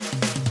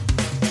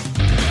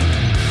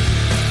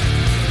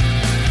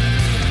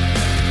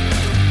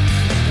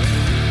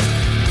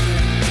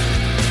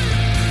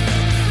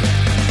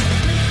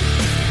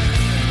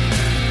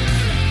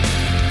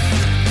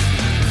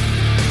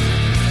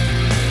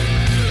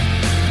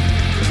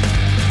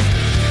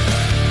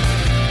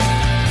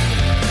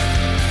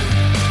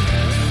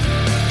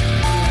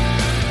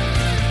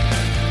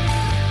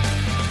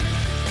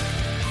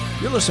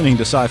Listening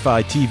to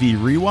Sci-Fi TV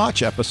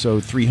Rewatch,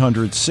 episode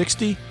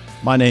 360.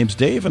 My name's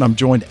Dave, and I'm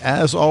joined,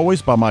 as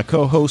always, by my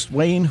co-host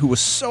Wayne, who was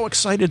so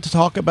excited to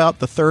talk about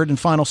the third and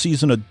final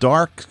season of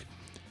Dark.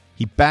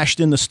 He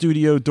bashed in the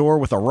studio door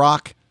with a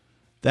rock.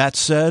 That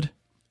said,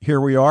 here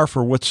we are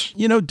for what's,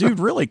 dude,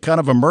 really kind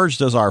of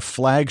emerged as our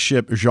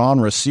flagship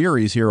genre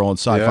series here on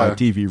Sci-Fi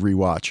TV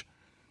Rewatch.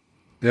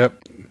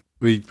 Yep.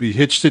 We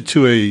hitched it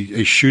to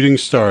a shooting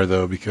star,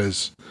 though,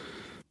 because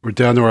we're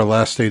down to our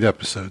last 8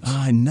 episodes.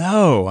 I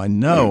know.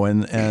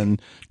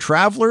 And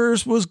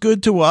Travelers was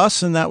good to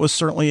us, and that was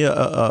certainly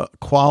a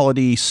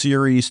quality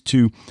series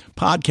to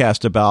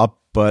podcast about.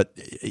 But,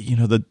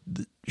 the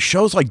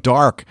shows like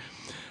Dark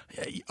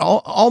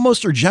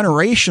almost are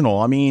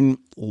generational. I mean,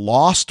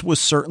 Lost was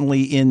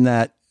certainly in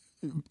that,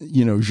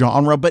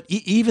 genre. But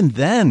even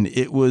then,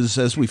 it was,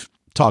 as we've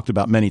talked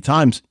about many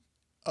times,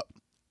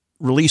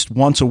 released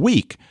once a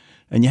week,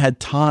 and you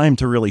had time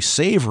to really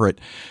savor it.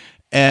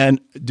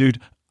 And, dude,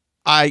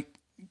 I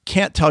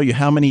can't tell you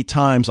how many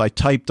times I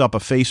typed up a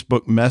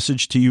Facebook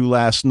message to you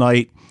last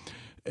night,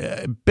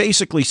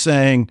 basically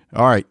saying,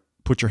 all right,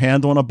 put your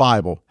hand on a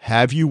Bible.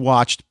 Have you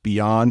watched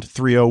Beyond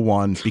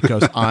 301?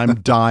 Because I'm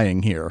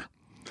dying here.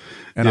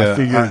 And I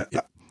figured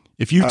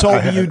if you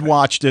told me you'd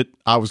watched it,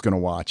 I was going to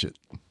watch it.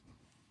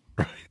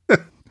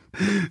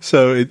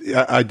 So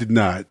I did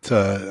not.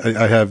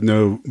 I have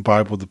no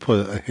Bible to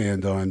put a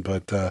hand on,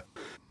 but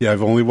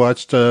I've only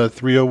watched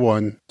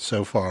 301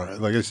 so far.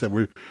 Like I said,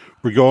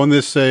 we're going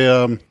this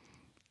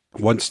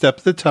one step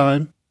at a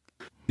time.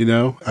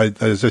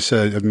 As I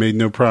said, I've made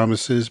no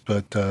promises,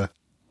 but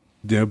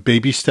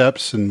baby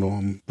steps, and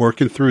I'm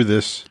working through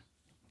this.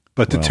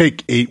 But to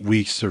take 8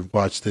 weeks to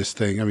watch this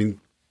thing, I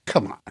mean,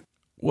 come on.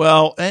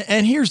 Well,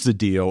 and here's the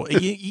deal.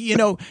 you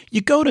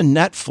go to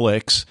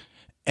Netflix,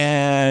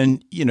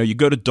 and you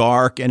go to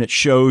Dark, and it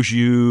shows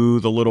you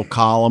the little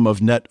column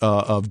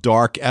of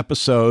Dark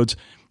episodes,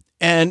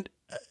 and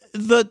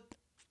the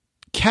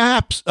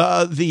caps,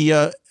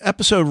 the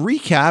episode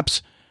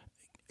recaps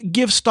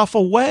give stuff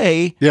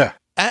away,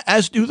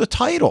 as do the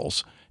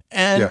titles.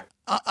 And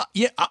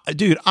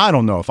dude, I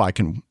don't know if I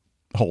can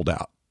hold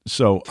out.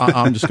 So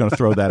I'm just going to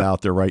throw that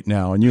out there right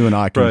now, and you and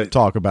I can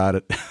talk about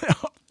it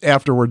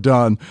after we're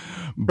done.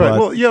 But, right.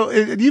 Well,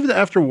 and even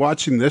after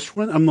watching this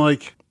one, I'm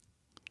like,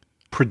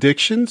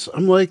 predictions.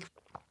 I'm like,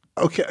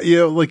 okay,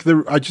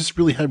 I just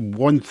really had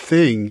one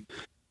thing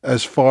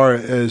as far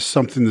as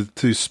something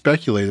to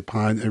speculate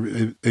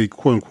upon, a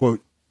quote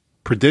unquote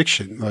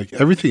prediction. Like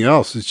everything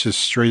else is just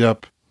straight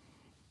up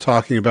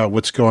talking about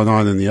what's going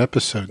on in the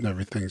episode and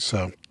everything.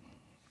 So,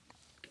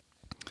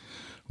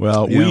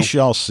 well, we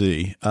shall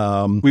see.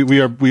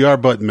 We are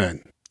but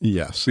men.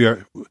 Yes,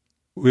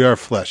 we are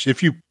flesh.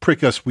 If you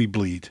prick us, we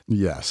bleed.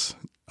 Yes.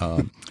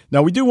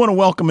 Now, we do want to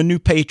welcome a new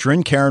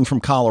patron, Karen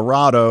from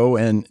Colorado,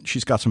 and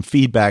she's got some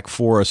feedback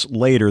for us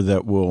later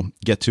that we'll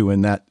get to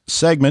in that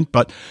segment.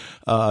 But,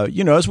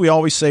 as we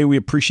always say, we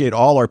appreciate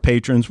all our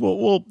patrons.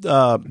 We'll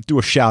do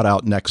a shout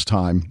out next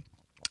time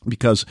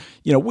because,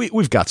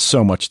 we've got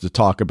so much to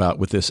talk about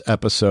with this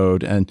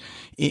episode. And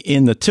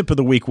in the tip of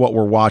the week, what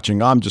we're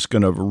watching, I'm just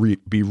going to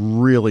be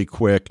really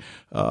quick.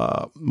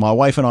 My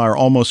wife and I are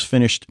almost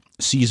finished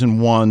season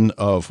 1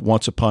 of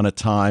Once Upon a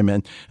Time.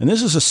 And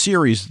this is a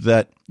series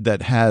that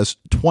has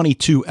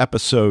 22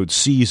 episode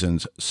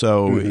seasons.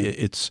 So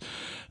it's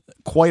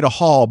quite a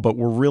haul, but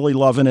we're really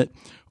loving it.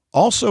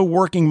 Also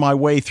working my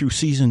way through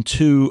season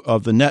 2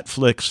 of the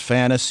Netflix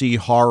fantasy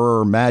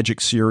horror magic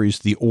series,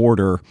 The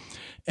Order.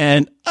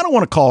 And I don't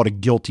want to call it a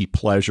guilty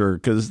pleasure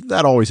because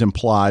that always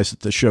implies that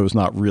the show's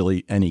not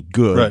really any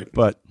good,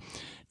 but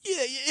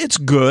it's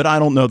good. I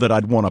don't know that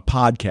I'd want a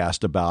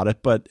podcast about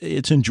it, but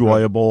it's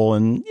enjoyable,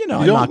 and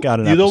I knock out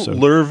an episode. You don't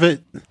love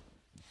it,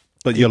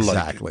 but you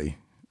like it.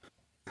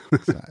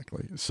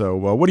 Exactly. So,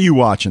 what are you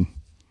watching?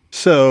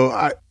 So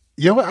I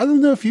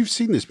don't know if you've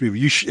seen this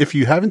movie. If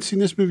you haven't seen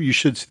this movie, you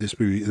should see this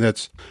movie, and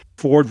that's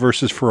Ford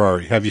versus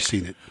Ferrari. Have you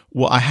seen it?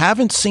 Well, I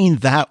haven't seen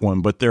that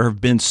one, but there have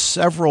been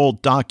several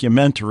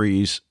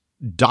documentaries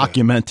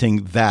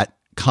documenting that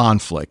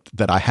conflict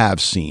that I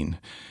have seen.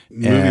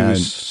 The movie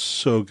was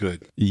so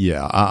good.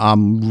 Yeah,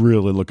 I'm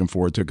really looking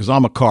forward to it because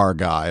I'm a car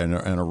guy and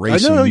a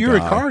racing guy. I know you're a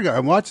car guy.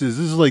 I'm watching this.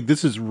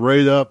 This is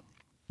right up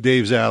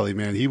Dave's alley,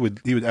 man. He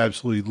would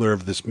absolutely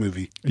love this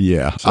movie.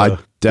 Yeah, so, I'm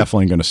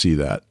definitely going to see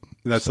that.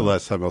 That's the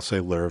last time I'll say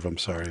Lerv. I'm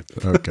sorry.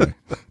 Okay.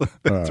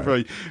 It's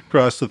right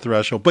across the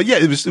threshold. But yeah,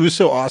 it was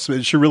so awesome.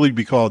 It should really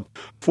be called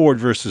Ford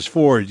versus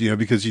Ford,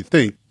 because you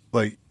think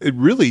like it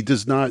really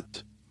does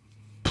not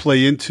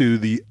play into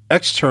the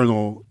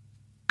external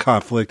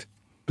conflict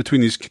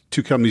between these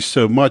two companies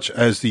so much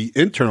as the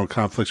internal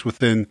conflicts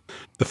within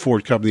the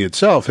Ford company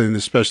itself, and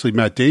especially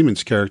Matt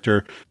Damon's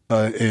character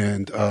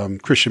and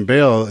Christian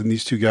Bale and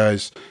these two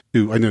guys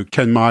who I know,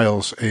 Ken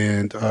Miles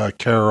and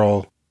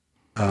Carol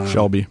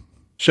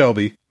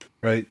Shelby,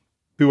 right?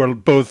 Who are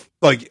both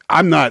like,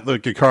 I'm not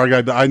like a car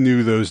guy, but I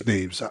knew those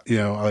names,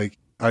 like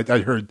I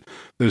heard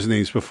those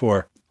names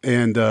before.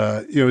 And,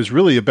 it was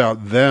really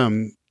about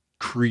them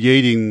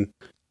creating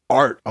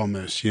art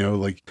almost,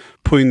 like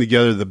putting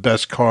together the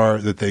best car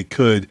that they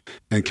could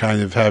and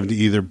kind of having to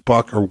either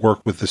buck or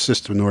work with the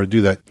system in order to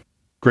do that.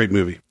 Great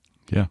movie.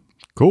 Yeah.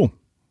 Cool.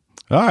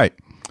 All right.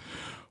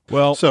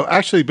 Well, so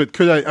actually, but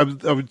could I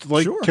would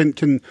like, sure.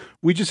 Can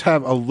we just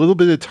have a little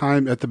bit of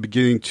time at the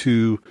beginning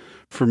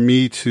for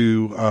me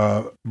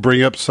to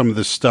bring up some of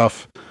the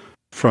stuff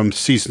from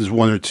seasons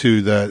 1 or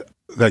 2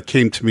 that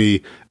came to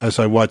me as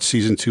I watched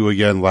season 2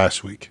 again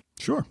last week?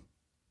 Sure.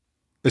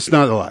 It's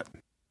not a lot.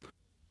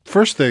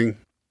 First thing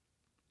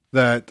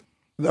that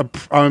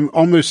I'm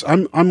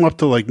up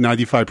to like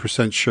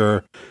 95%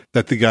 sure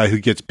that the guy who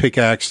gets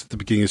pickaxed at the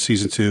beginning of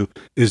season 2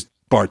 is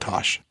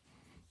Bartosz.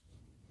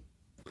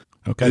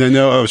 Okay. And I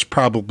know I was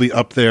probably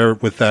up there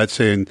with that,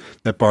 saying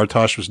that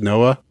Bartosz was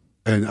Noah,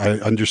 and I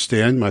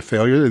understand my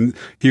failure. And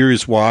here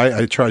is why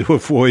I try to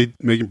avoid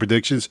making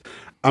predictions.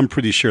 I'm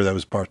pretty sure that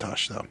was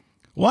Bartosz, though.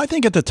 Well, I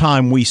think at the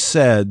time we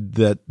said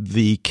that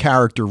the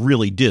character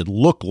really did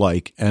look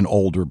like an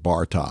older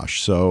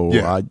Bartosz. So,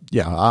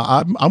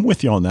 I'm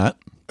with you on that.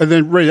 And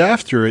then right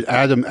after it,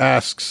 Adam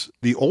asks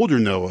the older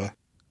Noah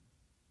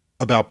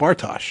about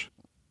Bartosz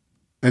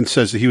and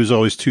says that he was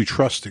always too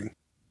trusting.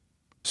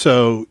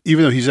 So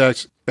even though he's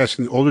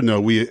asking the older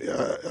Noah, we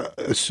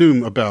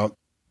assume about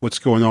what's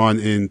going on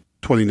in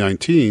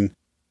 2019.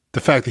 The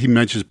fact that he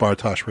mentions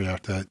Bartosz right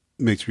after that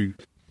makes me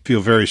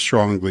feel very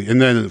strongly.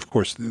 And then, of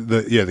course,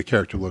 the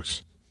character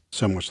looks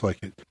so much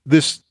like it.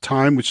 This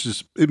time,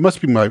 it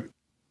must be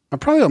I'm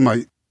probably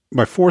on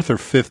my fourth or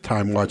fifth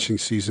time watching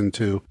season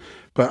 2,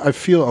 but I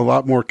feel a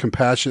lot more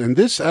compassion. And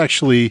this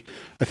actually,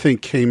 I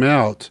think, came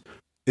out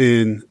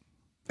in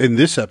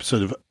this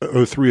episode of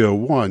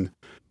 0301.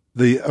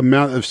 The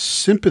amount of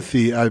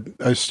sympathy I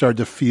started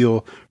to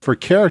feel for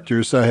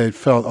characters that I had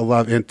felt a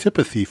lot of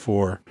antipathy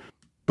for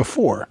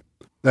before,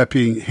 that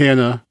being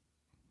Hannah,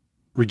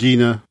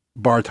 Regina,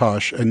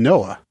 Bartosz, and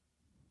Noah.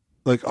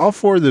 Like all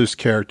 4 of those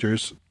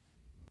characters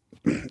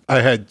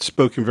I had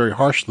spoken very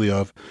harshly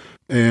of,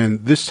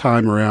 and this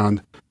time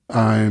around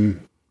I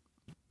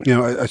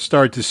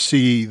started to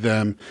see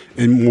them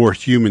in more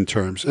human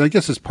terms. And I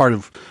guess it's part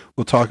of what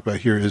we'll talk about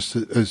here is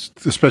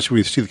especially when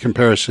you see the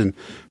comparison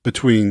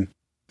between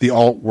the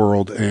alt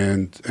world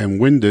and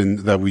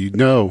Winden that we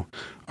know.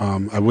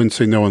 I wouldn't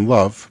say know and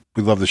love.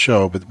 We love the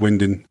show, but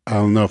Winden, I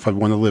don't know if I'd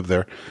want to live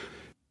there.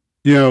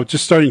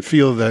 Just starting to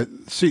feel that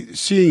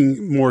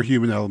seeing more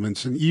human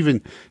elements, and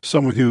even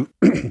someone who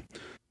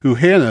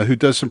Hannah, who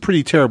does some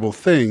pretty terrible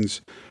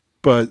things,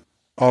 but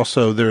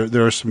also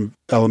there are some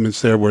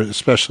elements there where,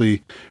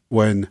 especially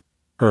when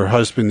her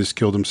husband has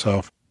killed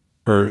himself,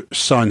 her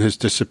son has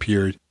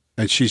disappeared,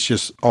 and she's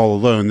just all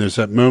alone. There's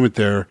that moment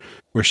there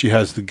where she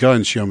has the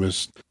gun,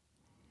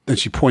 and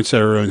she points at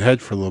her own head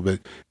for a little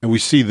bit, and we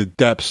see the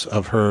depths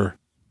of her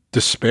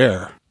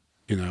despair,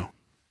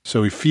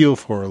 so we feel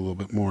for her a little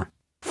bit more.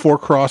 4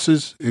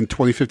 crosses in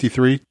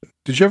 2053.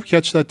 Did you ever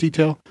catch that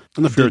detail? I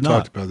don't know if you ever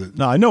talked about it.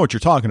 No, I know what you're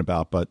talking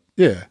about, but...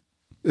 Yeah.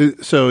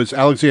 So it's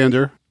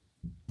Alexander,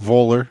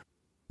 Voller,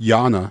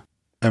 Yana,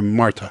 and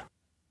Marta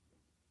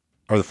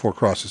are the 4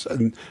 crosses.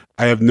 And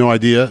I have no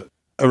idea.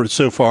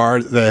 So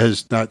far, that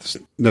has not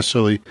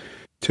necessarily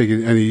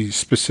taken any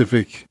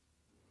specific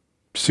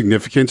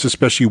significance,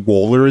 especially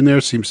Voller in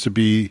there seems to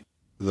be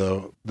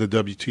the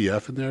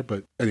WTF in there.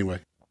 But anyway,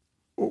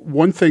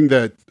 one thing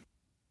that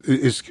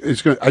is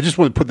going. I just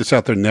want to put this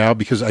out there now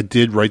because I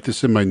did write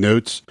this in my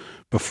notes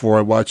before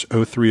I watched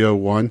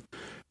 0301.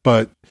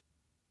 But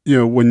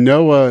when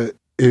Noah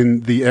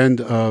in the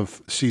end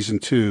of season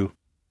 2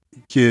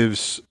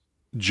 gives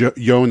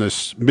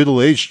Jonas,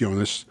 middle-aged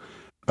Jonas,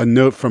 a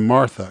note from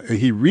Martha, and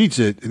he reads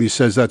it and he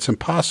says that's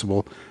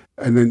impossible,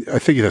 and then I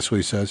think that's what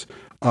he says,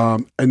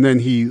 and then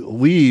he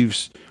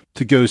leaves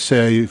to go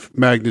save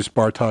Magnus,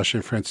 Bartosz,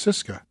 and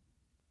Franziska.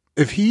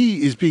 If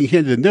he is being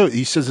handed a note,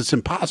 he says it's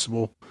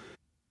impossible,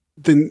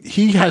 then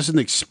he hasn't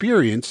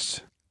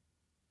experienced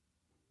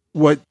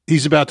what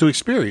he's about to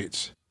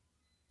experience.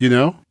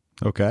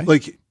 Okay.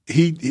 Like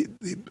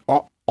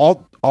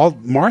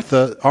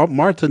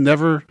Martha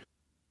never,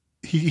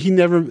 he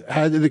never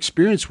had an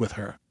experience with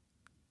her.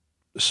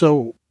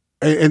 So,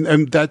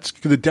 and that's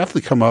going to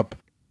definitely come up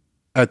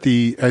at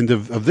the end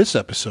of this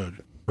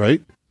episode,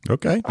 right?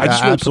 Okay. I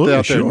just want to put that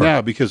out there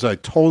now because I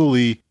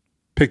totally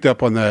picked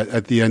up on that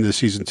at the end of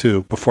season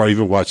 2 before I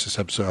even watched this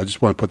episode. I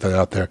just want to put that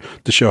out there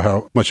to show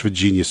how much of a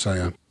genius I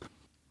am.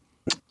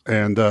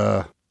 And,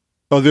 the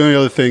only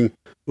other thing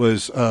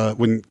was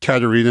when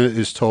Katerina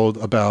is told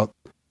about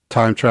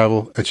time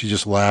travel and she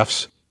just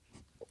laughs.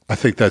 I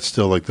think that's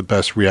still like the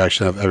best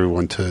reaction of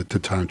everyone to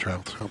time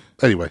travel. So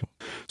anyway,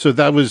 so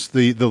that was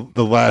the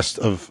last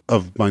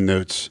of my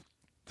notes.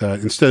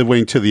 Instead of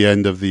waiting to the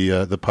end of the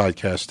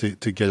podcast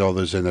to get all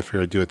those in, I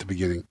figured I'd do it at the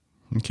beginning.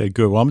 Okay,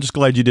 good. Well, I'm just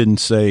glad you didn't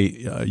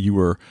say you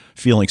were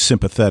feeling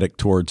sympathetic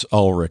towards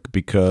Ulrich,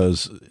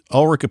 because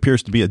Ulrich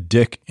appears to be a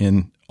dick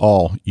in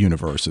all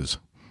universes.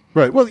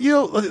 Right. Well,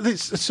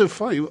 it's so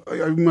funny.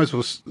 I might as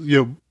well,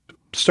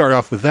 start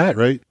off with that,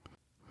 right?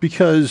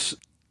 Because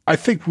I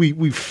think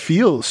we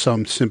feel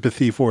some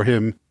sympathy for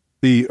him,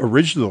 the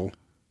original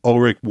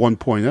Ulrich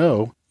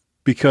 1.0,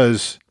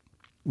 because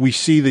we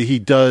see that he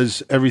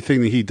does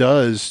everything that he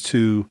does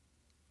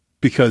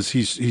because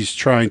he's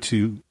trying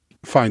to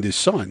find his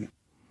son.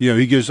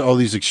 He gives all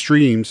these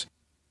extremes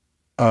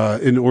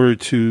in order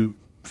to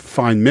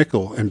find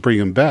Mikkel and bring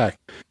him back.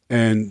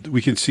 And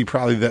we can see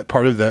probably that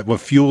part of that, what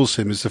fuels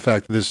him is the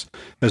fact that this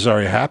has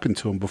already happened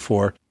to him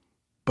before.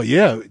 But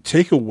yeah,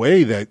 take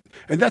away that,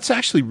 and that's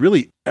actually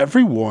really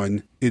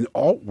everyone in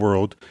alt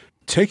world.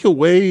 Take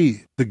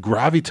away the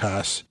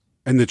gravitas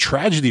and the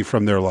tragedy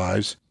from their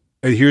lives,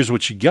 and here's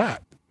what you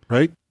got,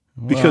 right?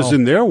 Well, because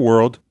in their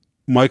world,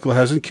 Michael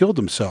hasn't killed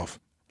himself.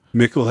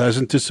 Mikkel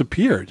hasn't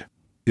disappeared.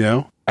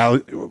 The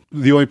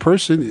only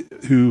person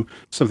who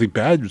something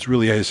bad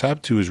really has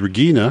happened to is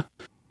Regina.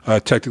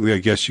 Technically, I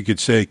guess you could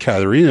say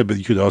Katarina, but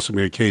you could also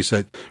make a case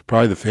that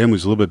probably the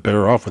family's a little bit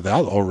better off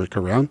without Ulrich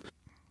around,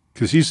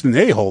 because he's an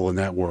a-hole in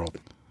that world.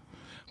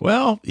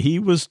 Well, he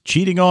was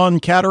cheating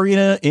on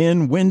Katarina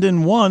in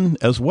Winden 1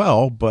 as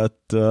well, but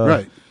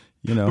right.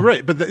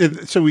 Right,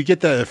 but so we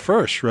get that at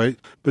first, right?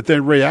 But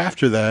then right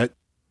after that,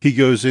 he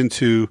goes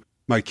into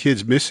my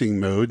kid's missing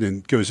mode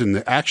and goes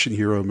into action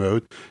hero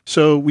mode.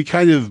 So we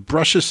kind of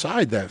brush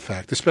aside that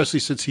fact,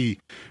 especially since he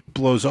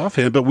blows off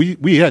him. But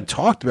we had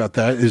talked about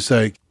that, is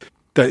like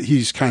that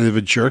he's kind of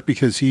a jerk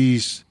because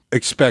he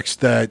expects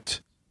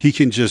that he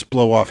can just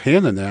blow off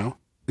Hannah now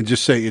and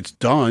just say it's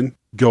done,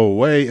 go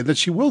away, and that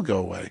she will go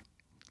away,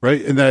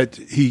 right? And that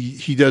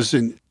he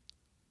doesn't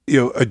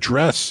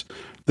address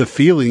the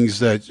feelings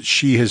that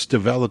she has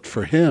developed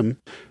for him.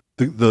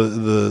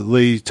 The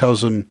lady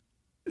tells him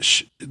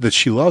that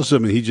she loves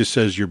him, and he just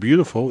says, "You're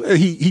beautiful." And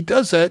he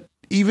does that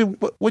even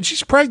when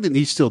she's pregnant.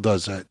 He still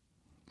does that.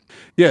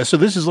 Yeah. So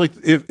this is like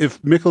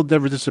if Mikkel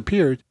never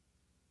disappeared,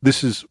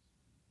 this is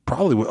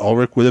probably what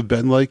Ulrich would have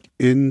been like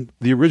in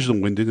the original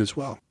Winden as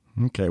well.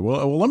 Okay.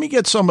 Well, let me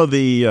get some of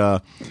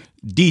the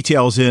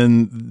details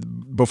in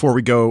before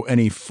we go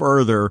any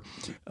further.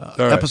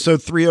 Right.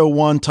 Episode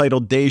 301,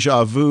 titled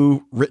Deja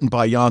Vu, written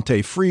by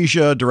Jante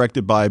Frisia,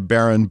 directed by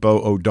Baron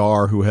Bo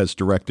Odar, who has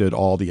directed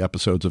all the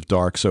episodes of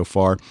Dark so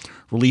far.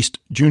 Released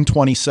June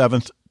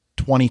 27th,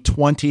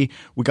 2020.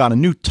 We got a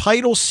new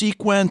title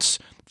sequence.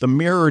 The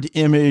mirrored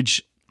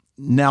image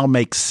now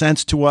makes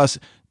sense to us.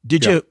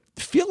 Did you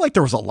feel like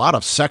there was a lot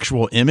of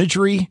sexual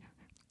imagery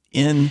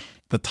in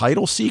the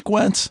title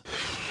sequence?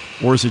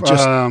 Or is it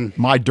just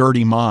my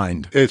dirty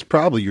mind? It's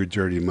probably your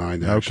dirty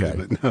mind, actually.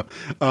 Okay. But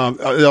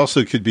no. It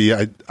also could be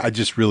I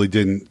just really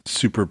didn't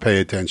super pay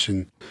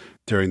attention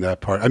during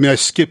that part. I mean, I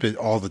skip it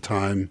all the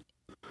time.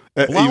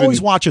 Well, I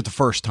always watch it the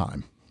first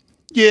time.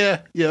 Yeah,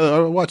 I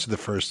watched it the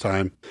first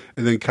time.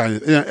 And then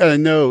and I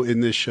know in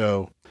this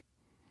show,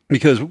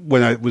 because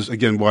when I was,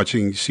 again,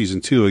 watching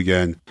season 2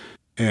 again,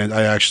 and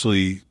I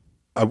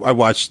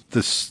watched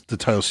the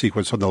title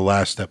sequence on the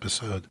last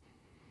episode.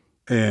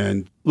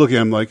 And looking,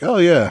 I'm like, oh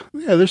yeah,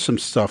 there's some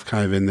stuff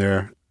kind of in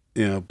there,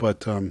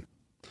 but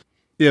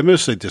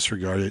mostly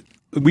disregard it.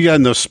 We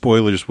got no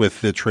spoilers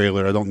with the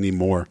trailer. I don't need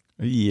more.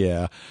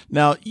 Yeah.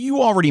 Now,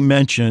 you already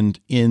mentioned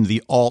in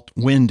the Alt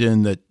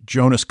Winden that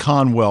Jonas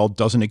Conwell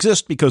doesn't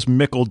exist because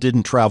Mikkel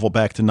didn't travel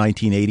back to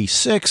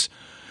 1986.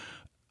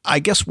 I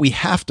guess we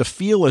have to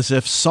feel as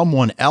if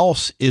someone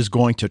else is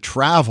going to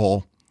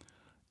travel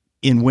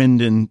in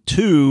Winden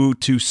 2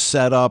 to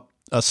set up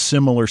a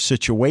similar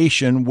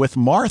situation with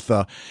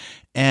Martha.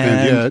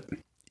 And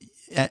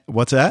yet.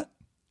 What's that?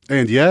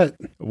 And yet.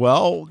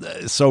 Well,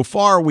 so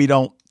far we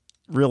don't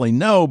really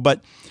know,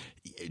 but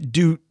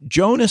do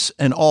Jonas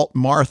and Alt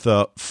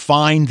Martha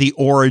find the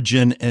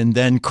origin and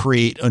then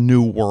create a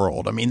new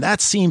world? I mean, that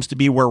seems to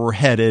be where we're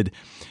headed.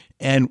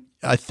 And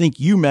I think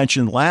you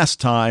mentioned last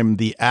time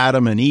the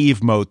Adam and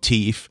Eve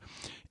motif.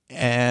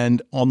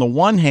 And on the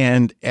one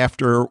hand,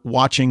 after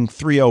watching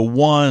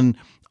 301,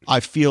 I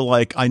feel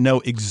like I know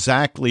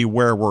exactly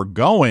where we're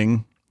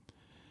going.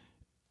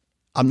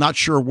 I'm not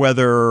sure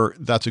whether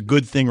that's a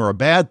good thing or a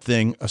bad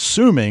thing,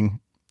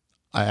 assuming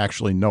I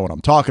actually know what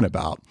I'm talking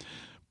about.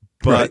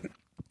 But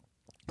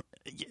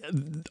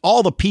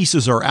all the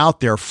pieces are out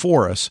there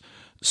for us.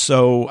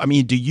 So, I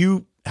mean, do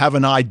you have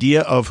an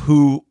idea of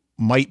who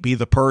might be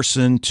the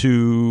person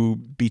to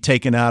be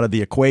taken out of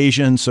the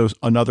equation so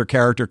another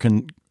character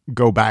can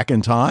go back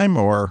in time,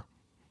 or?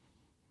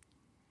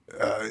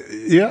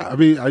 I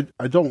mean,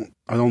 I don't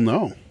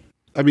know.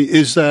 I mean,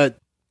 is that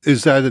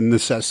a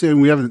necessity? I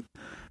mean, we haven't.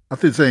 I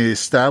think it's any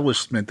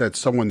establishment that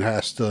someone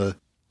has to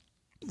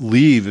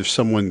leave if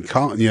someone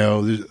can't.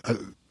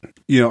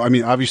 I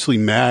mean, obviously,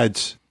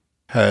 Mads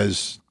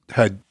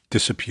had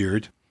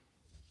disappeared,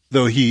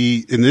 though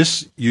in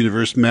this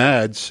universe,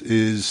 Mads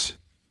is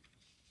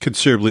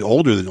considerably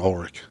older than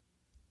Ulrich,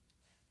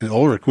 and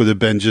Ulrich would have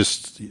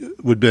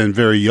been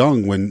very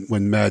young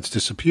when Mads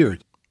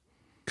disappeared,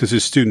 because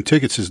his student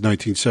ticket says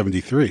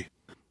 1973.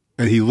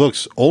 And he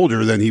looks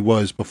older than he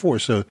was before.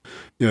 So,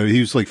 he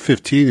was like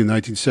 15 in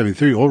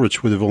 1973.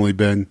 Ulrich would have only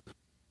been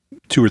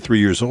 2 or 3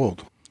 years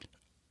old.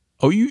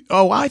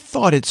 I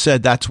thought it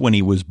said that's when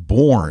he was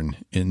born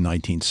in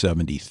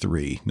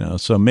 1973. No,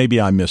 so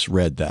maybe I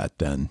misread that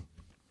then.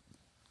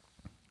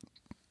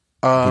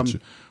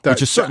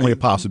 which is certainly a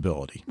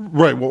possibility.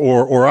 Right.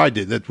 Or I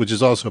did that, which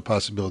is also a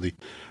possibility.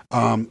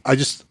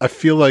 I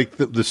feel like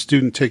the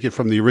student ticket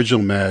from the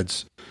original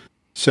Mads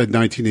said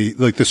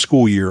 1980, like the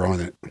school year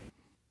on it.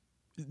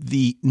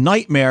 The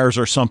nightmares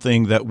are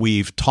something that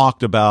we've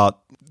talked about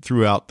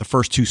throughout the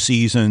first two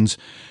seasons.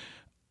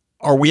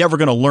 Are we ever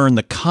going to learn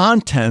the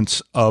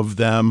contents of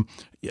them?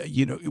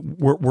 You know,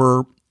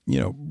 we're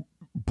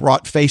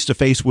brought face to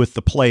face with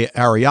the play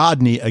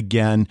Ariadne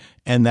again,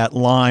 and that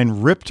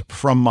line, ripped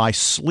from my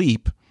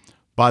sleep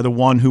by the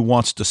one who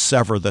wants to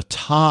sever the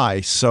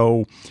tie.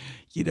 So,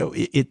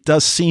 it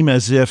does seem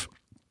as if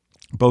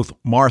both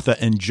Martha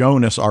and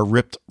Jonas are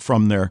ripped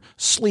from their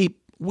sleep.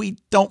 We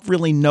don't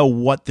really know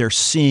what they're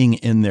seeing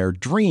in their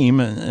dream.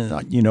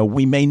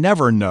 We may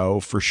never know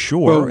for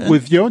sure. Well,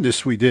 with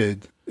Jonas, we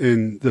did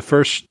in the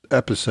first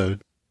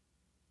episode,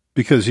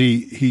 because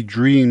he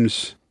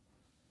dreams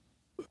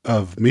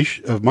of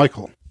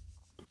Michael.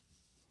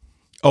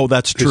 Oh,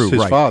 that's true.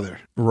 His father.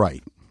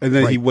 Right. And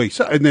then he wakes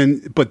up, and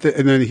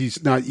then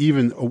he's not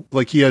even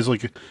like he has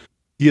like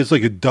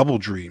a double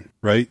dream,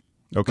 right?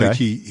 Okay. Like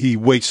he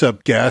wakes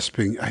up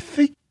gasping. I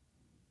think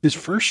his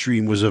first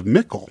dream was of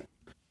Mikkel,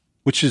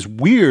 which is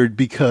weird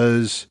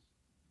because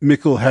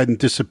Mikkel hadn't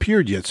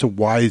disappeared yet. So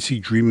why is he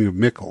dreaming of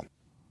Mikkel?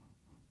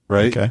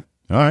 Right. Okay.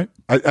 All right.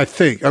 I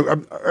think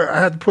I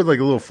had to put like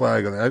a little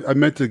flag on it. I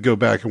meant to go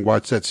back and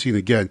watch that scene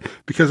again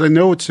because I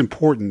know it's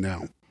important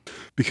now.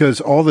 Because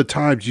all the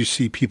times you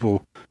see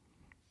people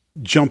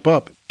jump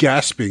up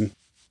gasping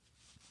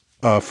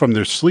from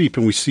their sleep,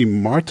 and we see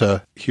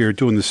Marta here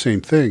doing the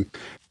same thing,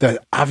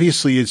 that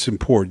obviously it's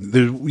important.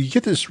 We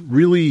get this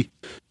really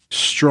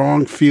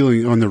strong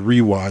feeling on the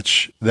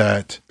rewatch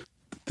that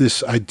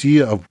this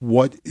idea of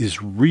what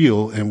is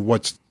real and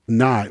what's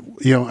not.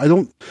 I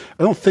don't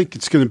think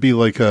it's going to be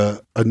like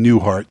a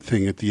Newhart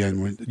thing at the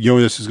end when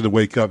Jonas is going to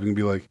wake up and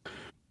be like,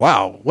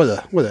 "Wow, what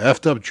a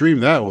effed up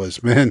dream that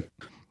was, man.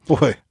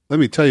 Boy, let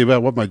me tell you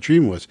about what my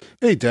dream was.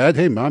 Hey, Dad.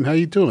 Hey, Mom. How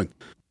you doing?"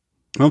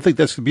 I don't think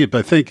that's going to be it, but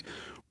I think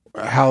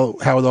how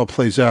it all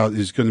plays out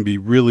is going to be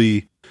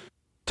really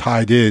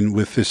tied in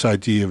with this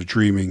idea of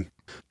dreaming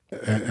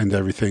and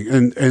everything.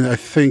 And I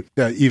think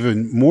that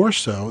even more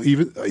so,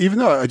 even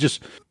though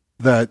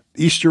that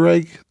Easter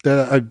egg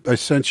that I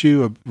sent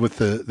you with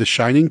the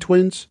Shining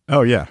twins.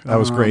 Oh yeah, that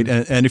was great.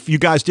 And if you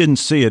guys didn't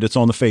see it, it's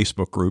on the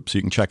Facebook group, so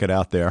you can check it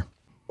out there.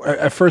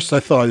 At first I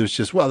thought it was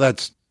just, well,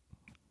 that's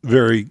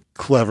very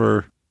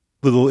clever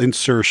little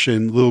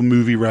insertion, little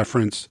movie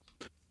reference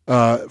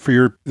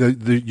for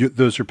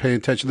those who are paying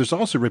attention. There's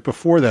also right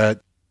before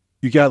that,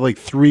 you got like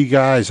three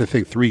guys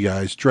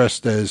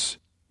dressed as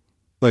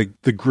like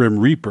the Grim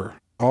Reaper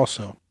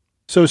also.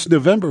 So it's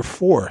November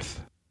 4th.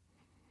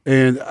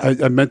 And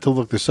I meant to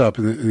look this up.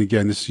 And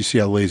again, you see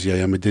how lazy I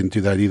am. I didn't do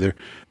that either.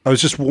 I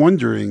was just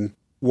wondering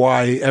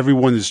why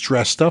everyone is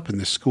dressed up in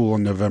this school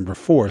on November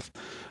 4th.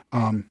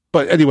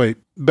 But anyway,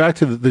 back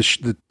to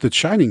the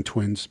Shining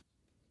twins.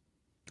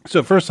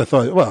 So at first I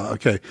thought, well,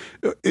 okay.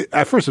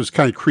 At first I was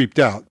kind of creeped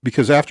out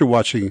because after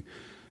watching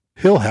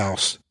Hill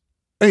House,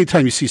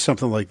 anytime you see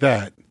something like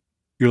that,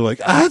 you're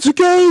like, it's a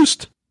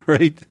ghost,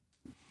 right?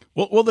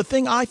 Well, the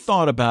thing I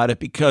thought about it,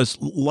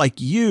 because like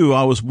you,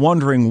 I was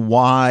wondering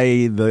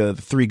why the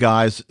three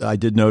guys, I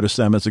did notice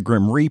them as a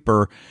Grim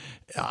Reaper.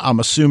 I'm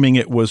assuming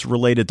it was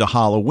related to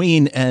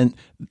Halloween. And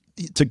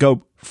to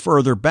go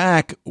further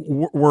back,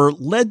 we're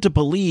led to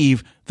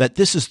believe that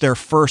this is their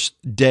first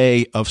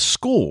day of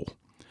school.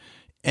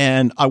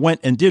 And I went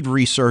and did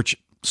research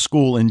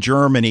school in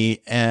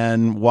Germany.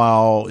 And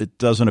while it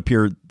doesn't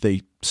appear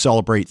they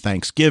celebrate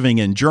Thanksgiving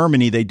in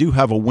Germany, they do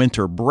have a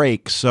winter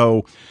break.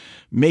 So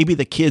maybe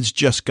the kids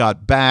just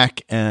got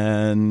back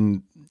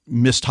and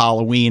missed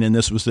Halloween, and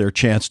this was their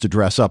chance to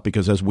dress up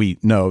because, as we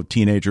know,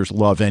 teenagers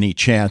love any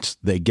chance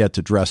they get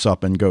to dress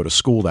up and go to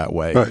school that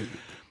way. Right.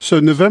 So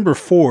November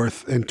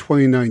 4th in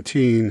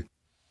 2019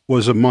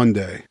 was a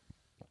Monday,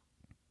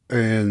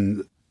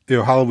 and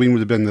Halloween would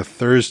have been the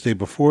Thursday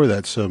before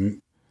that. So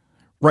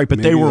right, but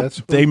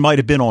they might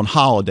have been on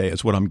holiday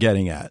is what I'm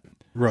getting at.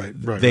 Right.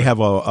 They have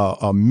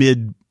a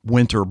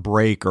mid-winter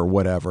break or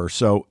whatever,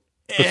 so...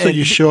 So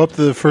you show up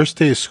the first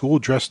day of school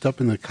dressed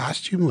up in the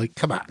costume? Like,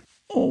 come on.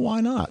 Oh,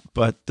 why not?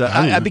 But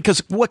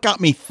because what got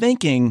me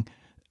thinking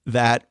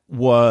that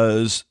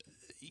was,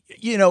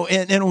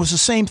 and it was the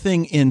same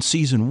thing in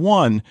season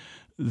 1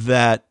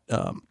 that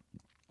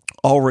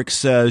Ulrich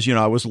says,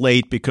 I was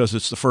late because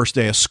it's the first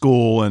day of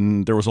school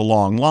and there was a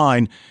long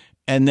line.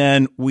 And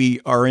then we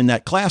are in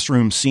that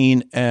classroom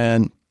scene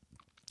and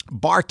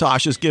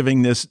Bartosz is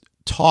giving this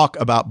talk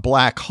about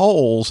black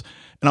holes.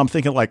 And I'm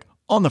thinking like,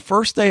 on the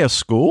first day of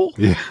school?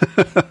 Yeah.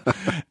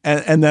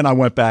 and then I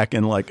went back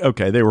and like,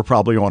 okay, they were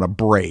probably on a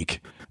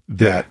break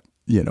that,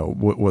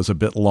 was a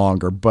bit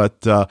longer. But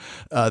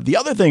the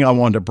other thing I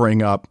wanted to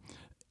bring up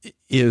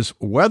is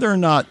whether or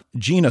not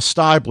Gina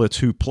Steiblitz,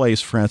 who plays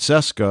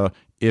Francesca,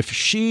 if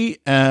she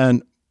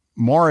and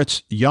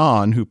Moritz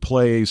Jan, who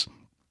plays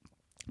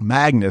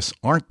Magnus,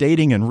 aren't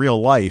dating in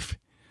real life.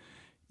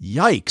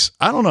 Yikes.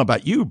 I don't know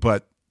about you,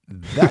 but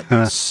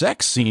that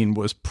sex scene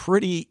was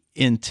pretty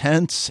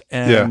intense.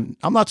 And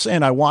I'm not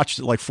saying I watched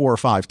it like 4 or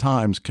 5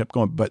 times, kept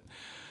going, but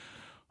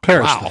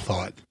perish wow. the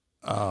thought.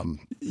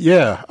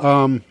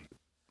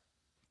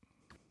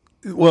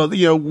 Well,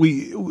 you know,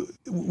 we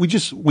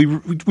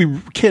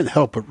can't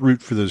help but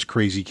root for those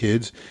crazy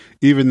kids,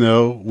 even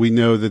though we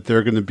know that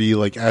they're going to be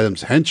like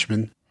Adam's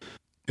henchmen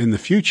in the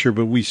future.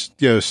 But we,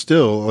 you know,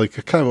 still like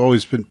kind of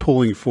always been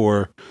pulling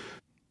for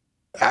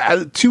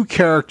 2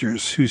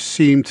 characters who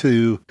seem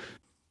to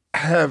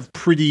have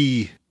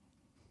pretty,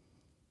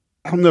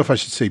 I don't know if I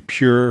should say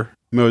pure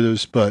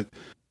motives, but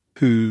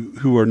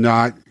who are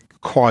not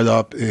caught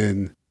up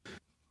in,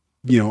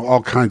 you know,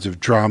 all kinds of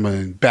drama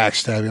and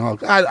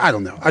backstabbing. I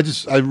don't know.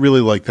 I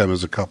really like them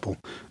as a couple.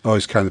 I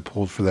always kind of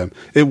pulled for them.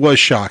 It was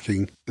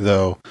shocking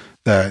though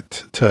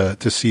that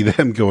to see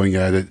them going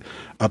at it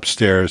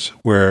upstairs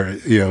where,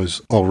 you know, it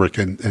was Ulrich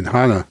and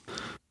Hannah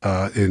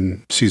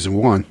in season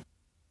 1.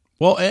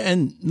 Well,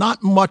 and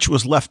not much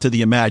was left to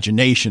the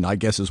imagination, I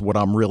guess, is what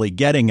I'm really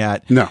getting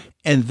at. No.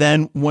 And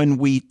then when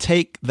we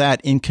take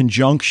that in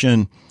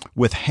conjunction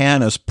with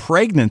Hannah's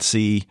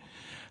pregnancy,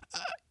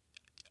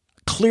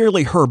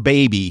 clearly her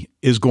baby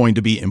is going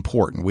to be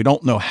important. We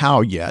don't know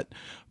how yet,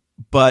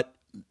 but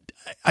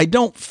I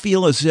don't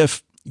feel as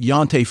if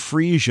Jante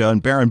Frisia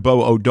and Baron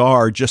Bo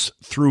Odar just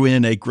threw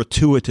in a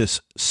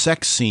gratuitous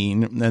sex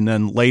scene and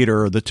then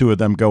later the 2 of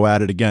them go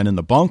at it again in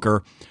the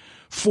bunker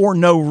for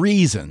no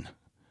reason,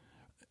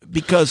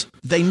 because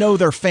they know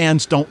their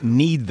fans don't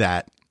need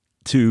that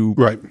to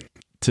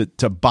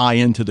buy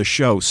into the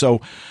show. So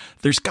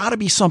there's got to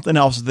be something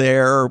else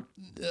there.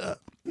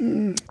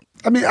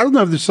 I mean, I don't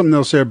know if there's something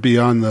else there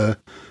beyond the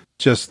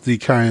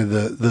kind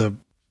of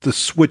the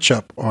switch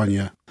up on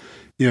you.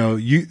 You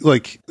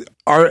know,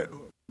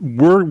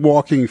 we're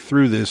walking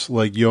through this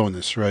like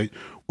Jonas, right?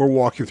 We're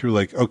walking through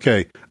like,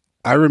 okay,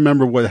 I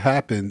remember what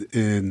happened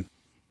in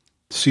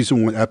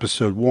season 1,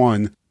 episode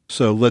 1.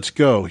 So let's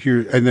go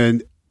here. And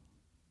then,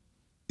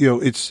 you know,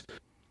 it's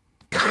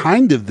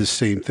kind of the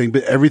same thing,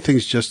 but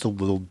everything's just a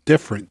little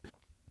different,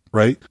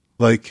 right?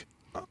 Like,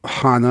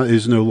 Hannah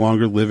is no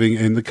longer living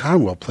in the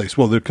Conwell place.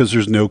 Well, because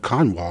there's no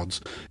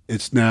Conwalds.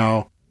 It's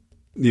now,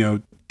 you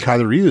know,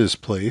 Katarina's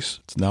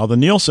place. It's now the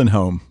Nielsen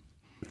home.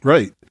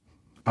 Right.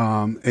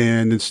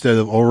 And instead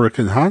of Ulrich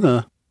and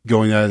Hannah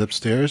going at it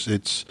upstairs,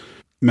 it's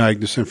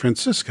Magnus and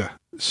Franziska.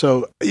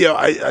 So, you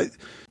know,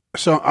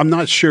 so I'm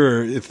not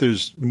sure if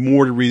there's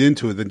more to read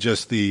into it than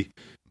just the,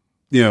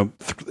 you know,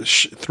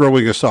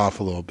 throwing us off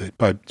a little bit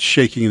by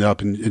shaking it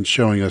up and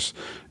showing us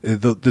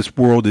this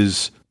world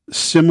is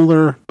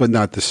similar, but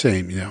not the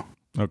same, you know.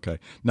 Okay.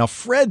 Now,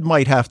 Fred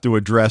might have to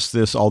address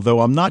this,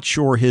 although I'm not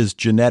sure his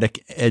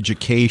genetic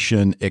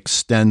education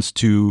extends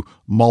to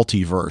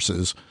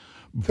multiverses.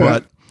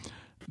 But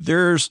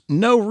there's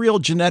no real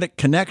genetic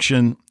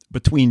connection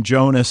between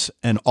Jonas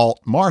and Alt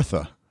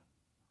Martha,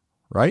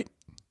 right?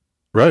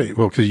 Right.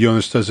 Well, because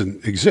Jonas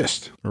doesn't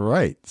exist.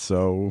 Right.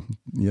 So,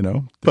 you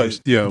know,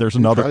 but you know, there's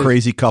another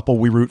crazy couple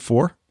we root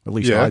for. At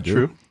least I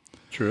do.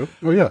 True.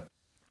 Oh, yeah.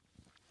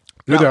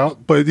 No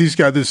doubt. But he's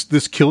got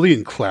this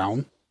Killian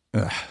clown.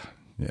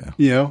 Yeah.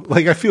 You know,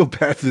 like I feel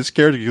bad for this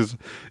character because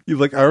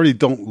I already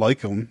don't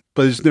like him,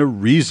 but there's no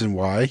reason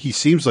why. He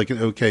seems like an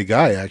okay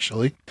guy,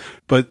 actually.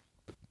 But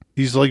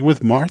he's like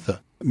with Martha,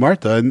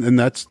 and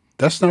that's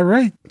not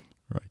right.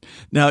 Right.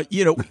 Now,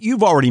 you know,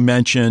 you've already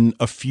mentioned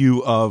a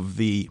few of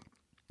the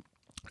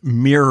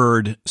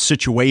mirrored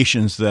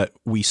situations that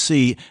we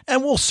see,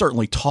 and we'll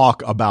certainly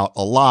talk about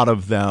a lot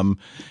of them.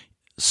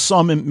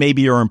 Some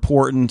maybe are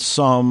important,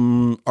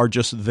 some are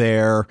just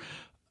there.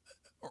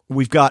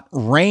 We've got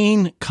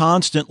rain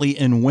constantly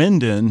in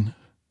Winden.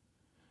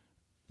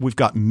 We've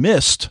got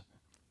mist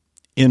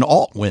in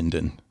Alt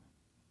Winden.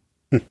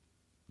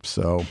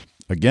 So,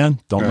 again,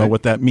 don't know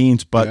what that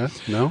means, but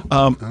no.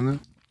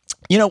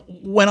 You know,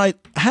 when I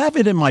have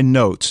it in my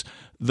notes,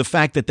 the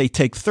fact that they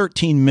take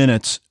 13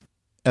 minutes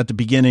at the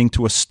beginning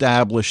to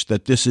establish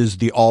that this is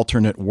the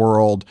alternate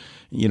world.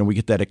 You know, we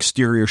get that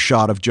exterior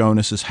shot of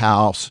Jonas's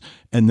house.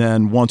 And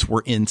then once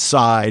we're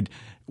inside,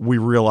 we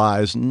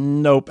realize,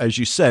 nope, as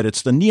you said,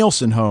 it's the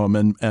Nielsen home.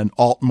 And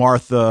Alt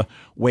Martha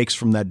wakes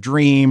from that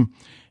dream,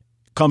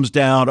 comes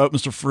down,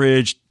 opens the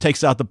fridge,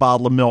 takes out the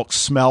bottle of milk,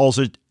 smells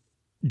it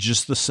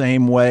just the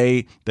same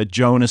way that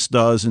Jonas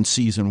does in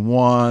season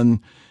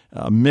 1.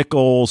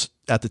 Mikkel's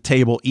at the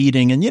table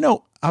eating. And, you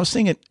know, I was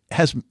thinking,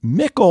 has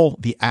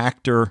Mikkel, the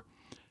actor,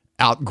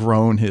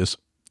 outgrown his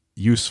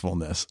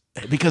usefulness?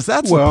 Because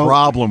that's the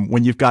problem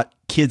when you've got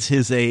kids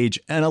his age,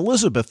 and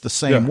Elizabeth the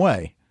same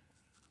way.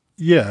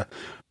 Yeah.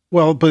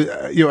 Well,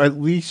 but, you know, at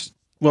least,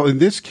 well, in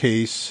this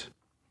case,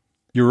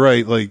 you're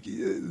right. Like,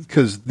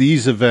 because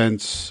these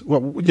events,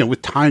 well, you know,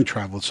 with time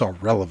travel, it's all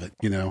relevant,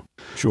 you know.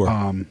 Sure.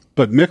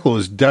 But Mikkel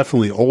is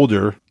definitely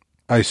older.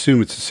 I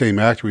assume it's the same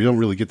actor. We don't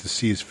really get to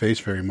see his face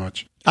very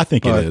much. I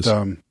think it is.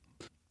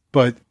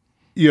 But,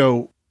 you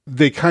know,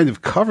 they kind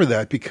of cover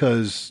that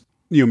because,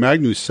 you know,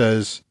 Magnus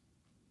says,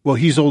 well,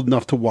 he's old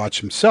enough to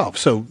watch himself.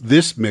 So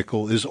this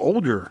Mikkel is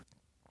older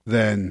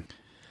than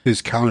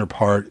his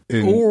counterpart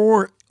in...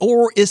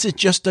 Or is it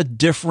just a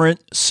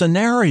different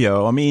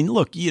scenario? I mean,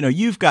 look,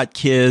 you've got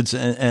kids,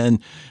 and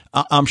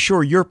I'm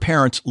sure your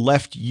parents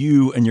left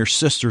you and your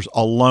sisters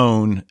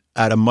alone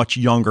at a much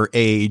younger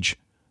age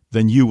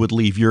than you would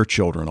leave your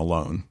children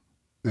alone.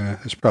 Yeah,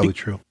 that's probably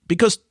true.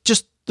 Because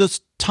just the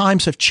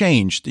times have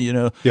changed,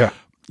 Yeah.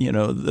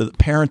 The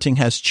parenting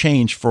has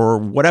changed for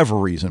whatever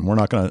reason. We're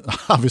not going to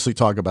obviously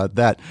talk about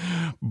that.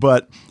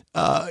 But,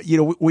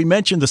 we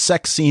mentioned the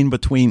sex scene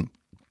between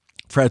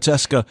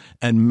Francesca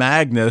and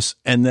Magnus,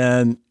 and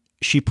then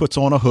she puts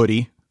on a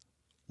hoodie,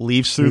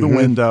 leaves through the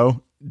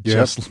window,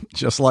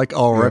 just like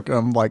Ulrich. Yep.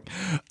 I'm like,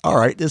 all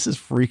right, this is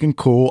freaking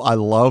cool. I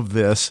love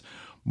this.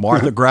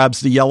 Martha grabs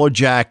the yellow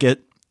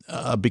jacket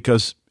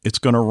because it's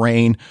going to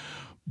rain.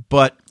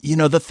 But,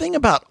 the thing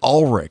about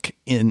Ulrich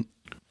in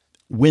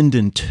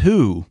Winden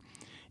 2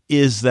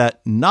 is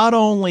that not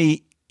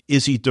only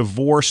is he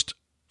divorced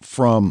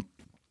from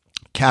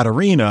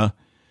Katarina,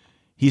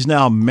 he's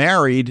now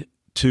married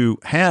to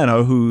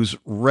Hannah, who's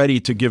ready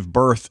to give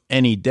birth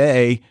any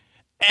day,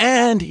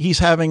 and he's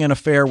having an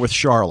affair with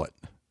Charlotte.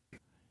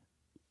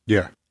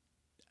 Yeah.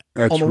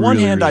 On the one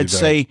hand, I'd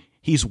say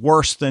he's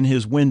worse than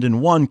his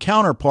Winden 1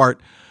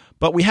 counterpart,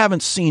 but we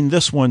haven't seen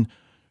this one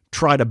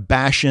try to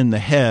bash in the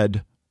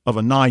head of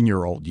a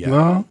 9-year-old yet.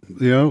 Well,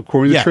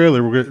 according to the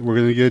trailer, we're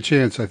going to get a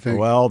chance, I think.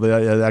 Well,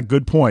 that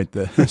good point.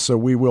 So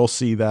we will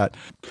see that.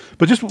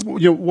 But just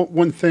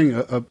one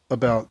thing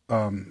about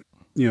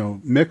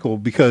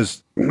Mikkel,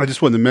 because I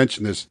just wanted to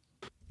mention this.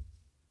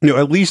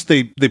 At least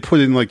they put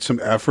in like some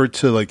effort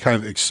to like kind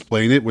of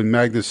explain it. When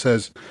Magnus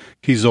says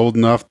he's old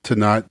enough to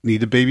not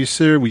need a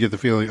babysitter, we get the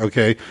feeling,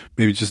 okay,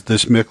 maybe just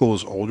this Mikkel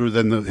is older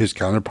than his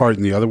counterpart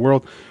in the other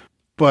world.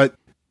 But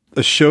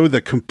a show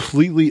that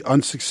completely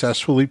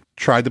unsuccessfully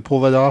tried to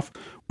pull that off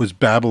was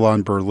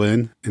Babylon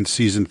Berlin in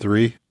season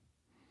 3,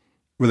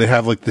 where they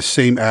have like the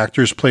same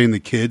actors playing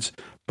the kids,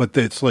 but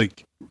it's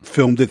like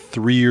filmed it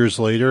 3 years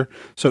later.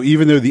 So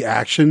even though the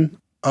action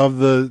of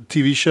the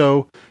TV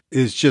show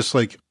is just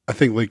like, I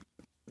think like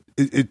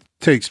it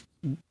takes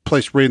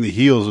place right in the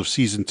heels of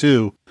season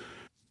 2,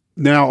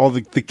 now all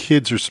the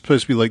kids are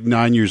supposed to be like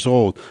 9 years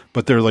old,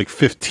 but they're like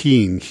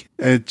 15.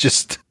 And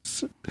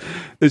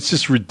it's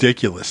just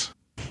ridiculous.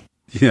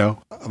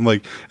 I'm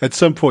like, at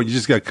some point you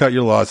just got to cut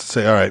your loss and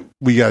say, all right,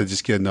 we got to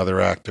just get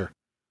another actor.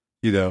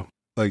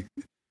 Like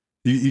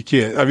you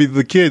can't. I mean,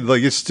 the kid,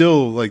 like, it's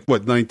still like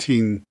what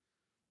 19,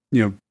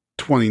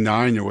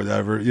 29 or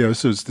whatever.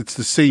 So it's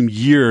the same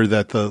year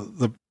that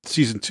the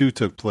season 2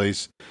 took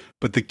place,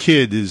 but the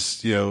kid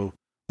is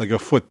like a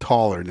foot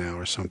taller now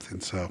or something.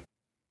 So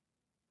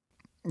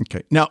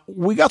okay, now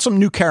we got some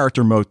new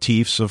character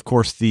motifs. Of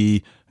course,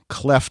 the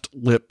cleft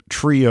lip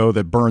trio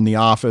that burned the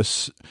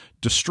office,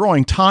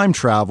 destroying time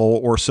travel,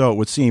 or so it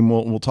would seem.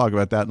 We'll talk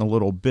about that in a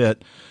little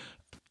bit.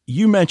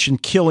 You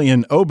mentioned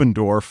Killian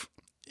Obendorf.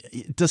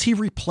 Does he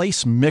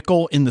replace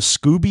Mikkel in the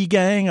Scooby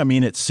Gang? I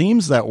mean, it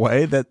seems that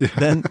way. That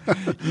then,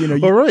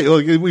 all right.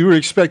 Like we were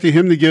expecting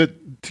him to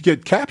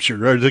get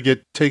captured or to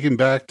get taken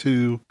back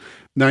to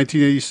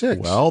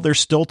 1986. Well, there's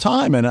still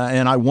time, and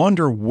I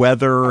wonder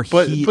whether.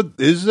 But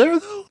is there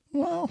though?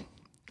 Well,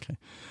 okay.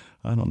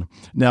 I don't know.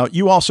 Now,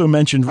 you also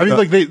mentioned. I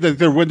mean,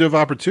 their window of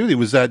opportunity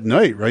was that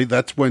night, right?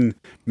 That's when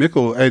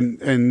Mikkel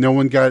and no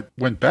one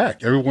went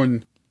back.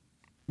 Everyone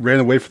ran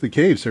away from the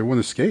caves. Everyone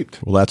escaped.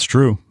 Well, that's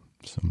true.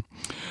 So,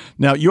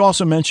 now, you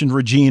also mentioned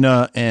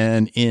Regina,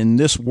 and in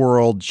this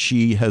world,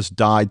 she has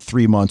died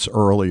 3 months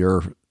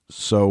earlier.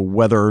 So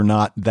whether or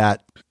not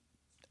that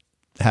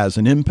has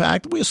an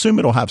impact, we assume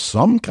it'll have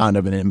some kind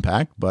of an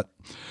impact, but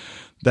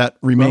that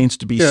remains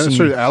to be seen. Yeah,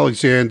 sort of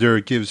Alexander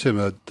gives him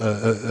a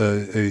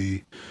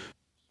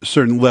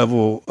certain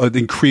level, an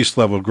increased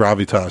level of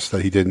gravitas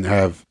that he didn't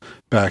have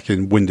back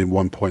in Winden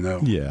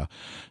 1.0. Yeah.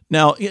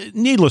 Now,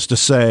 needless to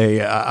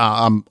say,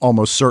 I'm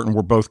almost certain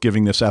we're both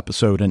giving this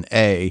episode an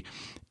A.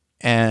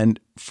 And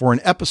for an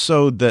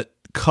episode that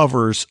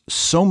covers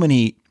so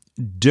many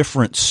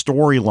different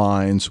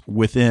storylines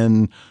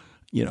within,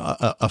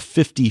 a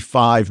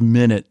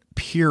 55-minute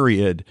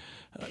period,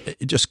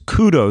 just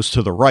kudos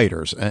to the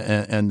writers,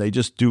 and they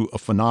just do a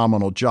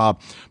phenomenal job.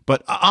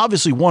 But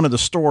obviously, one of the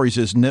stories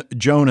is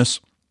Jonas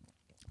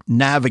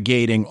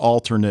navigating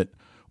alternate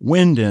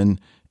Winden.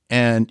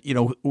 And,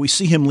 we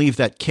see him leave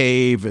that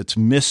cave. It's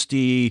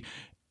misty.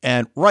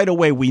 And right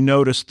away, we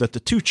notice that the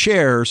two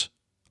chairs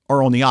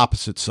are on the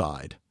opposite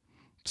side.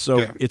 So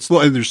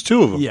and there's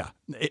two of them. Yeah.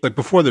 Like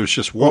before, there was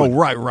just one. Oh,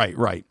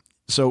 right.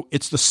 So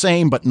it's the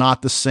same, but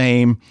not the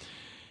same.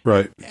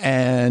 Right.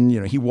 And,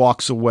 he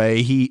walks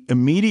away. He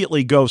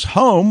immediately goes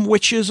home,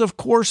 which is, of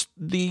course,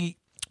 the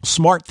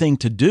smart thing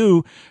to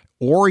do.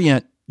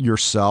 Orient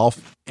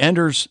yourself,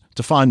 enters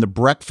to find the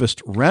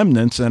breakfast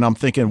remnants. And I'm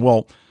thinking,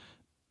 well,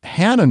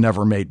 Hannah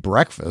never made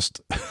breakfast.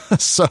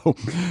 So,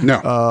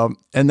 no.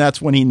 And that's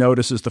when he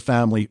notices the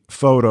family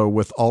photo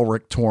with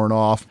Ulrich torn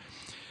off.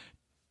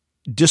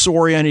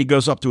 Disoriented, he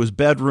goes up to his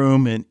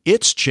bedroom, and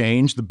it's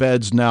changed. The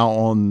bed's now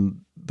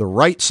on the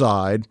right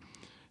side,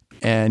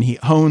 and he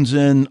hones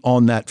in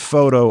on that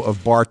photo of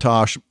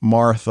Bartosz,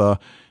 Martha,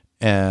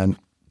 and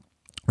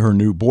her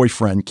new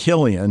boyfriend,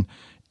 Killian.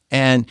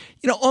 And,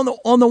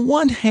 on the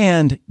one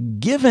hand,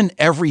 given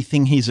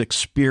everything he's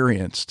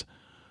experienced,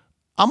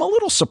 I'm a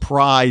little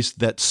surprised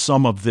that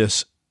some of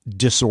this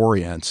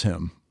disorients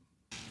him.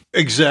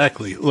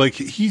 Exactly. Like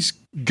he's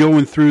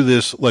going through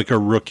this like a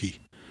rookie,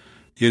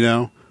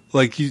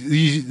 like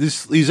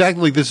he's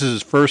acting like this is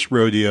his first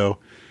rodeo.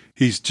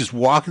 He's just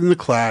walking into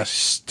class,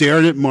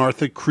 staring at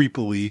Martha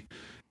creepily,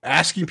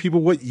 asking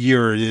people what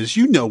year it is.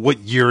 You know what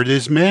year it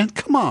is, man.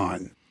 Come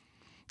on.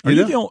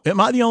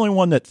 Am I the only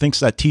one that thinks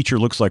that teacher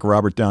looks like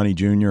Robert Downey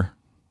Jr.?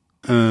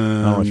 I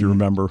don't know if you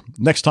remember.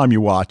 Next time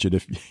you watch it,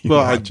 if you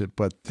watch it.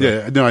 But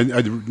I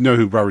know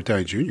who Robert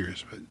Downey Jr.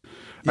 is, but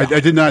yeah. I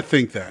did not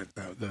think that.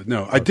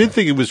 No, I did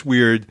think it was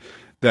weird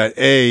that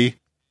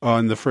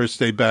on the first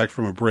day back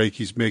from a break,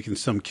 he's making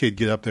some kid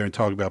get up there and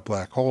talk about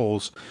black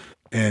holes,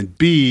 and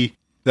B,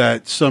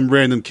 that some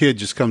random kid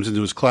just comes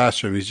into his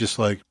classroom. He's just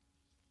like,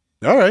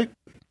 all right,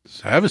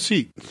 have a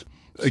seat.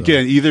 So,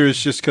 again, either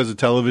it's just because of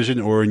television,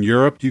 or in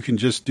Europe, you can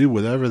just do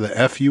whatever the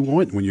F you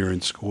want when you're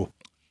in school.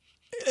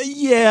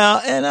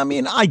 Yeah, and I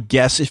mean, I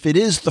guess if it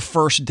is the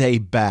first day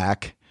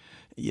back,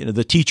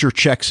 the teacher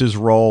checks his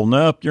roll.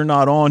 Nope, you're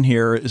not on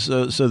here,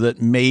 so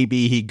that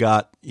maybe he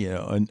got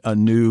a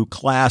new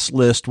class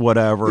list,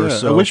 whatever. Yeah,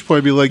 so at which point,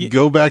 I'd be like,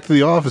 go back to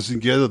the office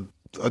and get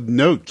a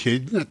note,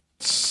 kid. You're not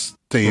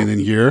staying in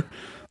here.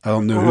 I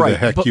don't know who the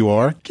heck you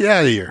are. Get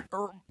out of here.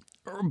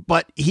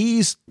 But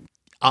he's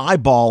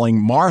eyeballing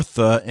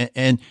Martha,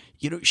 and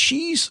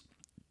she's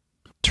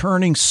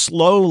turning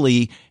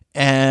slowly,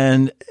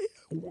 and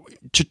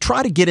to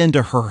try to get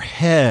into her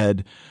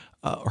head.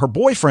 Her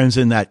boyfriend's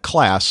in that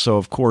class, so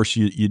of course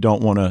you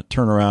don't want to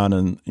turn around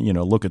and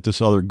look at this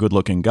other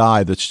good-looking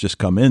guy that's just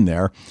come in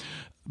there.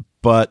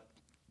 But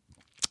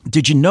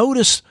did you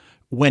notice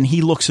when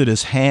he looks at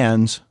his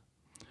hands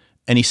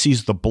and he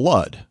sees the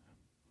blood,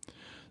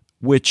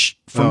 which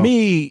for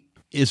me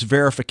is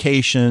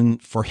verification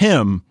for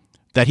him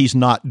that he's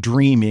not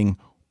dreaming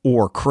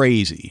or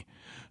crazy.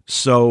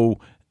 So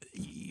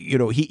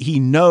he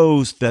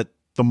knows that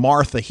the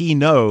Martha he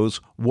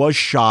knows was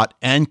shot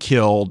and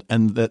killed,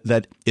 and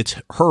that it's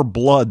her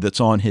blood that's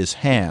on his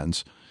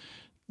hands,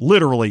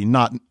 literally,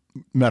 not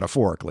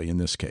metaphorically in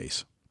this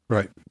case.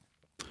 Right.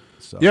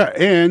 So. Yeah,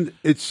 and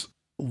it's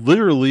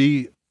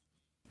literally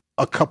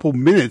a couple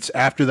minutes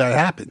after that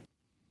happened.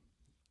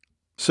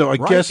 So I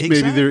guess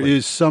maybe there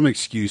is some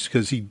excuse,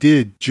 because he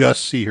did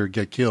just see her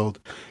get killed,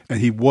 and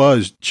he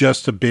was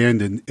just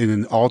abandoned in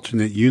an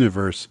alternate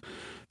universe.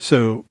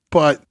 So,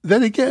 but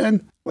then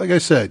again, like I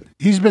said,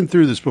 he's been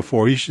through this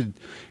before. He should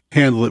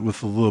handle it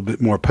with a little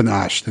bit more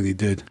panache than he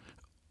did.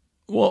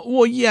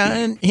 Well, yeah,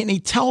 and he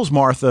tells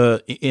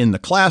Martha in the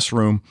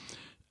classroom,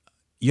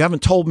 you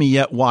haven't told me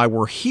yet why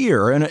we're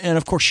here. And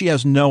of course, she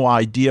has no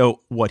idea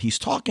what he's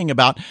talking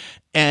about.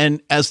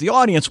 And as the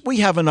audience, we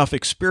have enough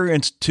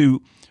experience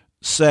to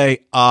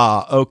say,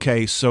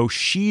 okay, so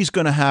she's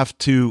going to have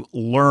to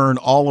learn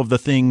all of the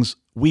things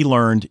we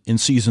learned in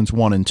seasons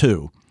 1 and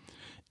 2.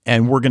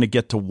 And we're going to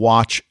get to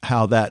watch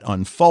how that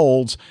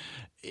unfolds.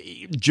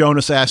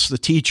 Jonas asks the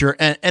teacher,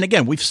 and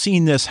again, we've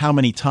seen this how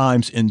many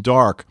times in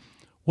Dark.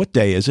 What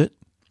day is it?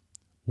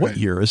 What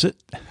year is it?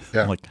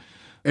 Yeah.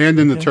 And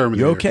in the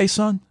Terminator. You okay,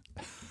 son?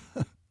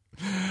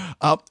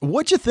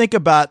 What'd you think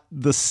about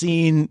the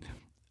scene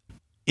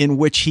in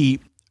which he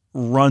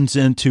runs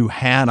into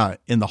Hannah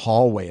in the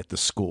hallway at the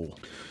school?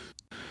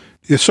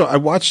 Yeah, so I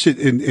watched it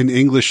in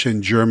English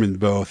and German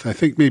both. I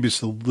think maybe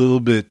it's a little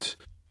bit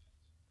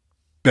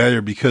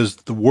better because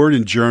the word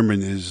in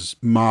German is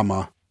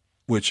mama,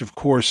 which of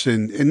course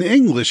in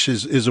English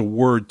is a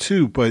word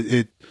too, but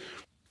it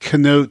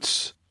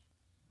connotes,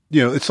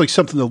 it's like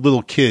something a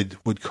little kid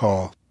would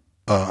call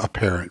a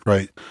parent,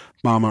 right?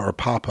 Mama or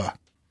papa.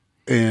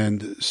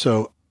 And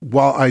so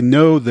while I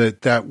know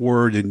that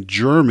word in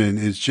German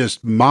is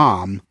just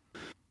mom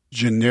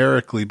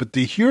generically, but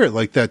to hear it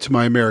like that to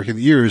my American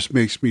ears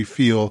makes me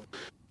feel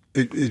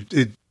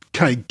it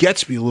kind of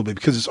gets me a little bit,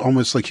 because it's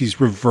almost like he's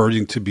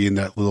reverting to being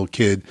that little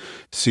kid,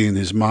 seeing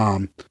his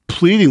mom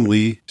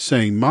pleadingly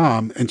saying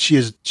mom, and she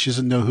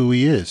doesn't know who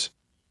he is.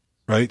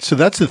 Right. So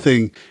that's the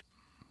thing.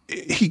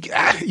 He,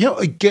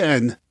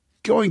 again,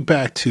 going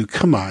back to,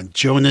 come on,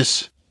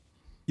 Jonas,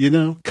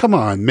 come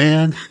on,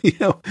 man,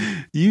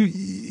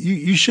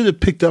 you should have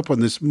picked up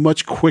on this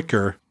much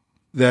quicker,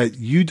 that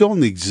you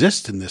don't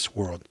exist in this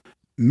world.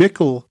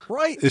 Mikkel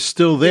is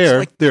still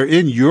there. They're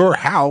in your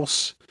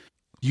house.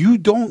 You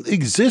don't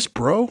exist,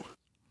 bro.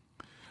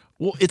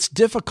 Well, it's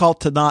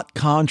difficult to not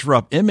conjure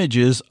up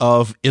images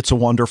of It's a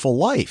Wonderful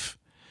Life.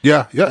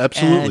 Yeah,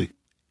 absolutely.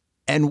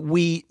 And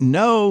we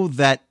know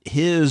that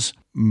his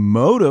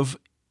motive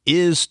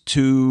is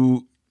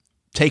to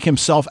take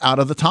himself out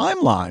of the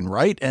timeline,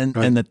 right? And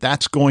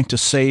that's going to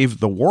save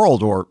the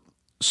world, or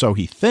so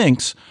he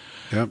thinks.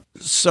 Yep.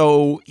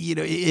 So,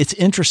 it's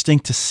interesting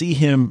to see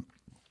him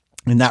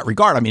in that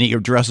regard. I mean, he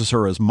addresses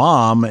her as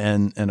mom,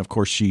 and of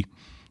course she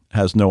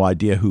has no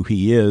idea who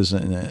he is,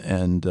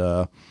 and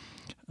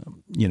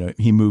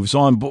he moves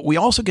on. But we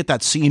also get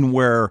that scene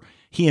where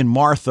he and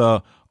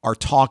Martha are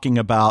talking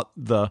about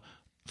the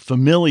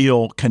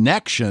familial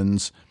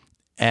connections.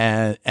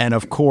 And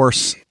of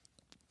course,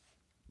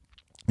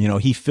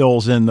 he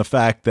fills in the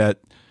fact that,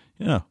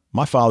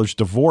 my father's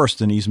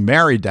divorced and he's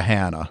married to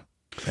Hannah.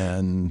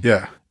 And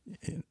yeah,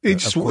 he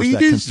just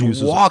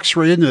walks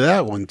right into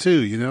that one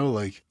too,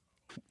 like,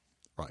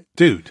 right,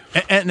 dude.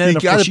 And then you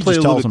got to play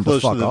a little bit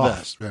close to the off.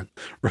 vest, man.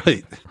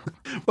 Right.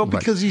 Well,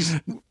 because he's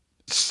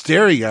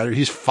staring at her,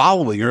 he's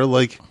following her.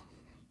 Like,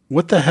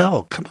 what the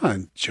hell? Come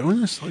on,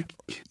 Jonas. Like,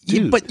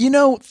 dude. Yeah, but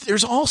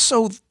there's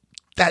also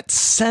that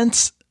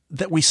sense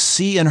that we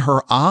see in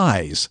her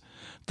eyes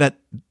that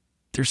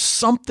there's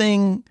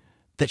something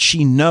that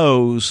she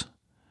knows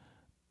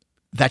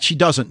that she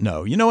doesn't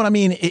know. You know what I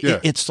mean?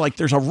 It's like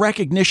there's a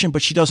recognition,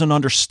 but she doesn't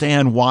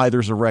understand why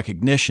there's a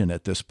recognition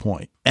at this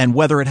point. And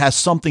whether it has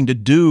something to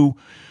do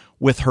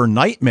with her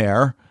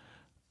nightmare,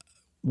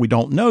 we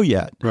don't know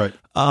yet. Right.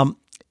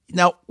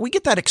 Now, we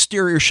get that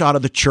exterior shot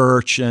of the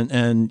church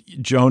and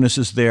Jonas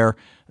is there.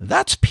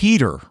 That's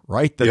Peter,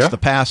 right? That's the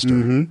pastor.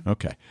 Mm-hmm.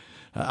 Okay.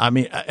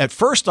 At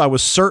first I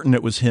was certain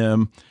it was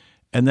him.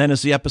 And then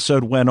as the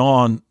episode went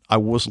on, I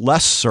was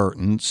less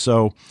certain.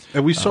 So,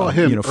 and we saw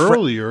him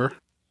earlier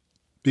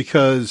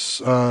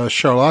because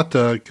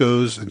Charlotta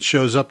goes and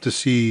shows up to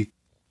see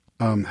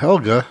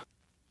Helga,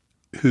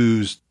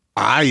 whose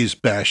eye is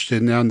bashed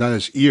in now, not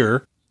his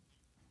ear.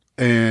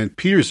 And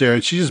Peter's there,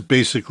 and she just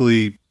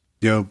basically,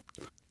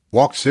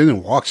 walks in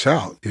and walks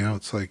out.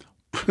 It's like...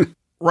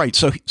 Right.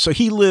 So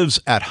he lives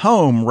at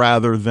home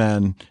rather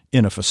than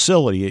in a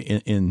facility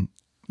in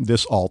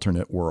this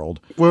alternate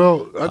world.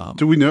 Well,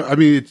 do we know? I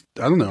mean,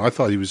 I don't know. I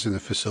thought he was in a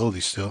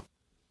facility still,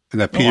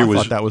 and that Peter I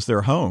thought that was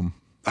their home.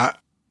 I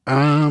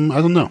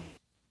don't know.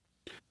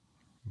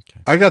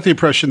 Okay. I got the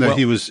impression that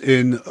he was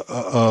in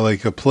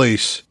like a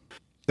place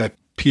that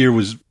Peter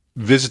was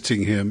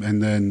visiting him,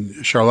 and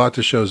then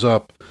Charlotta shows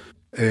up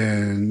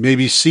and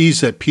maybe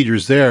sees that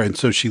Peter's there, and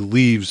so she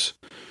leaves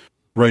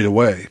right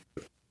away.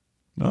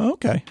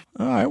 Okay.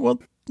 All right. Well,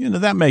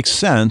 that makes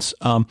sense.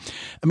 I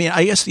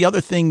guess the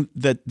other thing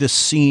that this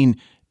scene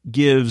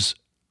gives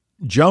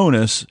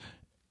Jonas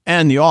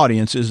and the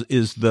audience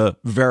is the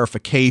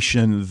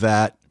verification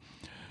that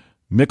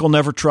Mikkel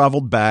never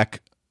traveled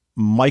back.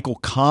 Michael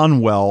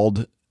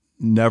Conweld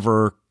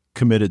never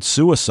committed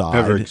suicide.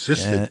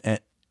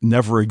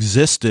 Never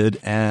existed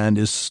and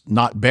is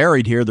not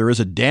buried here. There is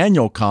a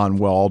Daniel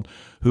Conweld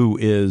who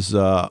is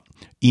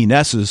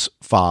Inez's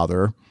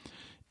father.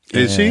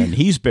 Is he? And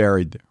he's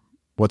buried there.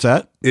 What's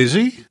that? Is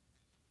he?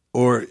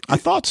 Or I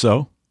thought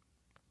so.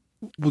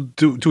 Well,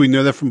 do we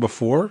know that from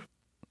before?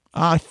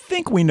 I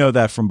think we know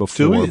that from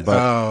before. Do we?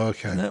 But,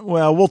 okay.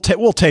 Well, we'll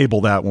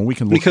table that one. We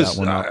can look that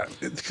one up.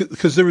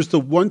 Because there was the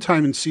one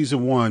time in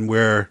season 1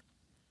 where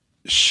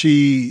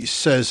she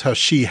says how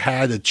she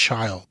had a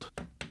child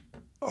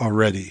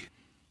already,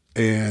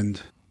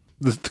 and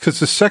because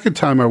the second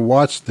time I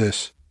watched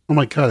this, oh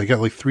my God, I got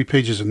like 3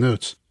 pages of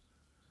notes.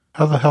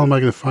 How the hell am I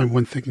going to find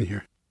one thing in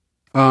here?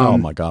 Oh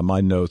my God, my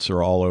notes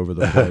are all over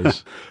the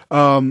place.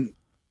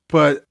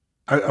 But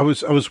I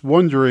was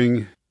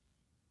wondering,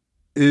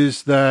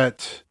 is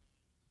that?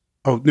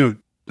 Oh no,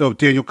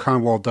 Daniel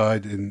Conwell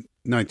died in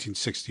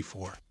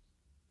 1964.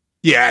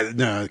 Yeah,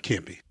 no, it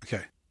can't be.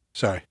 Okay,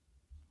 sorry.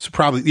 So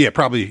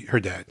probably her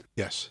dad.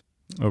 Yes.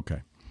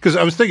 Okay. Because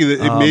I was thinking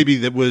that maybe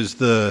that was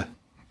the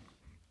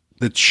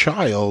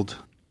child,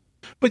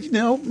 but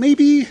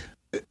maybe.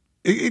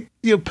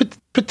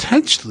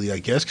 Potentially, I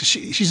guess, because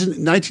she's in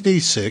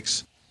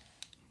 1986.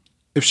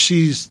 If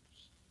she's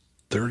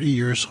 30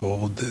 years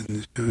old,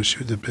 then she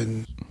would have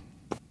been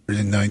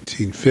in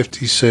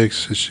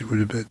 1956. And she would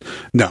have been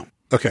no.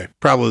 Okay,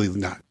 probably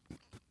not.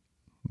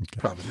 Okay.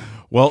 Probably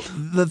not. Well,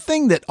 the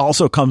thing that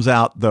also comes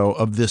out though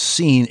of this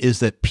scene is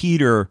that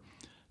Peter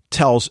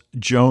tells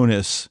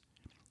Jonas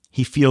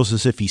he feels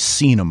as if he's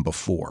seen him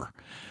before.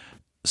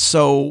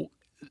 So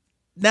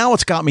now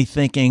it's got me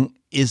thinking.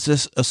 Is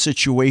this a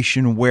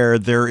situation where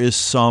there is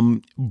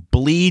some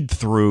bleed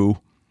through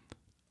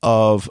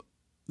of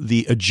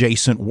the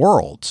adjacent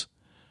worlds?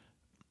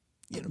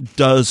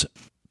 Does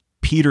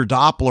Peter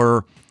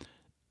Doppler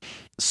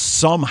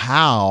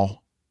somehow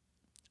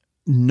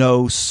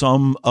know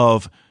some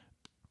of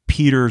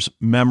Peter's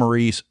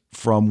memories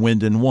from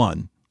Winden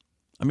 1?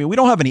 I mean, we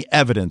don't have any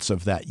evidence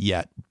of that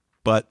yet,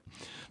 but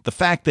the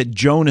fact that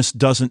Jonas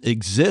doesn't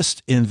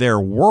exist in their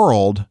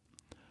world,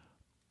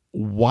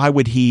 why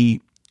would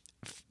he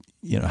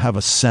have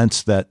a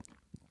sense that,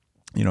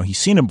 he's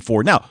seen him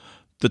before. Now,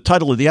 the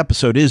title of the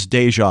episode is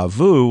Deja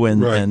Vu,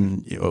 and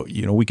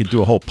we could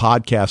do a whole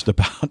podcast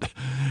about,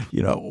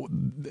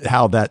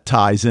 how that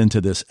ties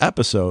into this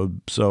episode.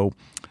 So,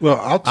 well,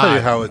 I'll tell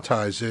you how it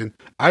ties in.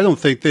 I don't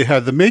think they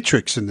have the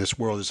Matrix in this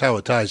world is how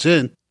it ties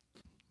in.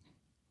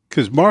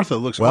 Because Martha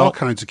looks all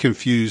kinds of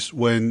confused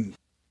when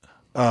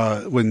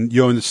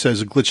Jonas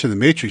says a glitch in the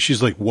Matrix.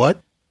 She's like,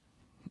 what?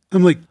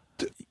 I'm like,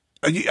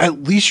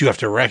 at least you have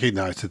to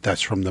recognize that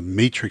that's from the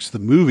Matrix, the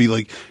movie.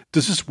 Like,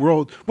 does this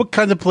world? What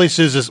kind of place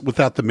is this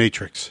without the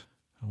Matrix?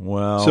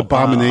 Well, it's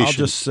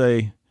abomination.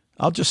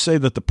 I'll just say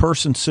that the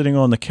person sitting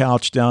on the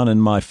couch down in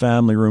my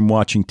family room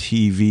watching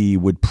TV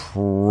would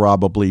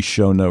probably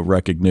show no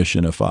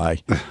recognition if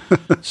I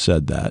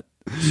said that.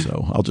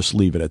 So I'll just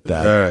leave it at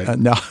that. All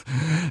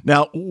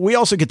Now, right. we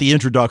also get the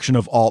introduction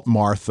of Aunt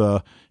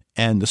Martha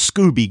and the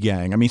Scooby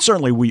Gang. I mean,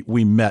 certainly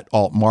we met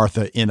Aunt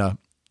Martha in a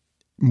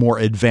more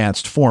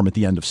advanced form at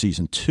the end of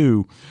season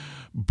 2,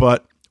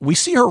 but we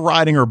see her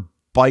riding her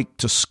bike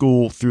to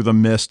school through the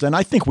mist. And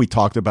I think we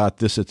talked about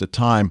this at the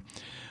time.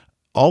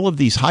 All of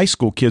these high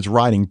school kids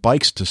riding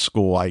bikes to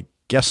school, I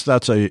guess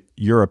that's a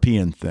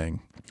European thing.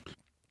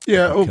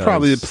 Yeah, well,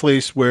 probably a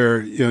place where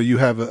you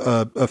have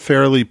a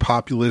fairly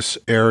populous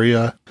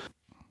area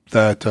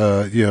that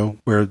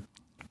where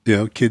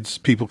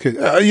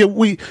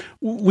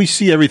we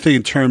see everything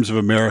in terms of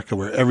America,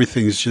 where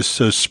everything is just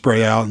so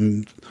spread out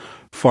and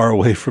far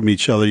away from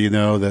each other.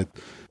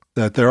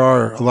 That there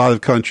are a lot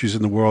of countries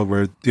in the world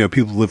where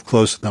people live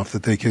close enough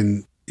that they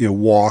can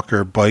walk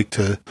or bike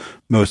to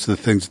most of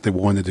the things that they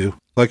want to do,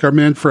 like our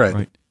man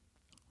Fred.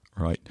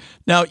 Right.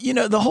 Now,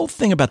 the whole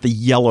thing about the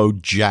yellow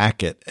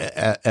jacket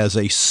as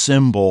a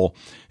symbol,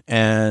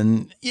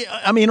 and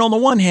I mean, on the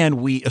one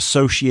hand, we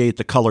associate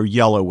the color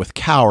yellow with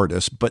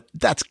cowardice, but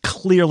that's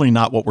clearly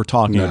not what we're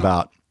talking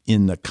about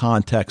in the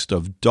context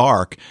of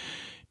Dark.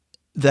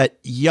 That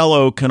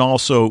yellow can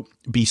also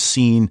be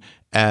seen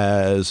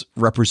as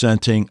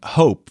representing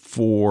hope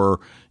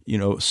for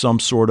some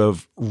sort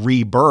of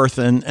rebirth,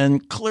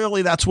 and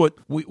clearly that's what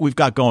we've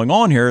got going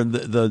on here.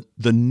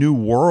 The new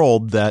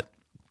world that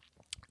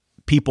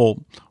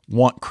people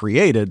want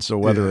created. So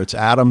whether it's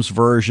Adam's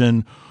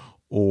version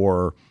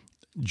or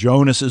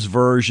Jonas's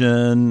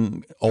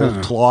version,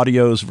 old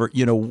Claudio's,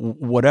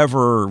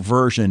 whatever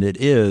version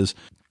it is,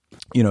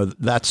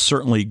 that's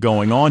certainly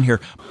going on here.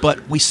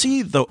 But we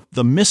see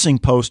the missing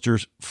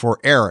posters for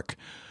Eric.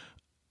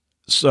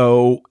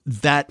 So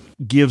that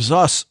gives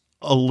us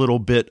a little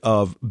bit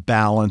of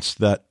balance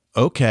that,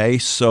 okay,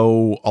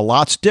 so a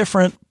lot's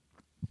different,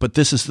 but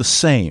this is the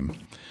same.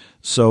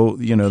 So,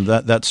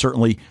 that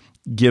certainly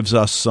gives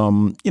us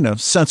some,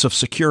 sense of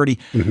security.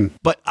 Mm-hmm.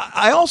 But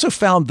I also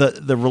found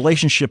the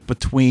relationship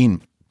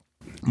between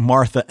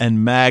Martha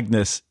and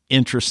Magnus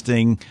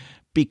interesting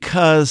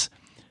because,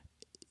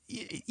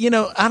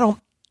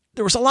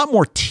 there was a lot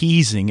more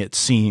teasing, it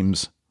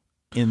seems,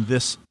 in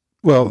this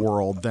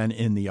world than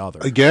in the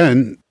other.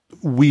 Again,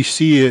 we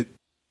see it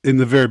in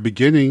the very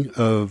beginning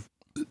of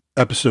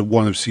episode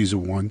 1 of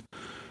season 1,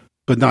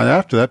 but not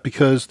after that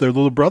because their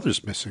little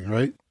brother's missing,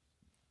 right?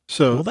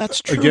 So that's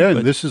true.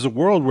 Again, this is a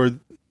world where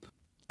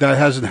that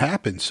hasn't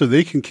happened. So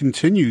they can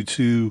continue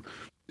to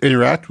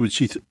interact with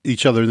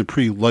each other in a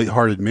pretty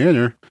lighthearted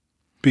manner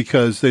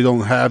because they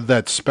don't have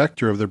that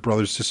specter of their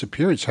brother's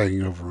disappearance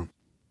hanging over them.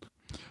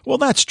 Well,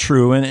 that's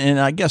true.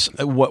 And I guess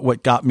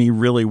what got me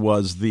really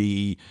was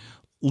the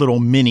little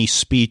mini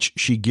speech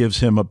she gives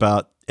him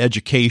about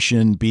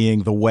education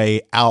being the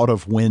way out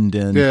of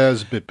Winden. Yeah,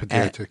 it's a bit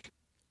pedantic.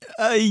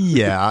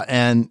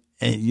 And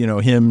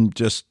him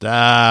just,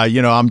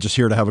 I'm just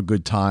here to have a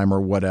good time or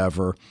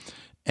whatever.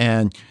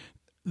 And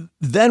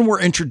then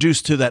we're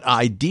introduced to that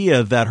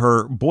idea that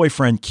her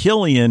boyfriend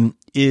Killian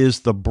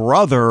is the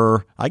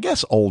brother, I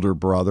guess older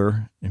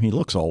brother, and he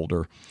looks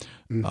older,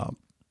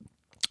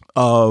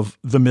 of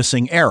the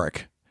missing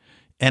Eric.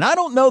 And I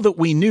don't know that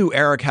we knew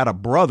Eric had a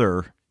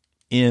brother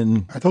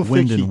in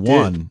Winden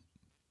 1.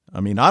 I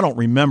mean, I don't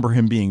remember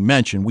him being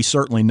mentioned. We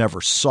certainly never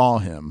saw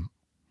him.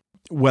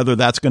 Whether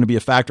that's going to be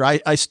a factor,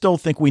 I still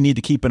think we need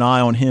to keep an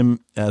eye on him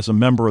as a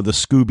member of the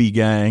Scooby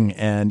Gang.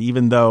 And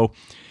even though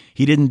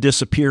he didn't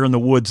disappear in the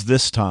woods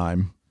this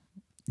time,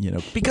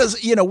 because,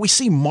 we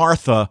see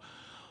Martha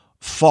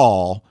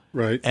fall,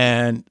 right,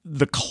 and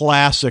the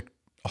classic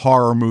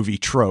horror movie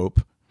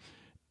trope,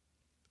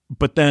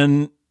 but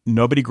then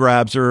nobody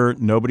grabs her,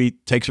 nobody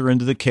takes her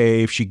into the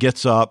cave. She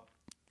gets up,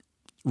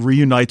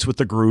 reunites with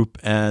the group,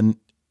 and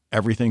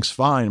everything's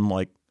fine. I'm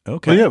like,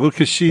 okay. Well,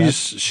 because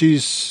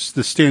she's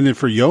the stand-in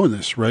for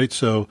Jonas, right?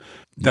 So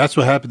that's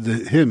what happened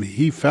to him.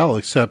 He fell,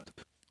 except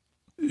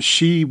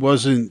she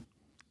wasn't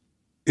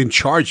in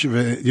charge of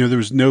it. There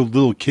was no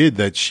little kid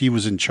that she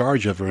was in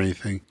charge of or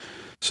anything.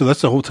 So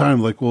that's the whole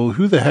time, like, well,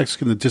 who the heck's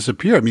going to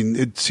disappear? I mean,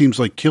 it seems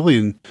like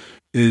Killian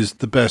is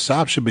the best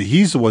option, but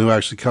he's the one who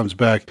actually comes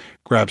back,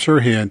 grabs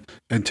her hand,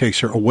 and takes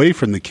her away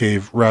from the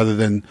cave, rather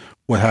than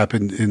what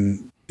happened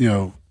in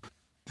in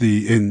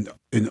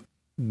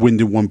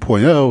Winden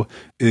 1.0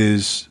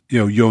 is,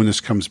 Jonas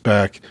comes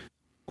back,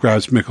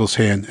 grabs Mikkel's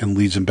hand, and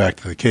leads him back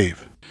to the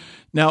cave.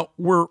 Now,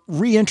 we're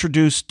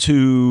reintroduced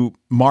to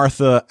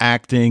Martha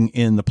acting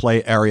in the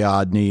play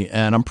Ariadne,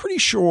 and I'm pretty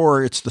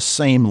sure it's the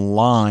same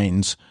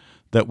lines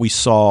that we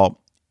saw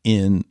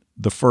in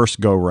the first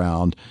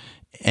go-round.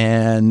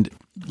 And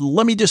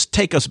let me just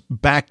take us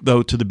back,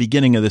 though, to the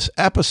beginning of this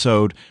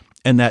episode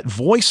and that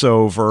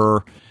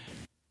voiceover.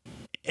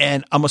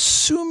 And I'm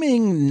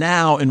assuming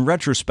now, in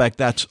retrospect,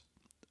 that's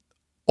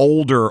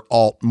older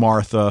Alt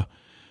Martha,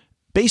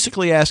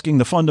 basically asking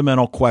the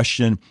fundamental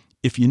question,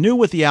 if you knew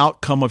what the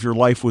outcome of your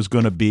life was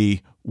going to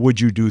be, would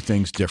you do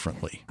things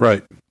differently?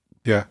 Right.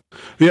 Yeah.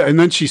 Yeah. And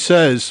then she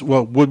says,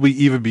 well, would we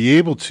even be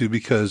able to,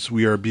 because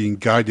we are being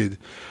guided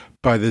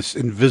by this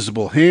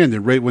invisible hand?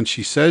 And right when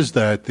she says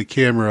that, the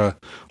camera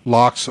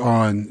locks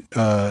on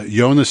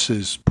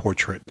Jonas's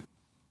portrait.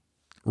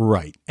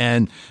 Right.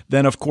 And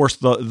then, of course,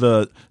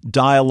 the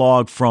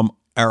dialogue from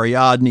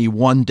Ariadne,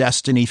 one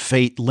destiny,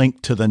 fate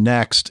linked to the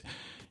next.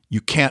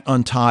 You can't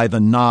untie the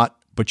knot,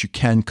 but you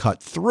can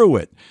cut through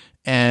it.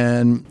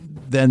 And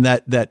then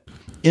that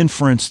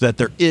inference that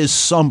there is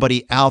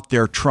somebody out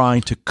there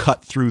trying to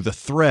cut through the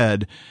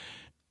thread.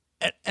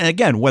 And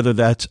again, whether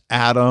that's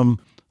Adam,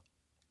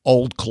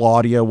 old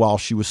Claudia while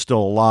she was still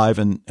alive,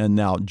 and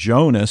now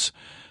Jonas,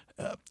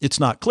 it's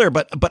not clear.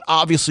 But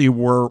obviously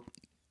we're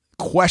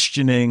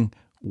questioning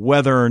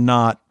whether or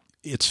not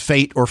it's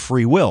fate or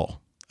free will.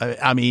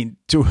 I mean,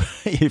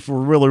 if we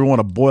really want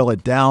to boil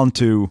it down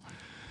to,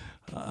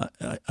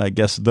 I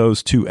guess,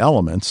 those two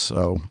elements.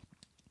 So,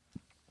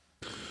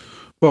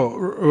 well,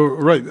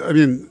 right. I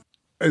mean,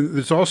 and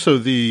there's also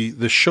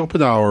the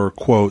Schopenhauer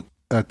quote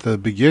at the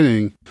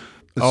beginning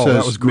that says,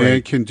 that was great.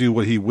 "Man can do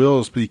what he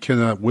wills, but he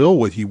cannot will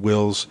what he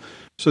wills."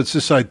 So it's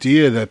this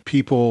idea that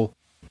people,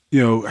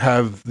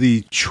 have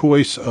the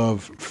choice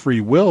of free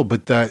will,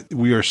 but that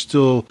we are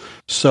still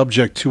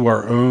subject to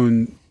our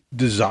own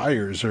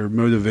desires or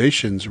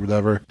motivations or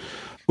whatever,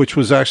 which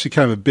was actually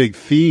kind of a big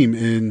theme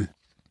in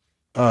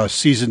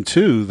season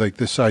 2, like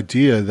this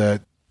idea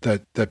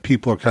that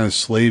people are kind of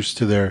slaves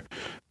to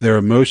their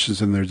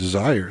emotions and their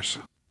desires.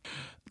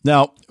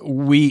 Now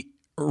we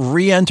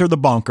re-enter the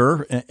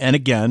bunker, and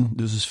again,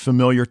 this is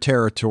familiar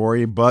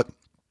territory, but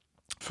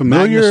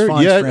familiar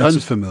yet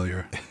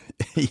unfamiliar.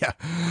 Yeah.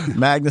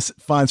 Magnus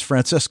finds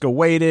Franziska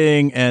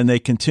waiting, and they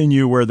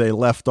continue where they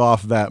left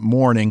off that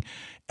morning.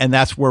 And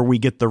that's where we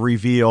get the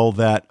reveal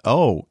that,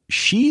 oh,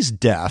 she's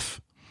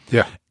deaf.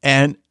 Yeah.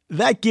 And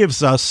that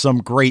gives us some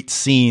great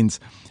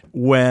scenes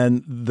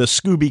when the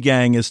Scooby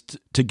Gang is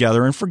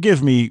together. And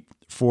forgive me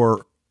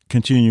for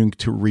continuing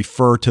to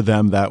refer to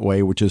them that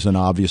way, which is an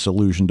obvious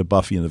allusion to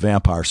Buffy and the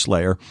Vampire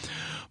Slayer,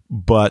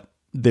 but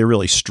they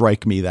really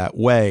strike me that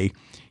way,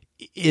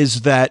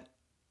 is that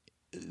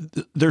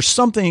there's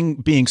something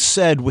being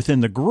said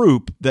within the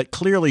group that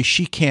clearly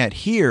she can't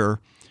hear.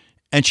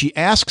 And she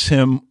asks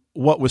him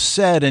what was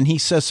said, and he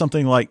says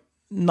something like,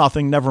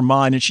 nothing, never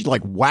mind. And she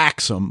like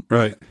whacks him.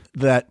 Right.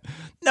 That,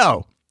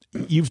 no,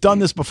 you've done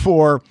this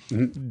before.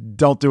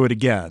 Don't do it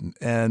again.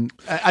 And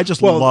I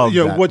just love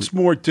that. What's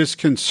more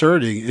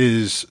disconcerting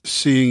is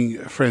seeing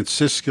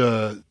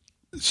Franziska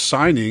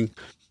signing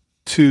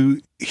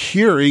to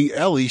hearing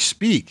Ellie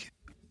speak.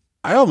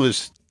 I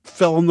almost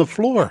fell on the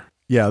floor.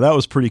 Yeah, that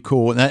was pretty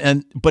cool.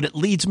 But it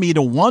leads me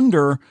to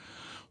wonder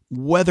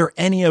whether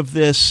any of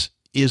this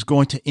is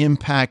going to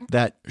impact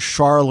that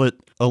Charlotte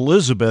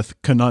Elizabeth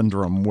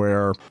conundrum,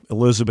 where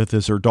Elizabeth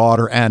is her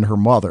daughter and her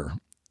mother.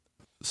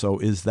 So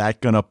is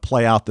that going to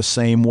play out the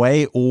same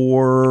way,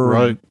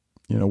 or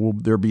will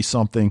there be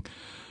something,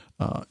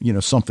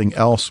 something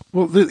else?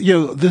 Well,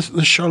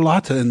 the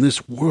Charlotta in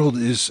this world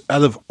is,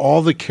 out of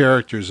all the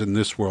characters in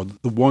this world,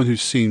 the one who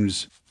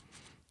seems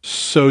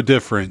so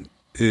different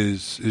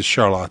is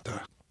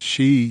Charlotta.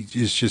 She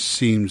just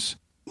seems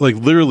like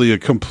literally a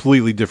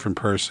completely different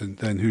person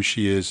than who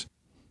she is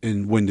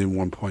in Winden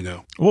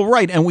 1.0. Well,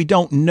 right. And we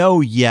don't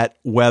know yet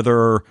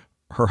whether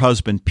her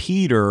husband,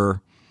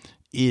 Peter,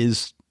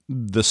 is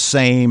the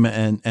same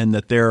and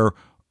that their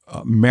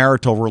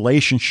marital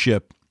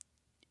relationship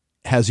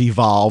has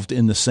evolved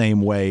in the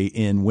same way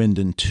in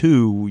Winden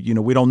 2.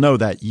 We don't know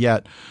that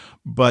yet.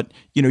 But,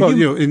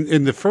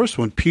 in the first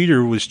one,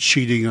 Peter was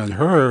cheating on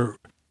her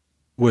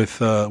with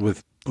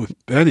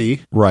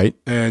Benny. Right.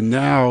 And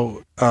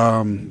now,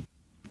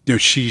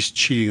 she's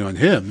cheating on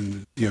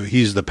him. And,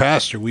 he's the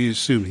pastor. We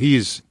assume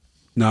he's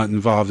not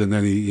involved in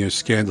any,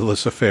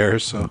 scandalous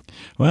affairs. So,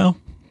 well,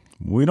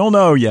 we don't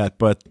know yet,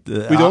 but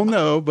we don't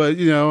know. But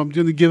I'm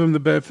going to give him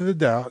the benefit of the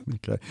doubt.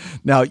 Okay.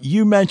 Now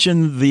you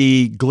mentioned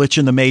the glitch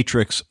in the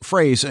Matrix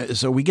phrase,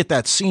 so we get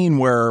that scene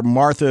where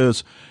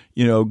Martha's,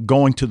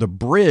 going to the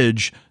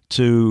bridge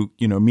to,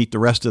 meet the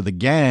rest of the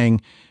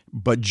gang,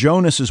 but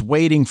Jonas is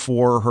waiting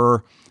for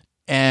her.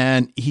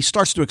 And he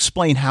starts to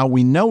explain how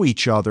we know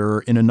each other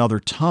in another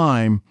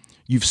time.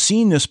 You've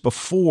seen this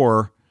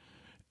before,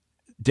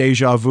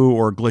 deja vu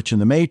or glitch in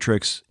the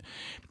Matrix.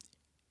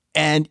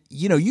 And,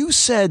 you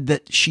said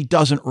that she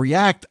doesn't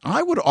react.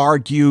 I would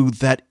argue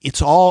that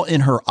it's all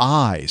in her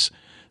eyes,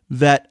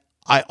 that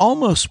I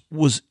almost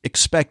was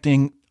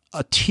expecting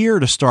a tear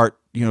to start,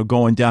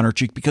 going down her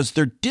cheek, because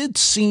there did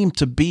seem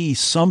to be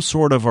some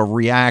sort of a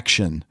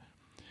reaction.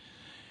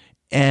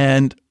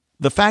 And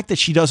the fact that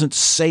she doesn't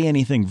say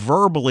anything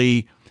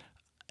verbally,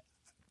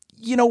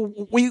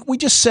 we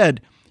just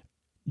said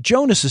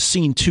Jonas has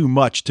seen too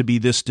much to be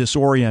this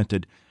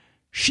disoriented.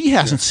 She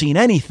hasn't seen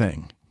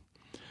anything.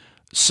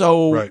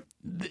 So, right.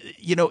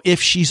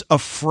 If she's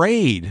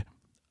afraid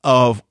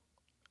of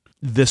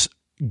this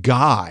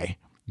guy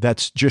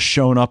that's just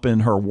shown up in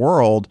her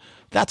world,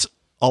 that's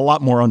a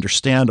lot more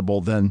understandable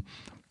than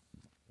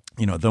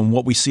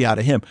what we see out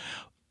of him.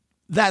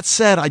 That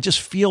said, I just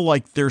feel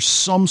like there's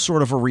some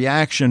sort of a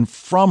reaction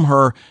from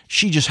her.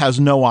 She just has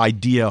no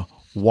idea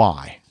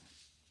why,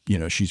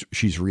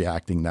 she's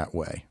reacting that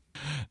way.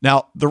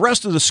 Now, the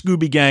rest of the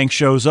Scooby Gang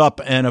shows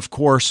up, and of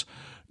course,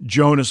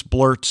 Jonas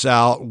blurts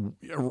out,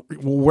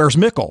 "Where's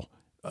Mikkel?"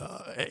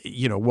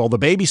 Well, the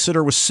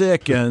babysitter was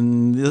sick,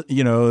 and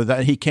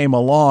that he came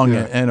along,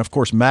 and of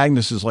course,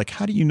 Magnus is like,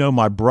 "How do you know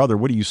my brother?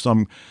 What are you,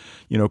 some,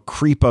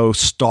 creepo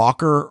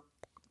stalker?"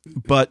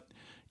 But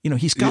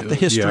he's got the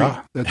history.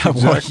 Yeah, that's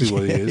exactly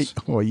what he is.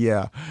 Well,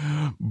 yeah,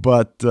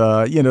 but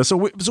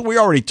so we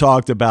already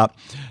talked about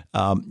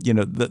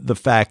the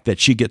fact that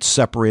she gets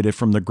separated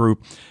from the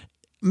group.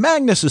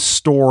 Magnus's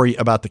story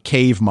about the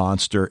cave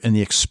monster and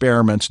the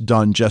experiments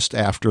done just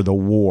after the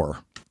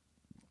war.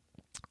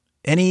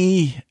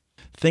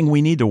 Anything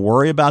we need to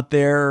worry about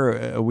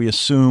there? We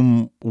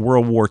assume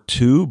World War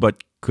II,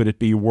 but could it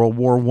be World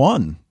War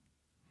I?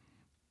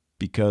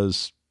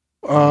 Because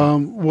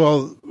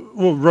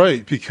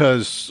right,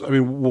 because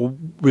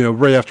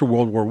right after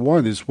World War I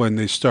is when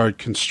they start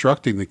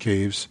constructing the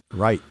caves,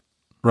 right,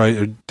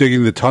 or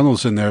digging the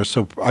tunnels in there.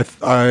 So I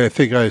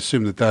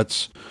assume that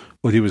that's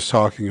what he was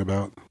talking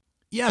about.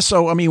 Yeah.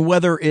 So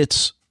whether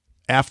it's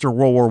after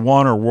World War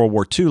I or World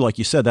War II, like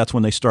you said, that's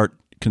when they start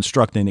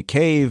constructing a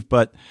cave.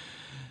 But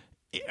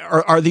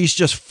are these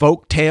just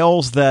folk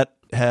tales that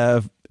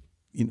have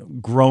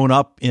grown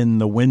up in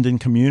the Winden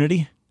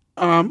community?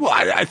 Well,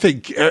 I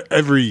think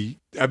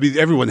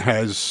everyone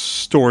has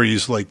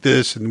stories like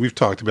this, and we've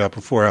talked about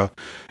before how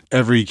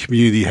every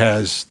community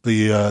has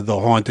the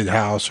haunted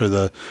house or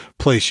the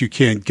place you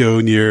can't go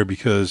near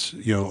because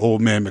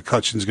old man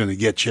McCutcheon's going to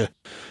get you,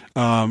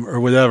 or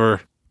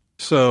whatever.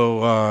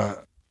 So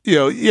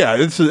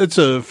it's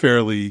a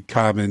fairly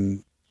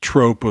common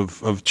trope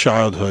of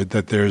childhood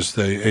that there's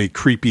a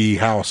creepy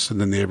house in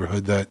the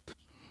neighborhood that,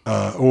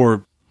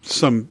 or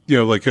some,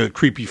 like a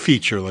creepy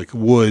feature like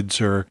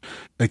woods or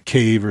a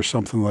cave or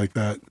something like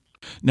that.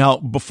 Now,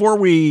 before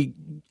we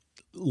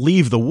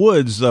leave the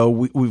woods, though,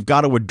 we've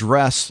got to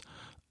address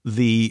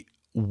the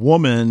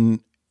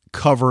woman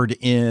covered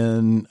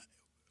in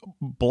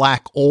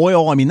black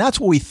oil. That's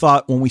what we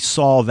thought when we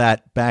saw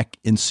that back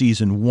in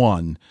season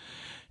 1.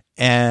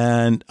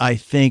 And I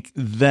think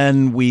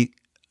then we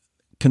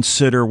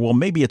consider, well,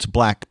 maybe it's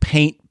black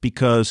paint,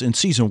 because in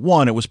season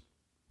 1, it was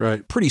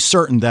pretty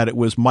certain that it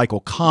was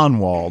Michael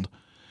Kahnwald,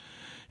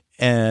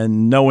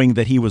 and knowing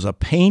that he was a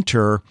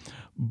painter.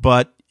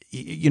 But,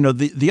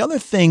 the other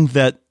thing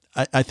that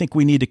I think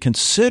we need to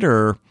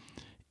consider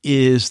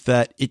is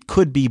that it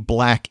could be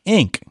black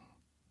ink.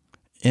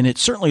 And it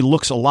certainly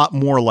looks a lot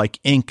more like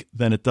ink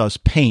than it does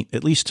paint,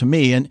 at least to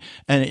me. And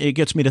it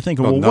gets me to think,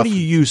 well, what do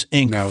you use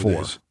ink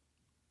nowadays for?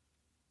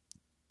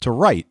 To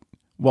write.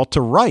 Well,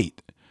 to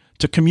write,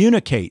 to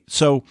communicate.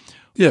 So,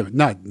 yeah, but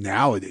not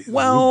nowadays.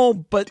 Well,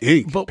 but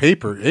ink,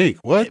 paper, ink.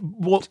 What?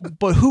 Well,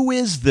 but who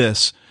is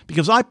this?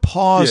 Because I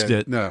paused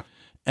it,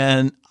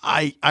 and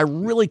I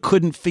really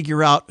couldn't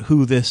figure out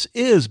who this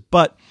is.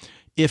 But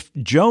if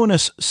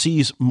Jonas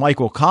sees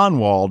Michael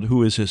Kahnwald,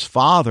 who is his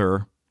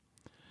father,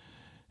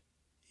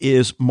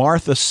 is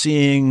Martha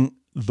seeing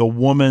the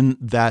woman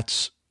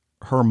that's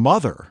her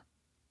mother?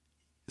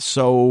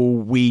 So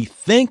we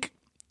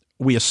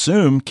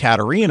assume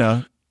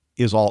Katerina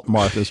is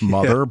Martha's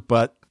mother,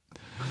 but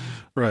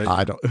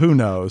who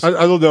knows? I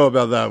don't know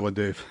about that one,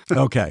 Dave.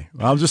 Okay.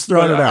 Well, I'm just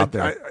throwing it out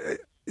there.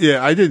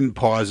 I didn't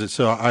pause it,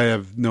 so I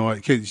have no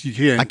idea. You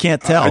can't. I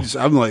can't tell.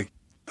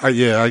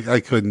 I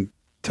couldn't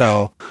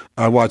tell.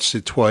 I watched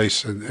it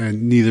twice,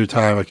 and neither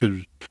time I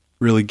could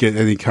really get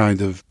any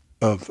kind of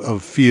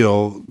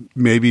feel.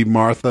 Maybe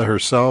Martha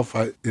herself.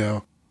 I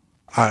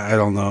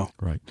don't know.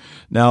 Right.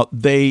 Now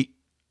they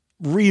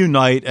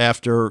reunite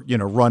after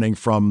running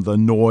from the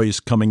noise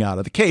coming out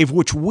of the cave,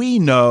 which we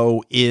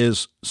know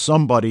is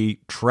somebody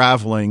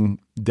traveling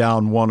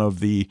down one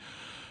of the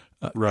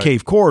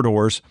cave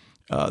corridors.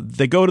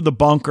 They go to the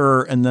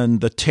bunker, and then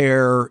the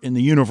tear in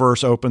the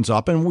universe opens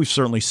up, and we've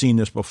certainly seen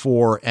this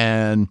before,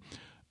 and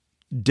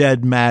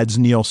dead Mads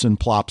Nielsen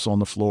plops on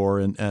the floor.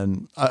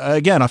 And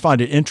again, I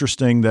find it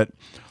interesting that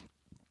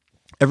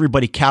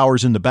everybody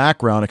cowers in the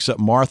background except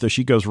Martha.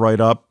 She goes right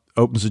up,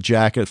 opens the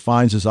jacket,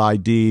 finds his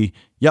ID.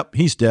 Yep,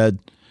 he's dead.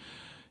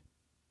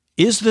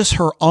 Is this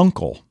her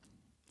uncle?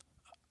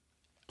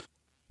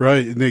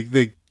 Right.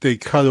 And they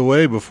cut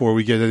away before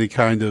we get any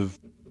kind of,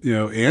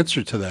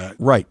 answer to that.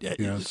 Right.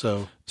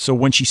 So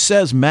when she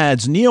says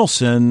Mads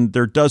Nielsen,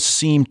 there does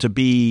seem to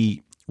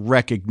be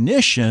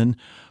recognition,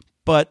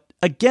 but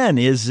again,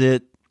 is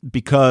it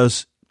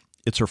because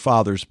it's her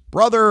father's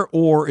brother,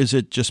 or is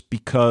it just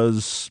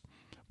because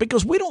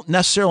we don't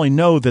necessarily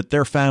know that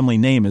their family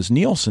name is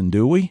Nielsen,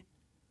 do we?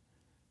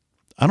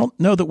 I don't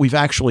know that we've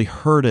actually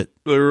heard it.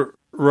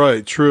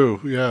 Right.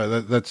 True.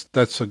 Yeah.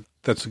 That's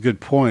a good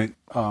point.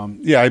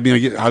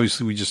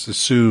 Obviously we just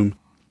assume,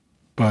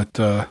 but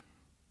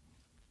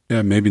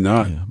maybe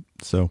not. Yeah.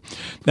 So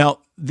now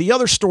the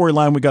other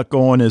storyline we got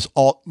going is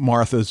Alt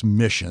Martha's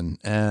mission,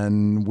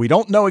 and we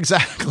don't know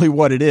exactly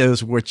what it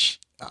is, which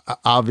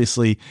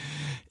obviously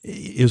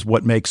is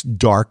what makes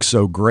Dark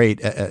so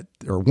great,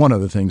 or one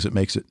of the things that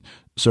makes it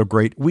so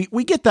great.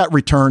 We get that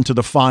return to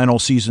the final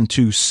season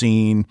 2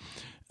 scene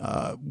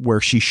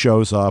where she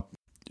shows up.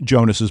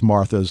 Jonas's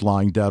Martha is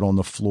lying dead on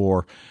the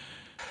floor.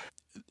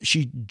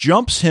 She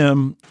jumps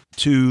him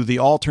to the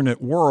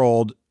alternate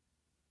world.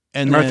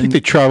 And I think they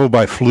travel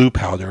by flu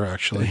powder,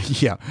 actually.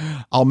 Yeah.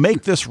 I'll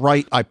make this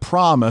right, I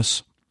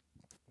promise.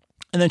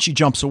 And then she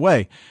jumps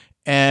away.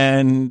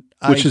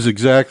 Which is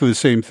exactly the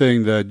same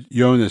thing that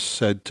Jonas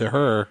said to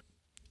her,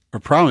 or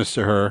promised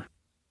to her,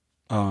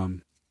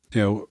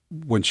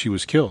 when she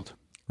was killed.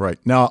 Right.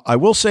 Now, I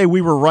will say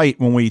we were right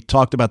when we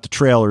talked about the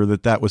trailer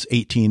that was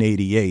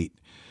 1888.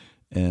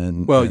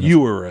 You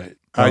were right.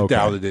 I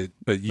doubted it,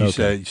 but you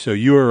said, so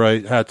you were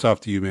right. Hats off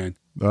to you, man.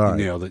 You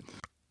nailed it.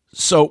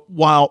 So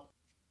while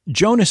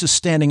Jonas is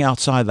standing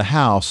outside the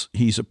house,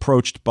 he's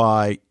approached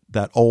by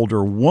that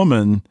older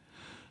woman.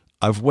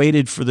 I've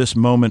waited for this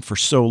moment for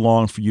so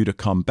long for you to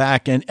come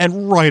back. And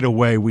right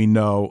away we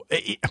know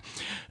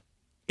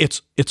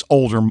it's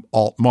older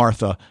Alt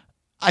Martha.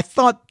 I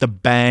thought the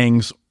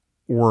bangs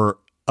were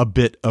a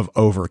bit of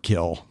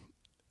overkill,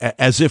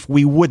 as if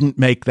we wouldn't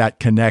make that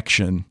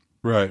connection.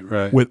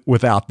 Right.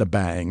 Without the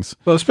bangs.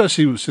 Well,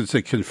 especially since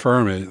they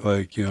confirm it,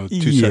 2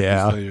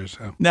 seconds later.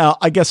 So. Now,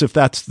 I guess if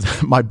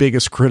that's my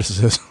biggest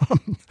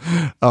criticism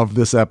of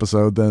this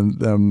episode,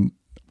 then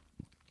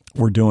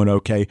we're doing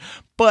okay.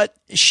 But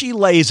she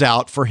lays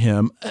out for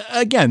him,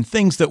 again,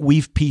 things that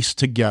we've pieced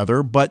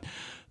together, but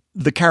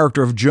the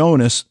character of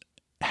Jonas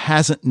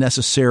hasn't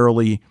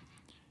necessarily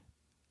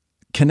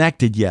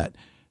connected yet.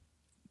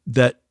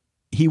 That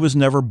he was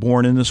never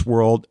born in this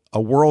world,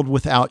 a world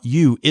without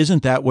you.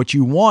 Isn't that what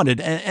you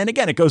wanted? And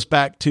again, it goes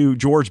back to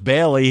George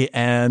Bailey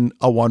and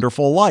A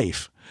Wonderful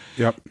Life.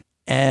 Yep.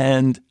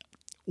 And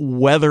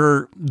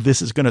whether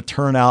this is going to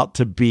turn out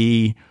to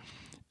be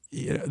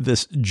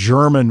this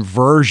German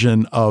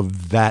version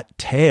of that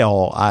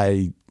tale,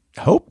 I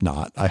hope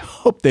not. I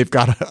hope they've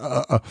got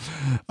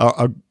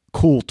a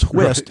cool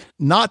twist. Right.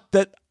 Not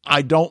that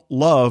I don't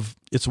love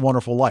It's a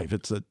Wonderful Life.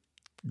 It's a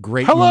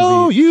great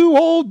Hello, movie. You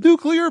old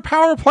nuclear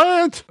power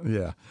plant.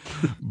 Yeah.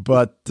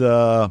 But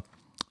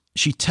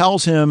she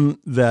tells him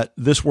that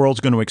this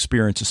world's going to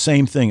experience the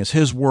same thing as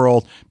his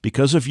world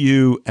because of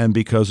you and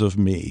because of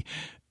me.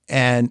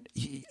 And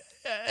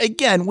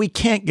again, we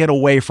can't get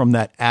away from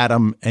that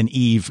Adam and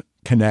Eve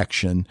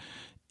connection,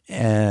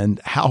 and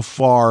how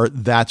far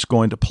that's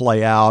going to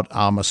play out.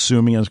 I'm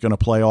assuming it's going to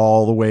play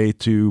all the way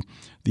to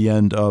the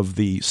end of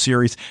the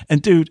series.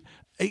 And dude,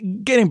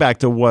 getting back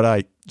to what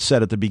I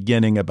said at the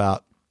beginning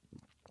about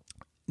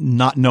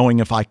not knowing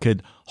if I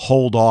could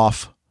hold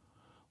off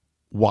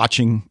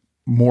watching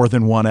more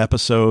than one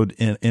episode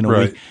in a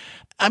week.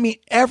 I mean,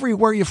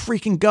 everywhere you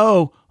freaking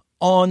go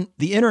on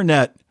the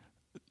internet,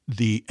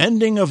 the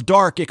ending of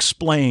Dark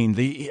explained.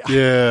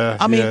 We're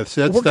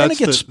going to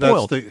get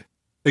spoiled.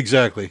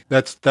 Exactly.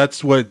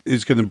 That's what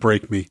is going to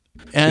break me,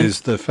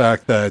 is the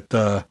fact that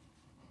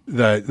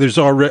that there's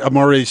already, I'm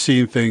already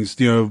seeing things,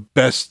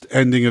 best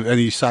ending of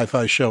any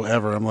sci-fi show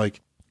ever. I'm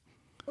like,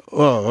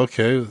 oh,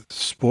 okay.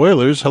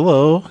 Spoilers.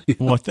 Hello.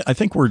 Well, I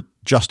think we're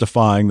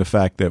justifying the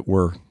fact that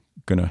we're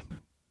gonna.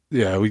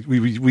 Yeah,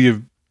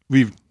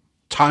 we've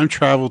time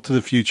traveled to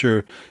the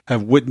future,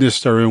 have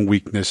witnessed our own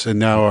weakness, and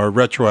now are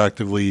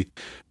retroactively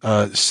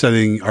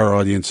setting our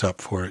audience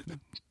up for it.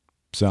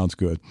 Sounds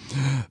good.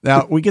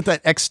 Now we get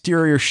that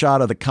exterior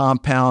shot of the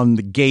compound.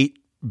 The gate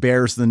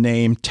bears the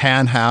name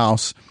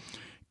Tannhaus.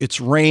 It's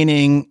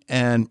raining,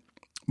 and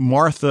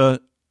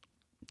Martha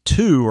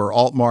 2, or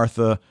Alt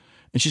Martha,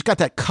 and she's got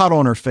that cut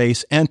on her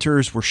face,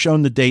 enters. We're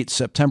shown the date,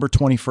 September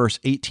 21st,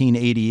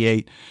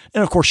 1888.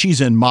 And of course,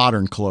 she's in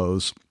modern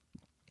clothes.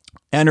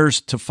 Enters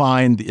to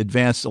find the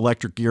advanced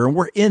electric gear. And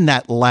we're in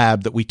that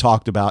lab that we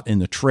talked about in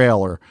the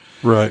trailer.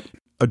 Right.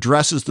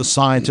 Addresses the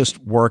scientist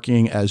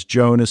working as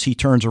Jonas. He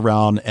turns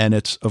around, and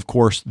it's, of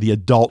course, the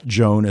adult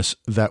Jonas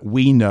that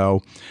we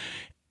know.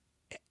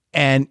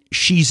 And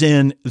she's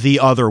in the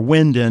other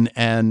Winden,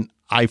 and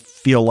I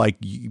feel like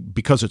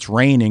because it's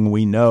raining,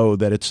 we know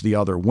that it's the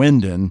other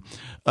Winden.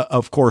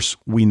 Of course,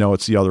 we know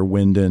it's the other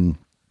Winden,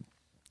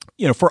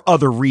 for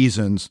other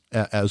reasons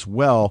as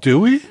well. Do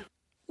we?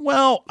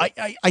 Well,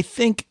 I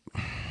think.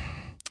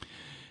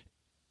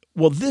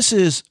 Well, this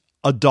is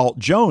adult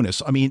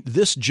Jonas. I mean,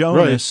 this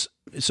Jonas.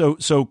 Right. So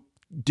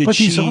did but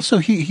she? But he's also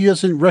he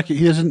doesn't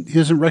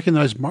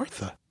recognize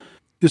Martha.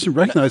 He doesn't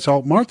recognize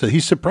Alt Martha.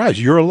 He's surprised.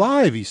 You're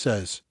alive, he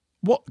says.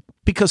 Well,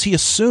 because he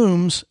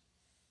assumes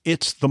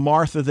it's the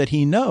Martha that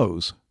he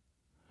knows.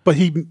 But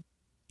he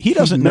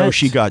doesn't know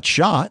she got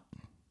shot.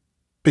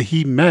 But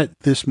he met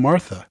this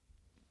Martha.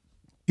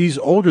 He's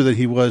older than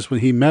he was when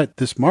he met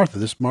this Martha.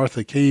 This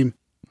Martha came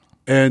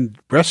and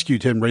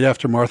rescued him right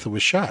after Martha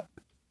was shot.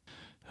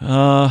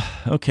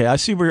 Okay. I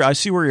see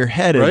where you're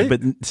headed. Right?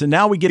 But so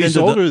now we get He's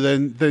into older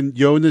than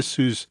Jonas,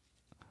 who's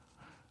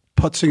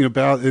putzing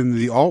about in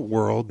the alt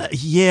world.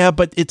 Yeah,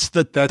 but it's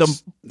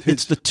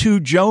the two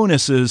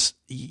Jonases,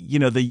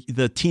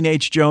 the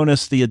teenage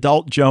Jonas, the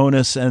adult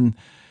Jonas, and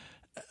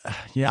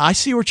Yeah, I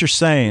see what you're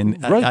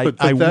saying. Right, but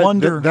I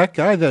wonder. That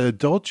guy, that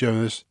adult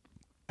Jonas,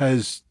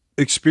 has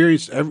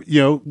experienced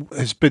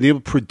has been able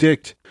to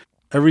predict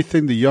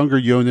everything the younger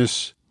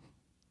Jonas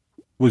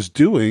was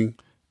doing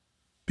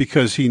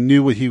because he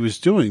knew what he was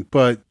doing.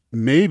 But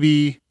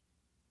maybe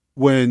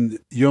when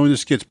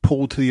Jonas gets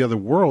pulled to the other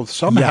world,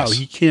 somehow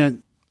he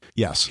can't.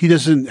 Yes, he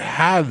doesn't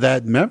have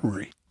that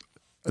memory.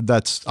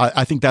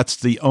 I think that's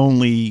the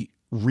only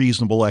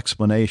reasonable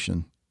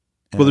explanation.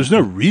 Well, there's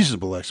no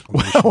reasonable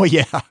explanation. Well,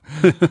 yeah.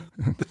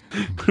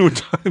 We're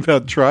talking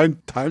about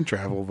time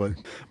travel,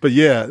 but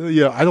yeah,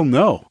 I don't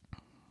know.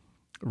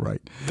 Right.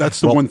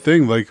 That's the one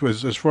thing. Like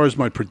as far as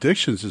my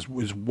predictions is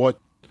what,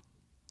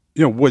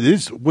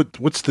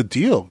 what's the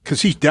deal?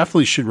 Because he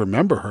definitely should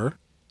remember her.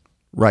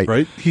 Right.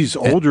 Right. He's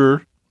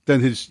older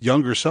than his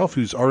younger self,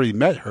 who's already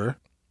met her.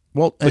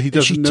 Well, but he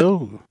doesn't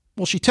know.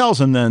 Well, she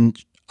tells him then,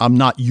 "I'm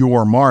not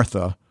your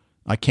Martha.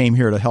 I came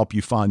here to help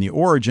you find the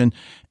origin."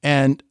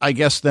 And I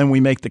guess then we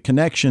make the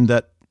connection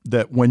that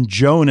when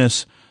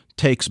Jonas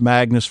takes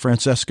Magnus,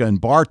 Francesca, and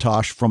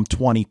Bartosz from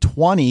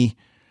 2020,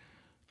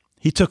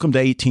 he took them to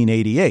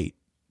 1888.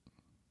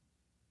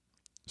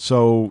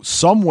 So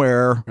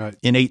somewhere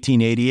in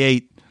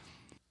 1888,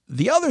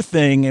 the other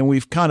thing, and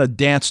we've kind of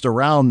danced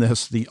around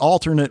this, the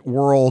alternate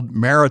world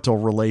marital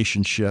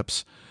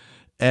relationships.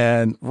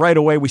 And right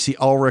away we see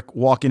Ulrich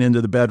walking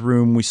into the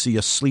bedroom. We see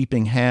a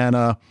sleeping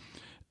Hannah.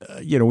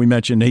 We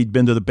mentioned he'd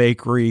been to the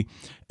bakery,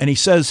 and he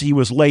says he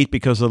was late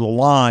because of the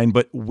line,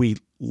 but we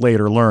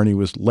later learn he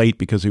was late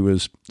because he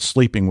was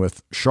sleeping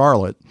with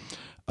Charlotte.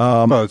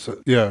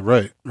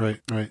 Right.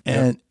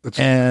 And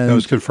that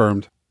was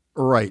confirmed.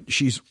 Right.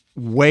 She's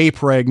way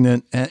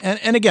pregnant.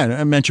 And again,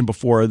 I mentioned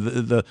before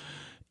the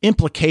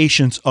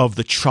implications of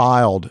the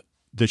child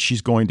that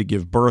she's going to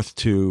give birth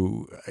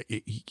to,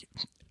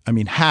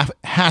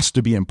 has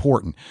to be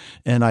important.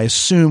 And I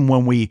assume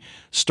when we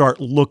start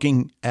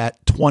looking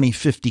at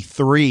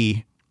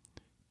 2053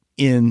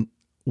 in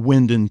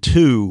Winden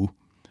 2,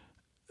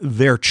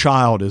 their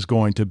child is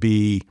going to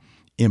be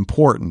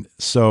important.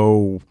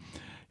 So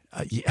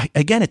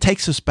again, it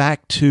takes us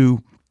back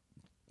to,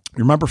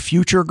 remember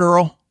Future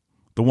Girl?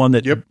 The one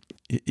that... Yep.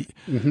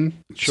 Sure.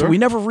 So we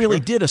never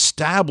really did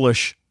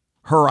establish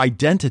her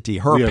identity,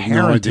 her parentage.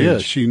 No idea.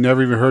 She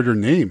never even heard her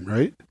name,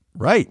 right?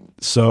 Right.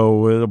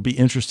 So it'll be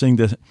interesting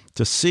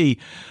to see.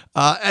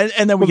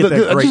 And then we get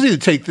that I just need to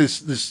take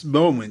this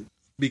moment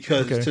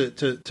because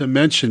to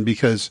mention,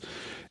 because,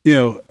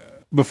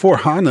 before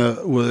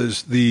Hannah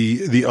was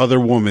the other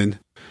woman,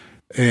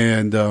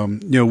 and,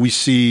 we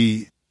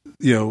see,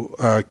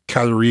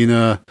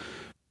 Katerina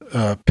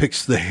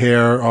picks the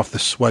hair off the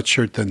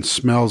sweatshirt, then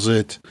smells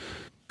it.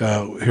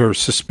 Her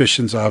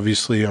suspicions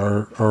obviously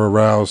are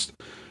aroused.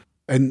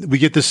 And we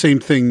get the same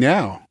thing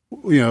now,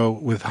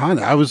 with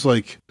Hannah. I was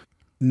like,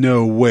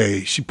 no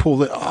way. She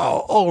pulled it.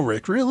 Oh,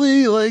 Ulrich,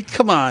 really? Like,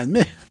 come on,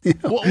 man.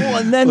 Well,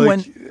 and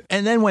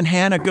then when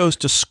Hannah goes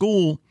to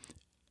school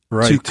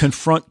to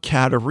confront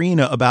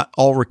Katerina about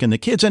Ulrich and the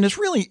kids, and it's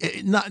really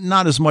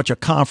not as much a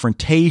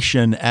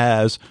confrontation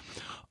as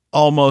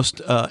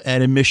almost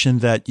an admission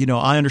that,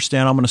 I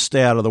understand I'm going to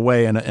stay out of the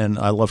way, and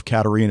I love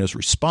Katerina's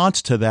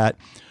response to that.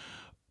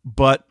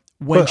 But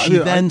when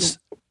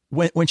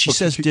when she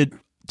says,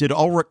 did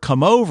Ulrich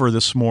come over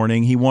this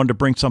morning? He wanted to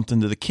bring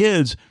something to the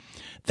kids.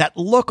 That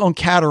look on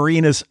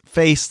Katerina's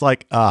face,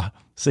 like,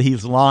 so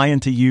he's lying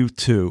to you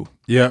too.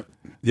 Yep.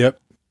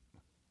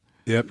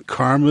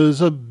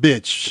 Karma's a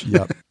bitch.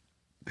 Yep.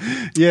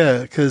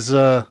 Yeah, because,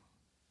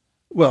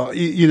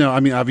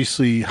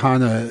 obviously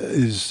Hannah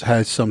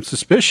has some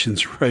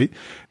suspicions, right?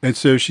 And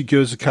so she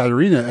goes to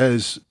Katerina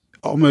as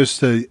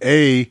almost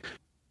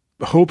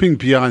hoping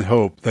beyond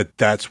hope that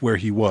that's where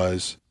he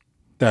was,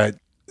 that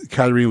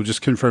Katerina will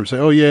just confirm, say,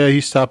 oh yeah,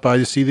 he stopped by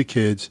to see the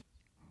kids.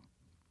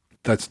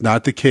 That's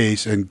not the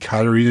case, and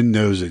Katerina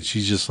knows it.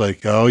 She's just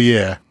like, oh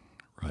yeah,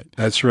 right.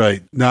 That's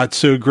right. Not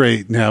so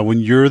great now when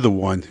you're the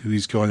one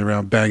who's going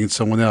around banging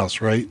someone else,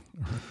 right?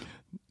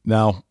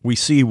 Now we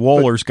see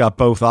Woller's got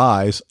both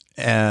eyes,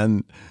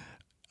 and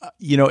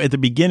at the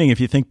beginning,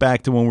 if you think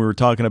back to when we were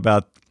talking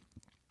about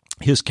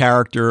his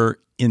character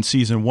in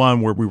season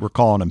 1, where we were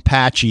calling him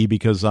Patchy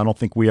because I don't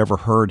think we ever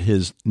heard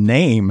his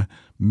name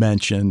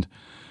mentioned.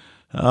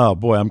 Oh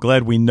boy, I'm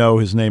glad we know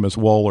his name is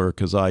Woller,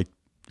 because I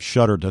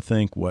shudder to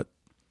think what.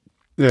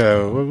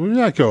 Yeah, we're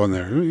not going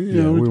there.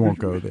 We won't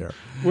go there.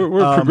 We're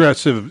a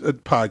progressive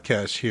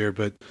podcast here,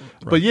 but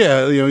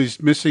yeah,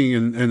 he's missing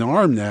an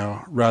arm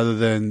now rather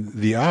than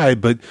the eye.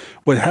 But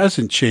what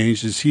hasn't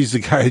changed is he's the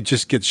guy who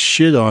just gets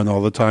shit on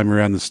all the time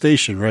around the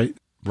station, right?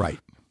 Right.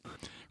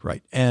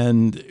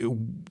 And,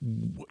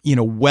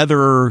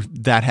 whether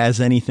that has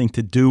anything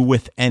to do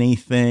with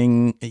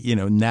anything,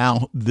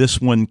 now this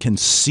one can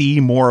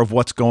see more of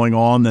what's going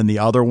on than the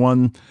other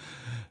one.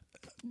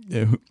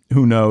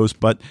 Who knows?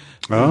 But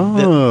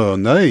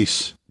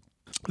nice.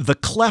 The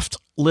Cleft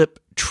Lip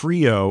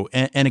Trio,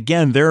 and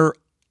again, they're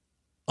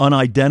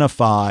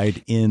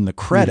unidentified in the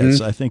credits.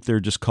 I think they're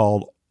just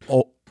called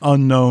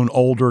Unknown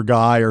Older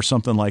Guy or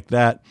something like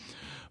that.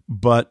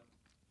 But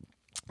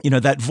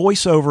that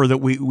voiceover that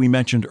we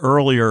mentioned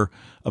earlier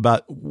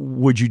about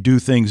would you do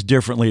things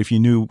differently if you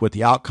knew what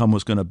the outcome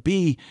was going to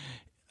be,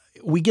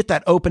 we get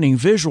that opening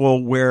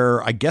visual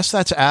where I guess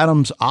that's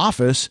Adam's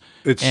office.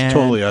 It's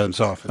totally Adam's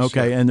office.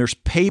 Okay, yeah. And there's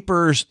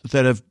papers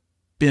that have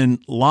been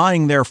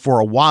lying there for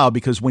a while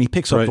because when he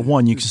picks up the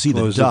one, you can see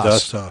the dust. The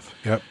dust off.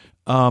 Yep.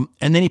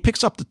 And then he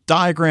picks up the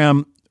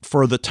diagram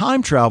for the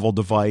time travel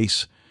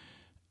device,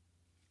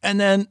 and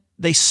then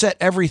they set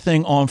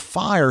everything on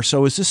fire.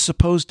 So is this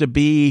supposed to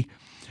be,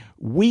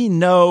 we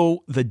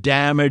know the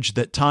damage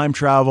that time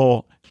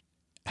travel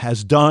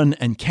has done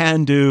and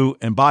can do,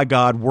 and by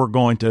God, we're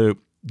going to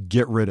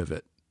get rid of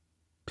it?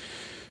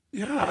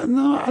 Yeah,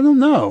 no, I don't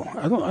know.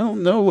 I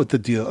don't know what the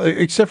deal,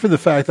 except for the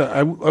fact that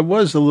I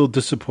was a little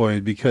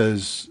disappointed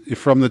because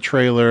from the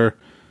trailer,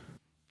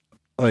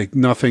 like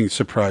nothing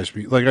surprised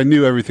me. Like I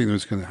knew everything that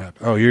was going to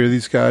happen. Oh, here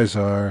these guys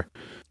are.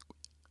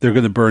 They're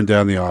going to burn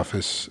down the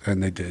office,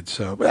 and they did.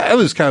 So that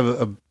was kind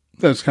of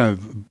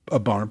a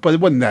bummer, but it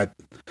wasn't that.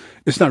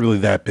 It's not really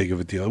that big of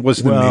a deal. It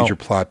wasn't a major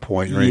plot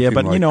point or anything. Yeah,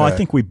 but like that. I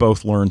think we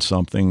both learned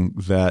something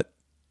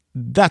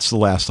that's the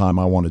last time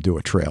I want to do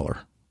a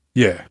trailer.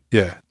 Yeah,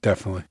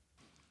 definitely.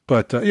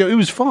 But it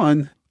was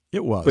fun.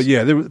 It was. But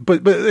yeah,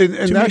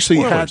 and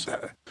actually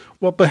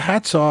but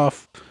hats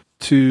off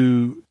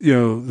to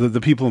the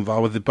people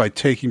involved with it by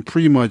taking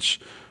pretty much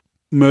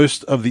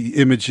most of the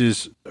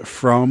images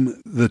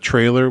from the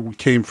trailer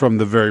came from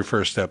the very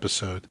first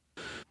episode.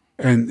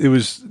 And it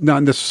was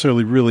not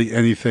necessarily really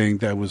anything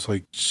that was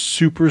like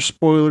super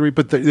spoilery,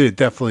 but there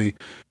definitely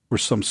were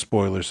some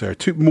spoilers there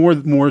too. More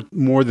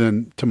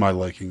than to my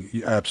liking.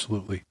 Yeah,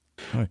 absolutely.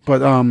 Right.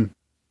 But,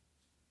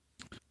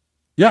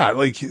 yeah,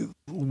 like,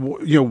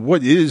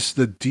 what is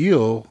the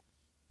deal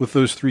with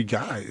those three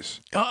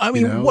guys? I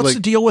mean, what's the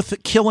deal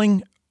with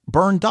killing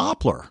Bernd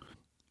Doppler?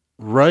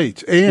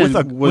 Right.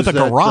 And with a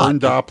garage.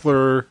 Bernd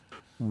Doppler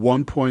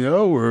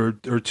 1.0 or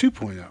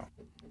 2.0?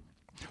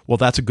 Well,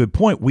 that's a good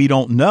point. We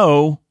don't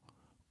know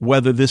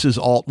whether this is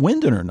Alt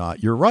Winden or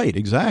not. You're right.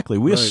 Exactly.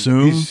 We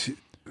assume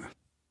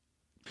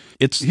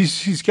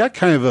he's got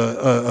kind of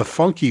a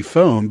funky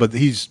phone, but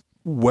he's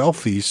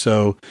wealthy,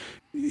 so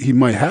he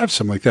might have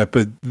something like that.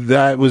 But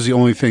that was the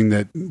only thing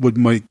that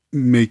might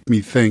make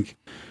me think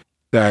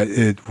that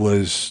it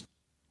was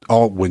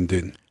Alt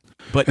Winden.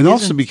 And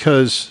also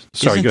because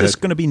isn't this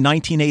going to be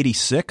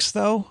 1986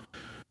 though?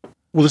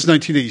 Well, it's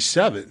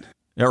 1987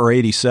 or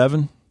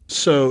 87.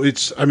 So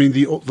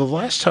the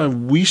last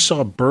time we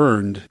saw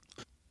Bernd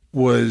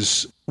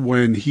was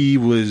when he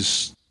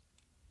was,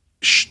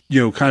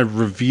 kind of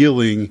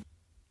revealing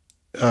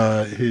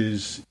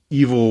his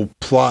evil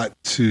plot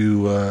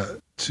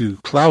to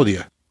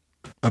Claudia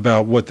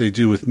about what they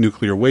do with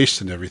nuclear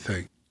waste and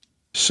everything.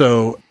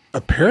 So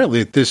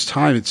apparently at this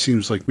time, it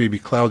seems like maybe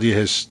Claudia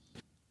has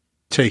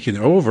taken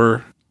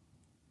over,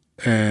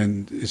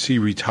 and is he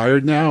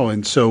retired now?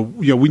 And so,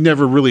 we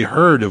never really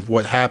heard of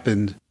what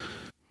happened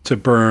to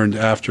Bernd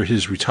after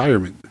his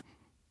retirement.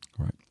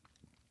 Right.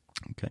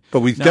 Okay.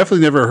 But we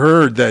definitely never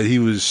heard that he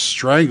was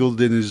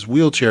strangled in his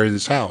wheelchair in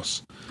his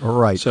house. All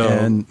right. So,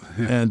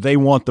 and they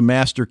want the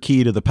master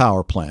key to the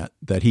power plant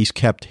that he's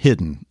kept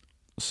hidden.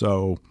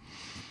 So,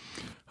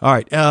 all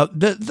right.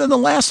 Then the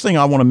last thing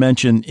I want to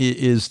mention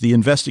is the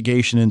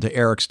investigation into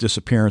Eric's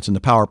disappearance in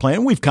the power plant.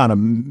 And we've kind of,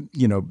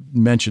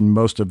 mentioned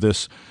most of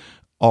this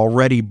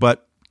already,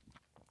 but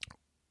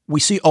we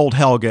see old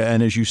Helge,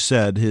 and as you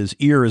said, his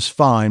ear is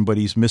fine, but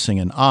he's missing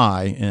an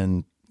eye.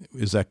 And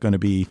is that going to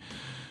be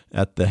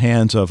at the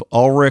hands of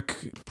Ulrich?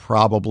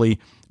 Probably.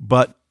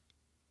 But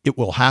it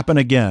will happen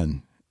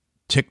again.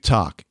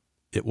 Tick-tock.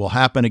 It will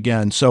happen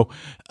again. So,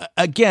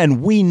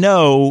 again, we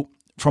know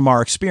from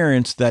our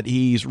experience that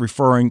he's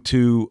referring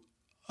to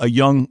a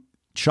young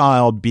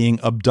child being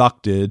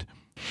abducted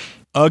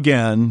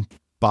again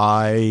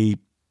by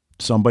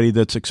somebody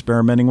that's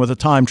experimenting with a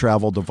time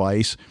travel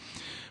device.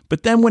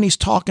 But then when he's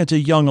talking to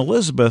young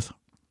Elizabeth,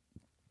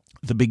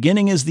 the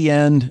beginning is the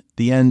end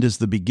is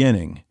the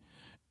beginning.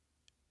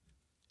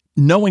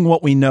 Knowing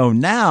what we know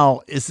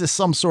now, is this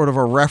some sort of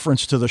a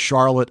reference to the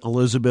Charlotte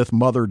Elizabeth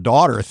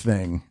mother-daughter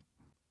thing?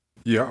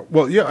 Yeah.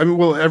 Well, yeah.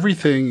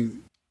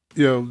 Everything,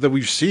 that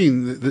we've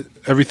seen,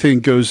 everything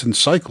goes in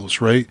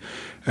cycles, right?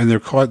 And they're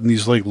caught in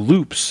these like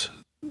loops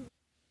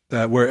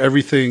where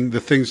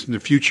the things in the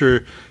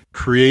future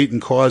create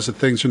and cause the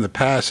things from the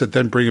past that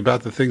then bring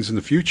about the things in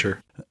the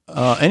future.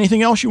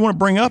 Anything else you want to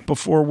bring up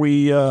before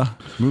we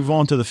move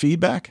on to the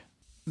feedback?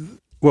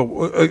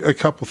 Well, a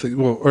couple things.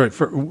 Well, all right.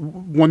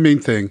 One main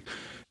thing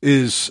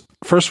is,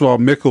 first of all,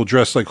 Mikkel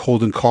dressed like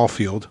Holden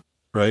Caulfield,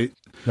 right?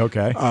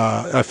 Okay.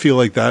 I feel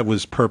like that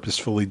was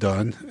purposefully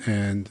done,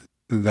 and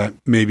that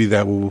maybe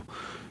that will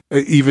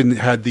even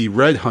had the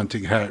red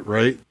hunting hat,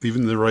 right?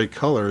 Even the right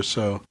color.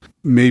 So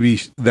maybe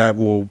that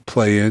will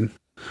play in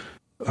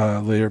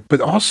later.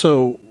 But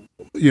also,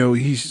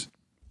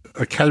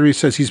 Katerina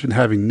says he's been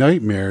having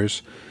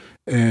nightmares,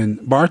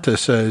 and Marta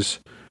says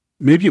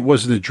maybe it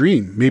wasn't a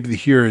dream. Maybe the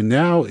here and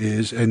now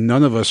is, and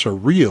none of us are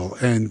real.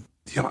 And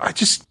I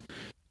just,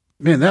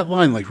 man, that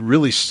line like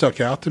really stuck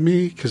out to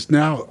me because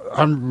now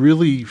I'm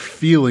really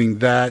feeling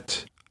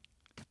that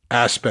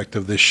aspect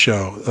of this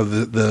show of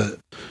the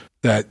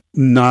that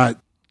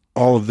not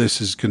all of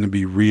this is going to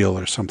be real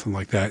or something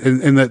like that,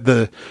 and that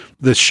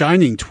the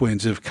Shining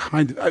twins have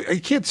kind of I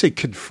can't say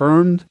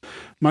confirmed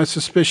my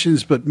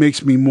suspicions, but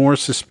makes me more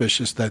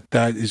suspicious that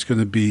is going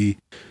to be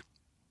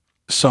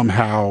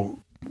somehow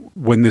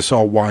when this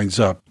all winds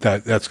up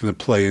that's going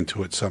to play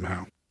into it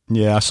somehow.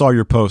 Yeah, I saw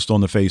your post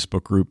on the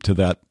Facebook group to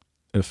that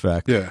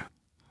effect. Yeah.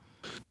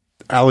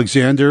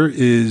 Alexander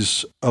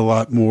is a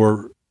lot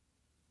more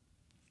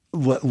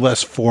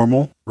less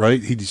formal,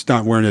 right? He's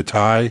not wearing a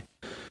tie.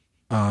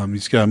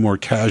 He's got a more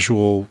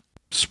casual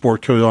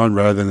sport coat on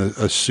rather than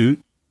a suit.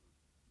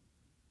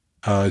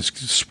 He's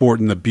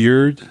sporting the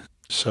beard.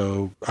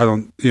 So I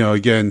don't,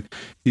 again,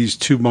 he's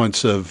 2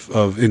 months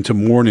of into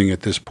mourning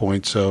at this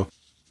point. So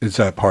is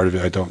that part of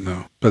it? I don't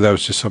know. But that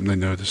was just something I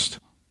noticed.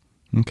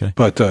 Okay.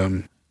 But,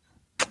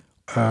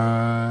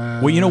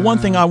 well, one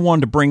thing I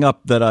wanted to bring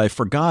up that I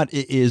forgot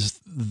is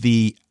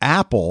the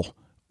apple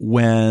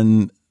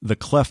when the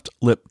Cleft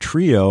Lip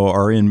Trio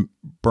are in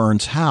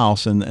Burns'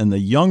 house, and the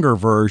younger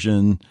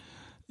version,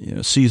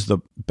 sees the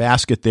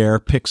basket there,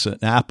 picks an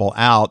apple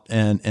out,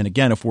 and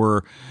again, if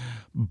we're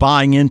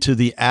buying into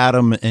the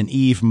Adam and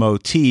Eve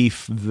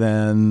motif,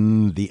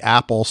 then the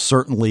apple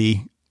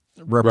certainly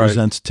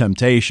represents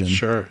temptation.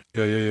 Sure,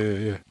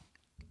 yeah.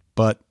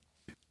 But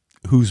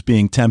who's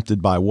being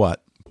tempted by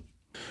what?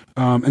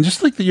 And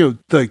just like the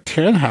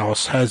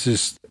Tannhaus has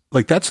this,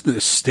 like that's the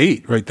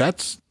estate, right?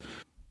 That's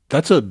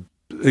a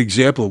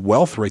example of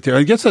wealth right there.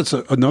 I guess that's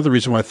another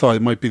reason why I thought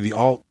it might be the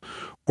alt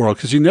world,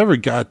 because you never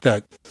got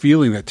that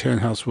feeling that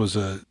Tannhaus was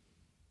a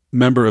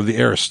member of the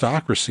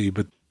aristocracy,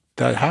 but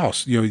that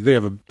house, they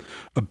have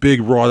a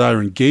big wrought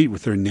iron gate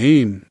with their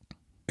name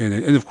in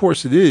it. And of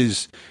course it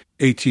is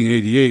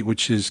 1888,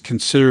 which is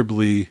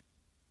considerably,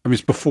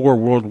 it's before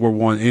World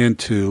War I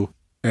and II.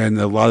 And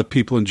a lot of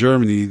people in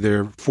Germany,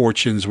 their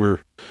fortunes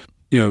were,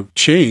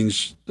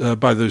 changed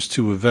by those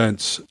two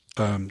events.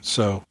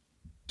 So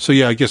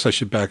yeah, I guess I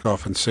should back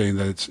off on saying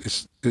that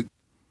it's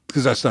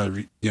because that's not,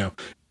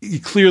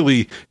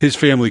 clearly his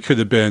family could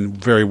have been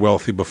very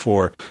wealthy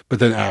before, but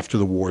then after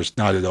the wars,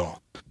 not at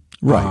all.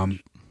 Right.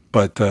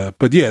 But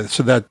yeah,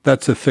 so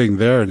that's the thing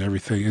there and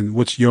everything. And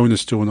what's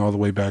Jonas doing all the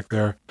way back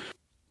there?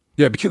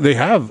 Yeah, because they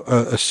have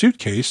a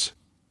suitcase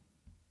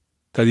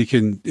that he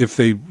can, if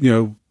they,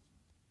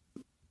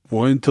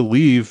 wanted to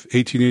leave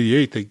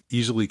 1888, they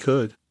easily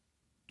could,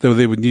 though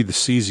they would need the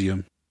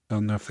cesium. I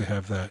don't know if they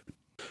have that.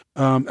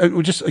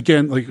 And just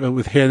again, like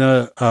with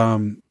Hannah,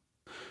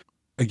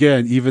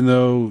 again, even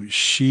though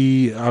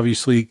she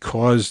obviously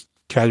caused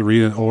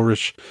Katerina and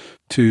Ulrich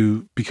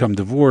to become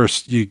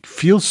divorced, you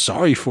feel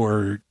sorry for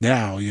her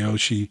now.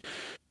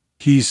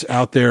 He's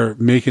out there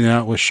making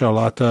out with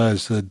Charlotta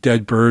as the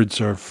dead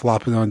birds are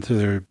flopping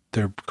onto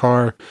their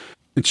car,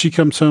 and she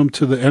comes home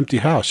to the empty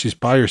house. She's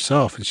by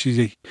herself, and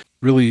she's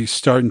really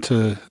starting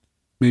to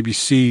maybe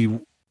see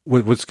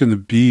what's going to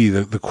be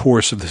the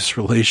course of this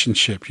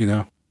relationship,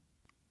 All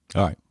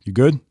right. You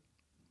good?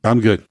 I'm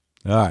good.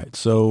 All right.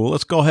 So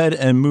let's go ahead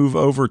and move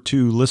over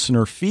to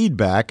listener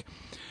feedback.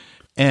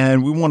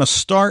 And we want to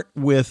start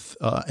with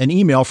an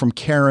email from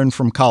Karen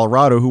from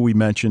Colorado, who we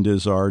mentioned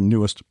is our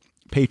newest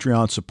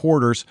Patreon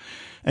supporters.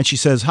 And she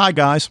says, "Hi,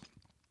 guys.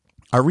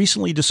 I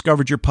recently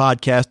discovered your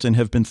podcast and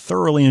have been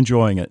thoroughly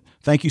enjoying it.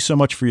 Thank you so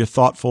much for your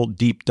thoughtful,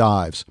 deep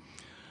dives.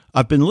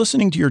 I've been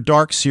listening to your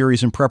Dark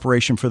series in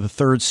preparation for the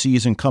third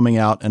season coming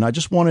out, and I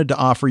just wanted to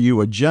offer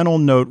you a gentle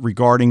note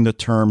regarding the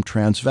term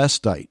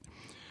transvestite.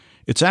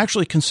 It's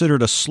actually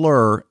considered a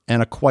slur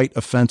and a quite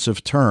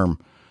offensive term.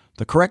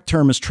 The correct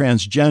term is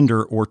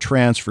transgender, or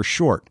trans for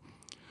short.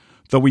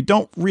 Though we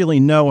don't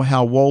really know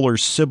how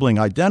Woller's sibling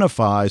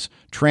identifies,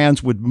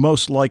 trans would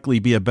most likely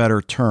be a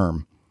better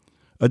term.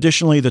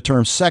 Additionally, the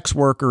term sex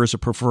worker is a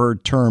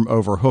preferred term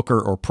over hooker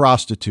or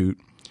prostitute.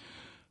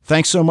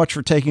 Thanks so much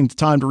for taking the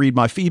time to read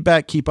my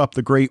feedback. Keep up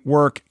the great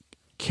work."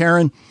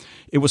 Karen,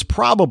 it was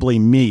probably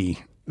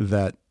me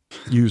that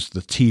used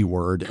the T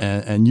word,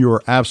 and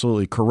you're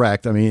absolutely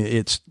correct.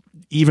 It's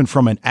even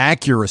from an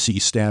accuracy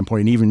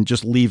standpoint, even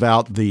just leave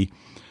out the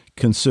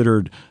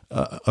considered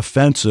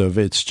offensive,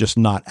 it's just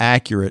not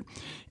accurate.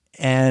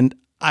 And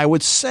I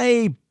would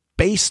say,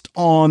 based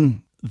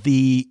on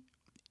the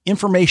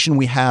information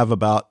we have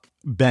about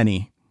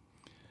Benny,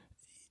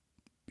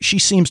 she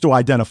seems to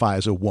identify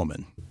as a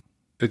woman.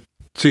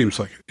 Seems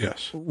like it,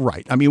 yes.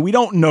 Right. We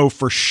don't know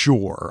for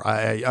sure.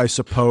 I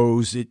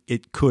suppose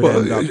it could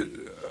end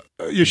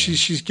up.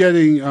 She's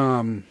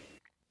getting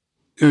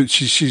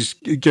she's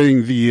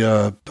getting the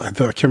I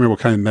can't remember what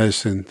kind of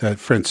medicine that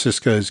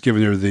Francisca has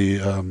given her the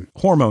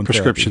hormone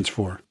prescriptions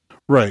therapy. For.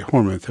 Right,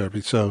 hormone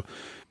therapy. So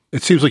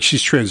it seems like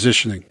she's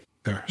transitioning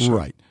there. So.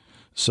 Right.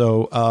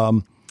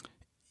 So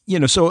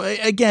so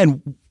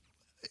again,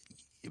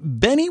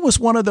 Benny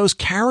was one of those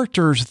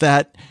characters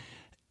that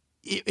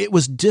it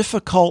was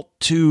difficult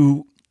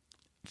to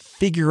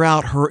figure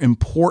out her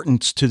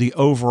importance to the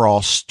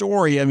overall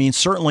story. I mean,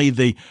 certainly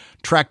the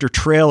tractor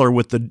trailer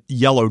with the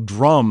yellow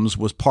drums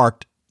was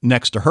parked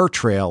next to her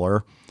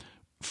trailer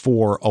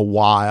for a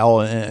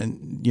while.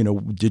 And,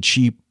 did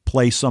she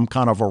play some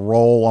kind of a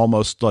role,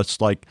 almost let's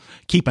like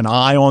keep an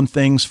eye on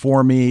things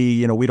for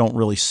me? We don't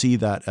really see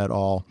that at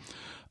all.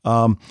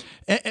 But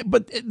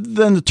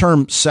then the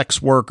term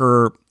sex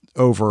worker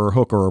over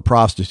hooker or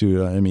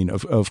prostitute, I mean,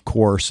 of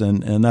course,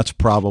 and that's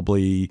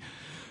probably,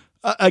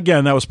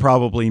 again, that was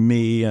probably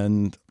me.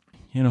 And,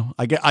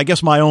 I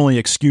guess my only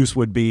excuse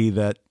would be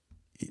that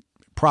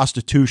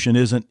prostitution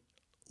isn't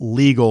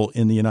legal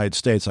in the United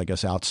States, I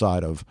guess,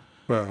 outside of.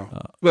 Well,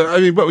 I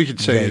mean, what we could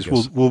say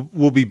Vegas. is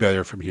we'll be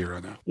better from here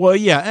on out. Well,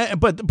 yeah,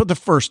 but the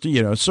first,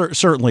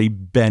 certainly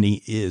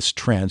Benny is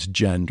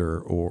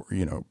transgender, or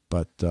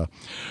but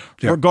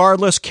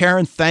regardless,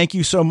 Karen, thank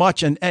you so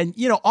much, and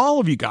all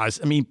of you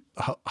guys. I mean,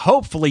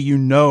 hopefully,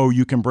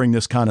 you can bring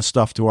this kind of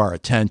stuff to our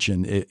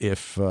attention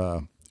if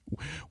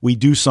we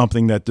do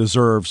something that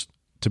deserves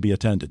to be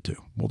attended to.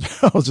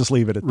 I'll just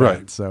leave it at that.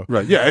 Right. So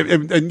right. Yeah.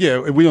 And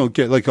yeah, we don't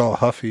get like all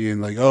huffy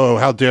and like, oh,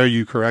 how dare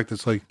you correct?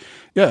 It's like,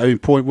 yeah, I mean,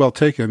 point well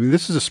taken. I mean,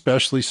 this is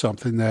especially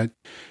something that,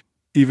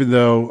 even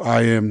though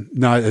I am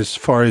not as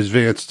far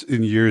advanced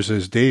in years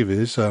as Dave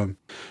is,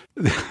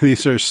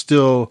 these are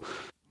still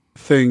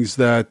things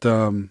that,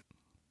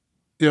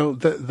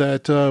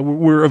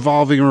 we're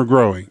evolving or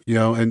growing,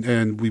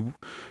 and we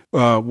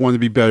want to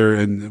be better,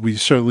 and we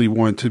certainly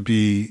want to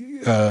be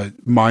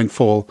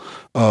mindful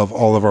of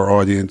all of our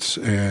audience,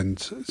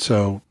 and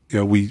so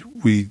we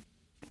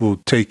will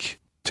take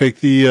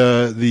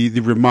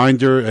the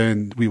reminder,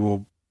 and we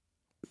will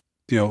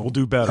we'll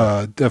do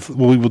better.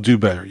 We will do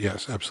better.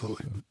 Yes,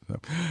 absolutely. All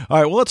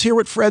right. Well, let's hear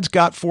what Fred's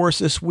got for us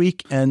this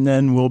week, and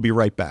then we'll be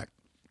right back.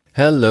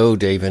 Hello,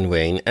 Dave and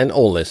Wayne, and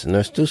all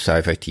listeners to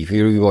Sci-Fi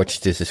TV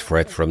Rewatch. This is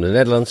Fred from the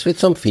Netherlands with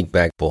some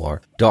feedback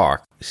for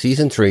Dark,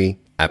 Season 3,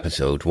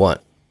 Episode 1.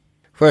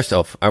 First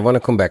off, I want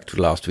to come back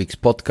to last week's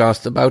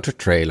podcast about the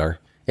trailer.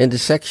 In the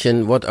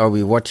section What Are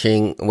We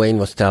Watching, Wayne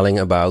was telling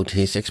about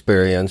his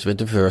experience with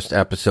the first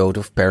episode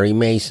of Perry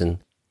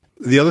Mason.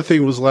 The other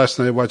thing was last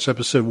night I watched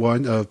Episode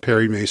 1 of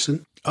Perry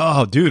Mason.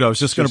 Oh, dude, I was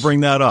just going to bring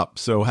that up.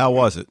 So how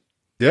was it?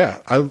 Yeah,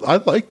 I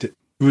liked it.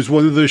 It was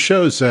one of those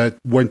shows that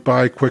went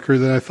by quicker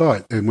than I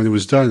thought. And when it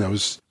was done, I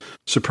was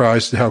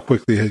surprised at how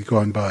quickly it had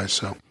gone by.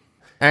 So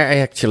I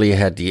actually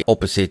had the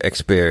opposite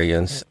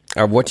experience.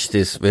 I watched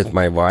this with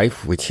my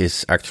wife, which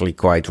is actually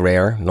quite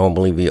rare.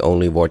 Normally we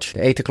only watch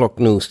 8 o'clock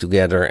news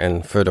together,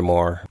 and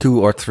furthermore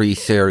 2 or 3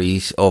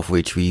 series of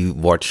which we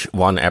watch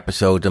one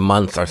episode a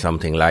month or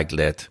something like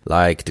that,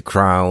 like The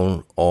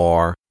Crown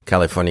or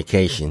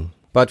Californication.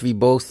 But we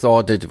both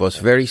thought it was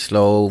very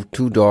slow,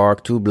 too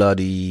dark, too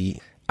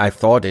bloody. I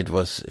thought it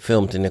was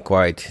filmed in a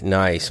quite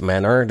nice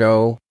manner,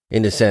 though,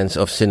 in the sense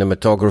of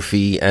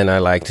cinematography, and I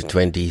liked the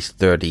 20s,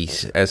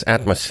 30s as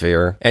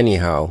atmosphere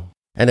anyhow.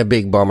 And a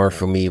big bummer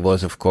for me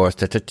was, of course,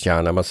 that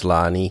Tatiana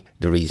Maslany,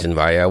 the reason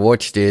why I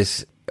watched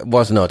this,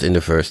 was not in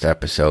the first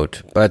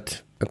episode.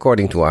 But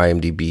according to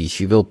IMDb,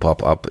 she will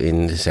pop up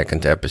in the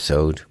second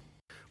episode.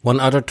 One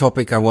other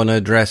topic I want to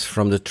address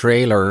from the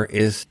trailer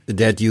is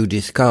that you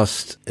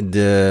discussed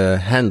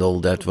the handle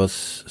that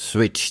was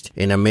switched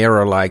in a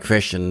mirror-like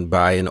fashion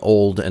by an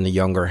old and a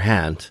younger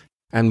hand.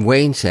 And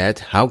Wayne said,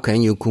 how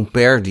can you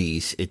compare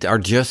these? It are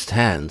just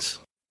hands.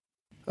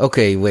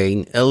 Okay,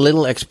 Wayne, a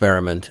little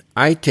experiment.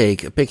 I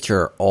take a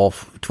picture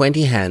of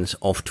 20 hands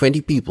of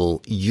 20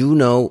 people you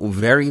know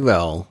very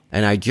well,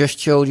 and I just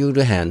showed you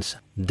the hands.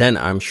 Then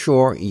I'm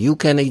sure you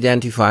can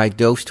identify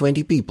those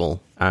 20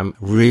 people. I'm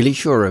really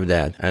sure of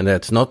that. And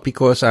that's not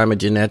because I'm a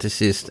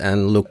geneticist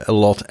and look a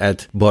lot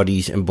at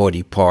bodies and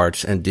body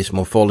parts and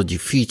dysmorphology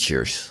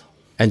features.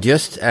 And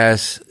just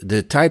as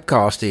the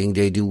typecasting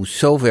they do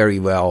so very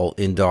well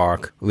in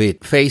Dark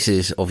with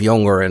faces of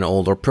younger and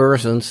older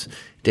persons,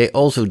 they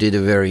also did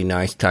a very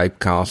nice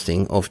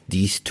typecasting of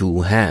these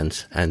 2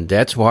 hands. And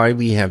that's why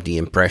we have the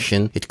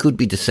impression it could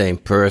be the same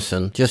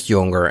person, just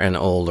younger and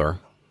older.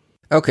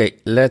 Okay,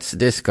 let's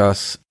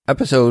discuss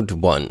Episode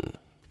 1.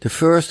 The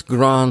first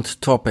grand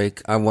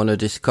topic I want to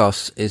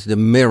discuss is the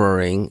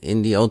mirroring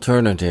in the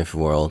alternative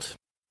world.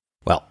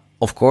 Well,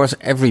 of course,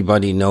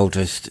 everybody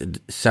noticed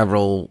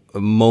several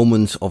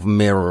moments of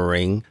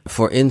mirroring.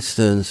 For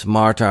instance,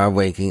 Martha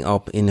waking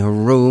up in her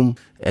room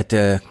at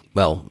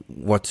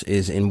what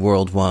is in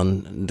World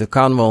 1, the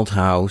Kahnwald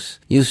house.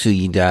 You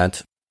see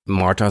that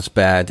Martha's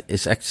bed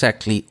is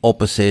exactly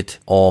opposite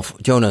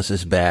of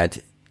Jonas's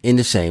bed in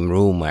the same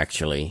room,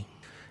 actually.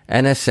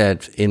 And as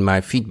said in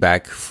my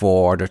feedback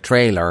for the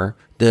trailer,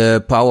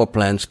 the power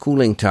plant's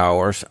cooling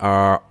towers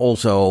are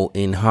also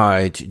in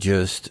height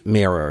just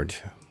mirrored.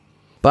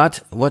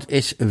 But what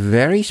is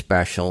very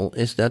special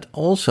is that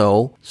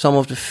also some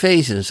of the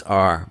faces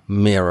are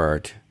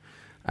mirrored.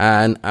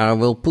 And I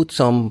will put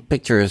some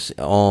pictures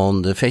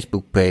on the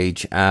Facebook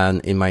page and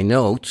in my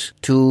notes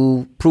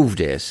to prove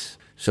this.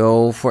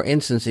 So, for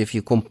instance, if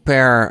you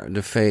compare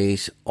the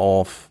face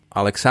of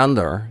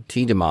Alexander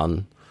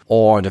Tiedemann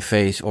or the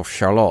face of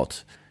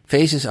Charlotte,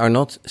 faces are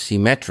not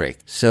symmetric.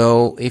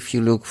 So if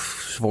you look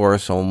for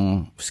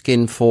some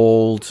skin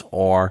folds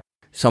or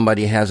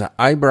somebody has an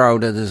eyebrow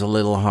that is a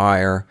little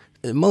higher,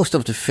 most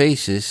of the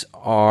faces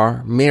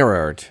are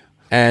mirrored.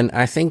 And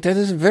I think that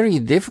is a very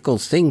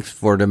difficult thing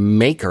for the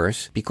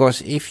makers,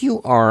 because if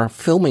you are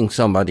filming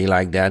somebody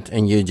like that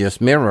and you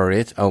just mirror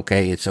it,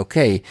 okay, it's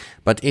okay.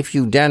 But if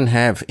you then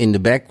have in the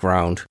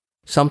background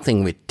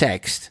something with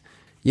text,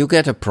 you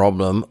get a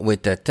problem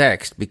with that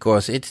text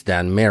because it's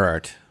then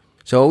mirrored.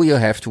 So you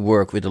have to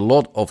work with a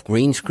lot of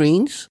green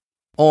screens,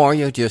 or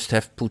you just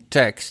have to put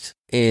text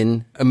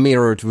in a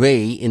mirrored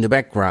way in the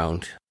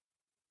background.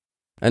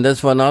 And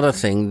that's one other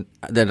thing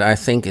that I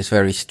think is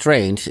very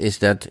strange, is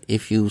that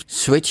if you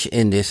switch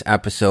in this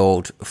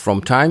episode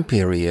from time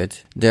period,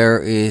 there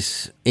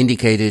is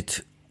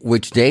indicated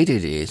which date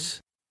it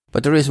is,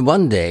 but there is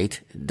one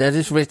date that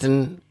is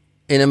written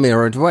in a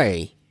mirrored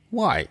way.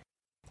 Why?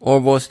 Or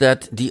was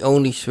that the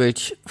only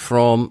switch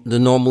from the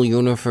normal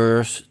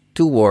universe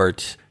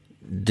towards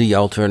the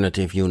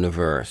alternative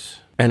universe?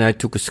 And I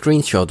took a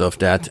screenshot of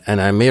that and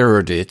I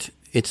mirrored it.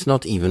 It's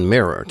not even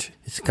mirrored.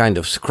 It's kind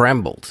of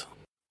scrambled.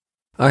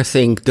 I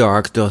think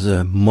Dark does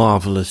a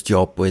marvelous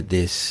job with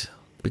this,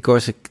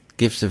 because it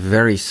gives a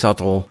very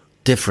subtle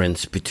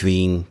difference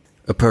between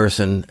a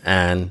person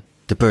and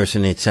the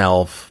person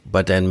itself,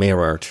 but then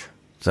mirrored.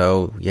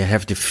 So you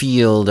have to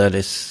feel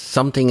that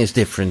something is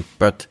different,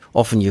 but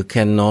often you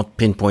cannot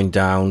pinpoint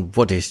down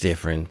what is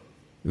different.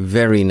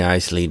 Very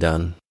nicely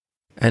done.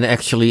 And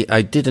actually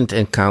I didn't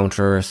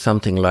encounter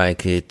something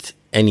like it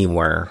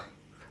anywhere.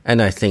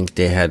 And I think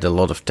they had a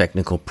lot of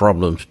technical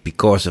problems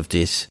because of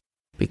this,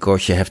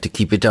 because you have to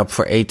keep it up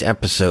for 8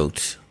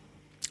 episodes.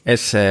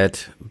 As said,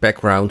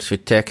 backgrounds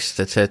with text,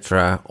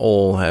 etc.,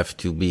 all have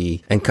to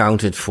be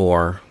accounted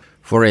for.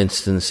 For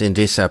instance, in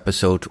this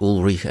episode,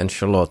 Ulrich and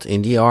Charlotte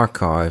in the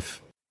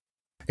archive.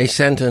 A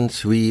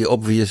sentence we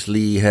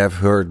obviously have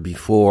heard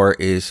before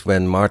is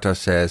when Martha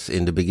says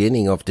in the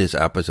beginning of this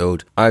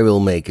episode, "I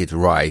will make it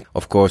right."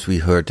 Of course, we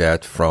heard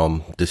that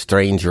from the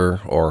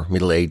stranger or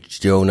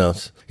middle-aged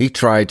Jonas. He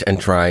tried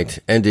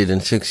and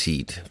didn't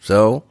succeed.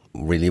 So,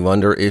 really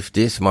wonder if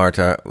this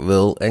Martha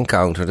will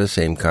encounter the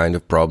same kind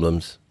of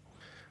problems.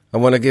 I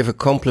want to give a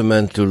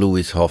compliment to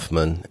Louis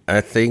Hoffman.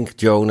 I think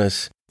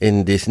Jonas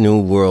in this new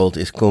world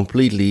is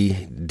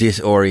completely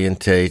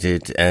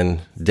disorientated and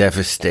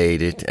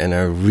devastated, and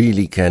I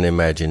really can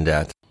imagine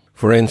that.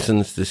 For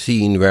instance, the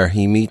scene where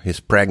he meets his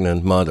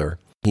pregnant mother.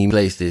 He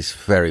plays this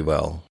very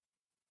well.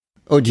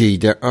 Oh gee,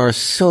 there are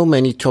so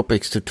many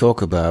topics to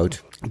talk about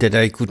that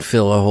I could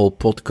fill a whole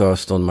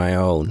podcast on my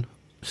own.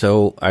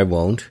 So I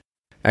won't.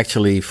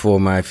 Actually, for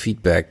my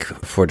feedback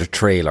for the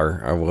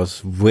trailer, I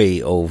was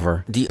way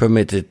over the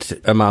permitted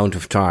amount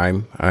of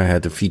time. I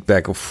had a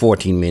feedback of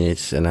 14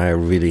 minutes and I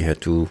really had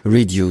to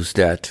reduce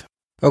that.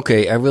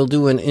 Okay, I will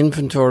do an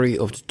inventory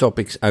of the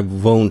topics I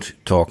won't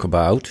talk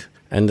about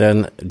and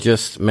then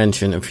just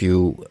mention a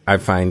few I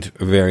find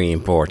very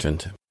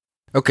important.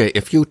 Okay,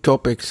 a few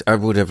topics I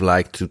would have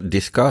liked to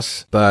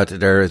discuss, but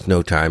there is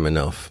no time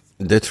enough.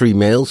 The 3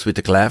 males with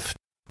the cleft.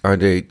 Are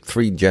they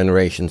 3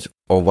 generations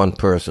or one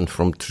person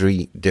from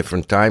 3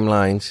 different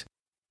timelines?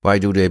 Why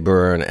do they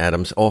burn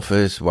Adam's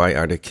office? Why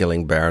are they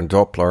killing Baron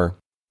Doppler?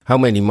 How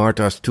many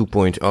Marthas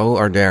 2.0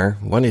 are there?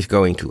 One is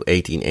going to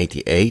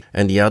 1888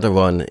 and the other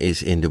one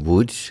is in the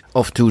woods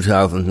of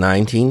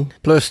 2019,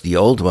 plus the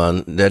old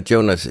one that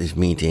Jonas is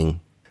meeting.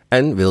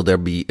 And will there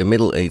be a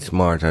middle-aged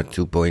Martha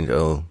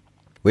 2.0?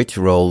 Which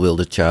role will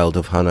the child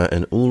of Hannah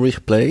and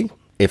Ulrich play,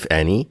 if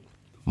any?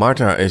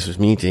 Martha is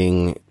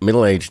meeting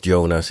middle-aged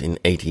Jonas in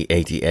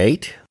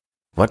 1888.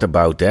 What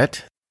about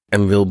that?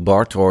 And will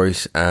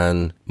Bartosz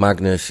and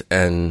Magnus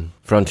and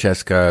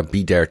Francesca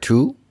be there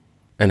too?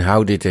 And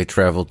how did they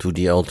travel to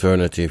the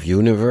alternative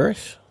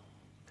universe?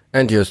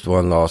 And just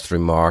one last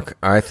remark.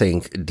 I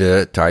think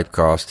the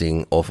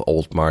typecasting of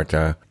old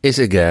Martha is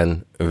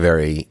again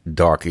very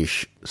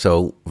darkish,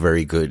 so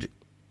very good.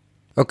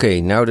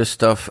 Okay, now the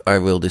stuff I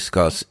will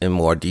discuss in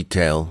more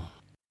detail.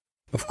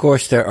 Of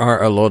course, there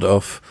are a lot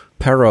of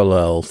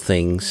parallel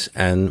things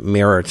and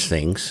mirrored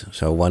things.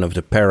 So one of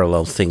the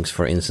parallel things,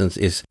 for instance,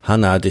 is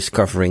Hannah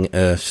discovering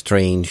a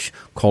strange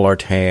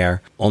colored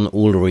hair on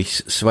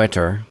Ulrich's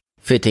sweater,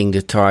 fitting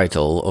the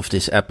title of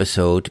this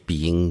episode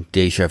being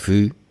Déjà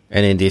Vu.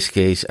 And in this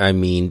case, I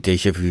mean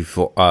déjà vu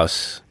for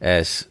us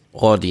as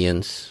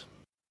audience.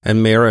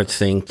 And mirrored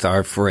things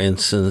are, for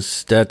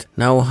instance, that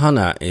now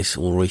Hannah is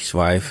Ulrich's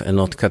wife and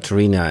not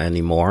Katerina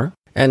anymore.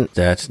 And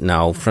that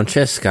now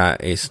Francesca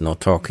is not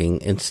talking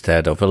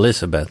instead of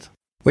Elizabeth.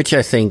 Which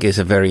I think is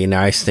a very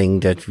nice thing,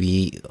 that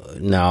we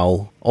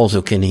now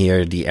also can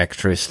hear the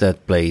actress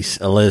that plays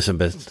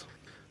Elizabeth.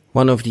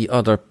 One of the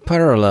other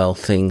parallel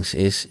things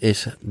is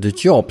the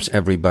jobs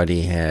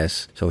everybody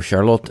has. So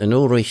Charlotte and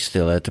Ulrich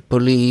still at the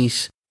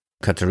police,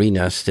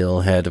 Katerina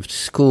still head of the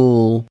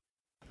school,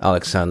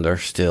 Alexander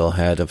still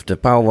head of the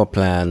power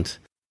plant.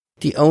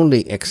 The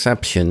only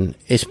exception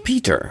is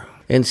Peter.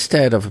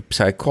 Instead of a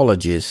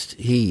psychologist,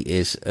 he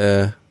is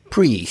a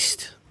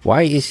priest.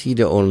 Why is he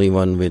the only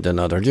one with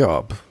another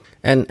job?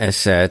 And as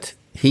said,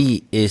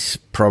 he is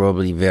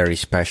probably very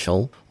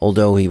special,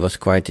 although he was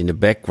quite in the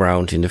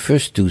background in the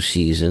first 2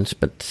 seasons,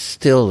 but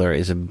still there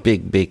is a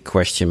big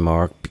question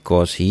mark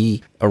because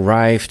he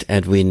arrived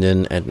at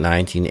Winden at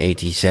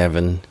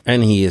 1987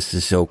 and he is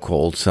the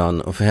so-called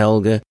son of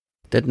Helge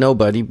that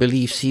nobody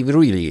believes he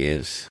really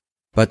is.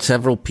 But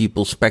several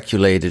people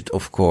speculated,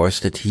 of course,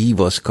 that he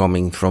was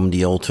coming from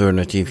the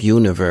alternative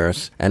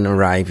universe and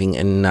arriving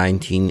in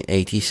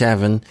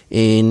 1987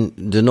 in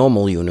the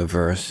normal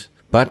universe.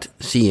 But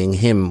seeing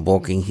him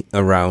walking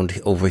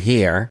around over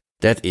here,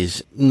 that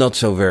is not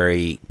so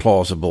very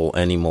plausible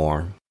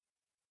anymore.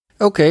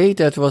 Okay,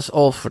 that was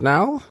all for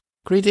now.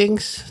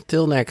 Greetings,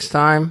 till next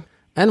time.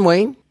 And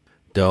Wayne,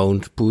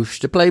 don't push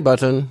the play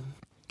button.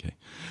 Okay.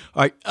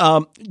 All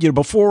right.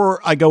 Before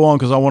I go on,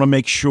 because I want to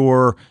make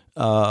sure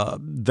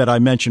that I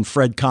mentioned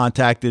Fred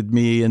contacted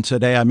me and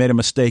said, hey, I made a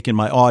mistake in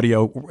my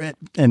audio.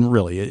 And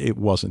really, it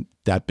wasn't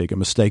that big a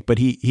mistake. But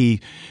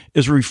he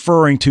is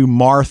referring to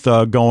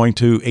Martha going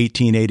to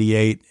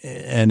 1888,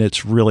 and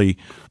it's really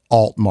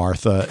Alt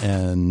Martha.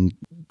 And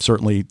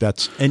certainly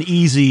that's an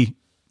easy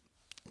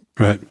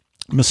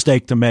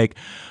mistake to make.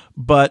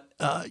 But,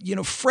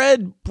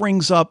 Fred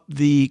brings up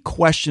the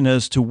question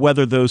as to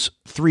whether those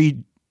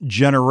 3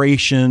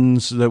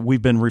 generations that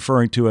we've been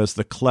referring to as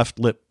the cleft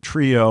lip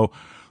trio,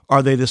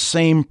 are they the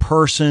same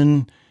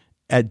person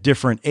at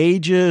different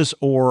ages,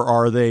 or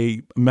are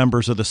they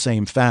members of the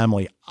same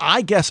family?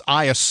 I guess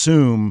I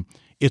assume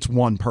it's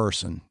one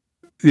person.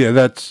 Yeah,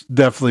 that's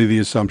definitely the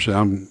assumption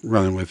I'm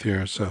running with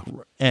here.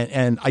 So,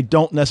 and I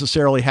don't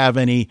necessarily have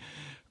any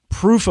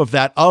proof of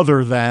that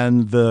other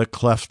than the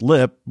cleft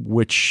lip,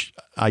 which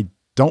I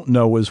don't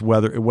know is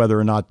whether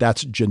or not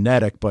that's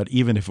genetic. But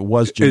even if it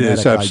was genetic, it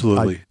is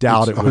absolutely. I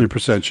doubt it's it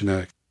 100%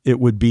 genetic. It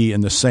would be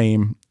in the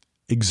same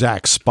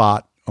exact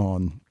spot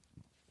on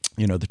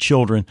the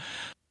children.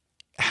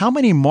 How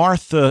many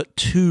Martha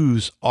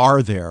 2s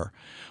are there?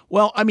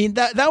 Well, I mean,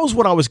 that was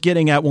what I was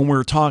getting at when we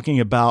were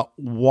talking about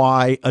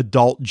why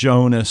adult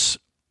Jonas,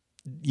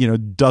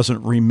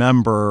 doesn't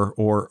remember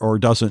or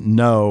doesn't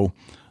know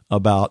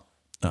about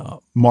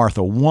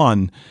Martha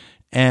 1.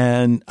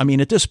 And I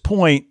mean, at this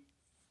point,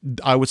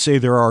 I would say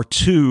there are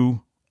 2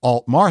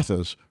 Alt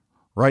Marthas,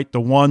 right? The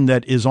one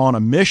that is on a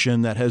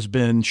mission that has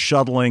been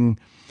shuttling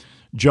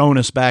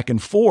Jonas back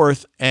and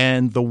forth,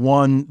 and the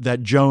one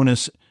that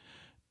Jonas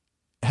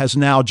has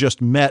now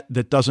just met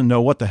that doesn't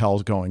know what the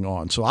hell's going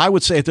on. So I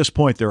would say at this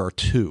point there are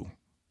 2.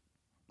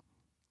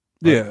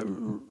 Yeah.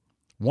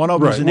 One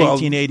of them is in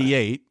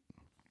 1888.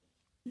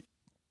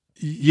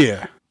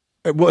 Yeah.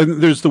 Well,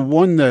 and there's the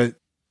one that,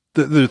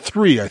 there are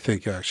 3, I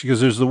think, actually,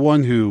 because there's the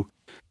one who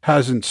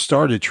hasn't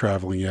started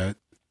traveling yet.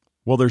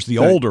 Well, there's the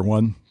older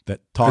one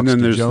that talks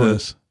to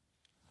Jonas.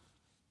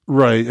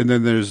 Right, and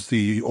then there's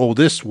the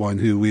oldest one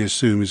who we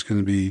assume is going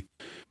to be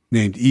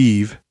named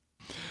Eve.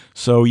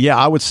 So, yeah,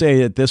 I would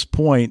say at this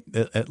point,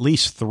 at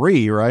least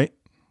 3, right?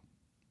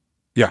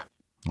 Yeah.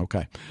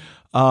 Okay.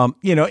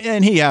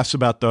 And he asks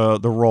about the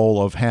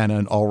role of Hannah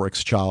and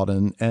Ulrich's child,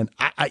 and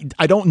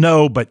I don't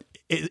know, but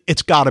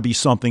it's got to be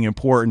something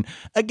important.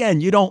 Again,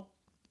 you don't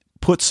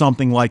put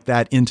something like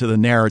that into the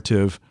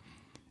narrative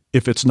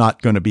if it's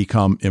not going to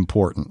become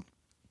important.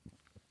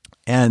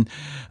 And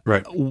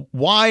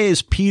why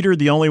is Peter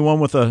the only one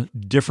with a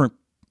different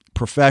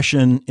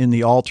profession in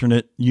the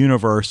alternate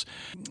universe?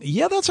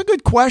 Yeah, that's a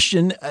good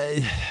question.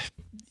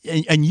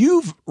 And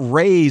you've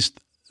raised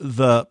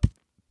the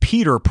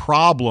Peter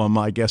problem,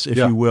 I guess, if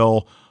you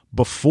will,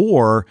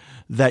 before,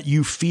 that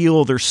you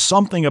feel there's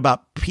something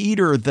about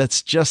Peter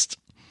that's just,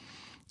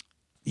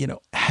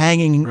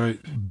 hanging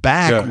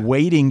back,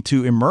 waiting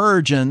to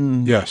emerge.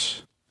 And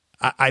yes,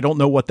 I don't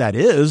know what that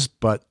is,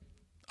 but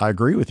I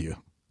agree with you.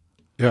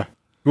 Yeah.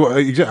 Well,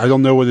 I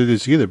don't know what it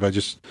is either, but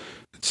it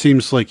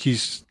seems like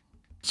he's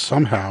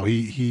somehow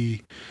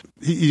he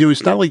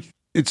it's not like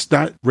it's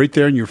not right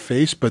there in your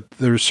face, but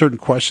there are certain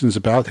questions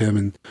about him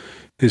and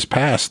his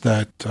past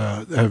that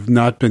have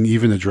not been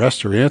even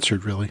addressed or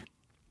answered, really.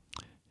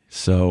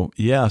 So,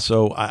 yeah,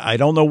 I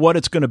don't know what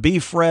it's going to be,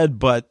 Fred,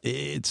 but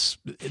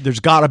there's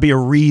got to be a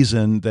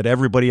reason that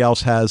everybody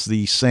else has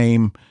the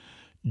same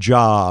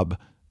job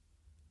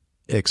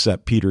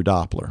except Peter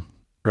Doppler.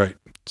 Right.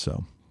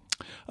 So,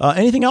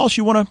 anything else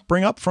you want to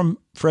bring up from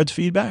Fred's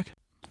feedback?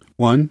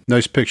 One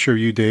nice picture of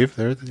you, Dave,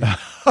 there.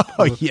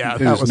 Oh, yeah,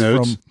 that was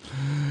notes.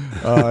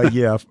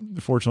 From,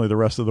 fortunately, the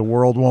rest of the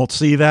world won't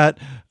see that.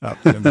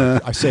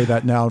 I say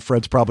that now, and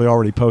Fred's probably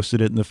already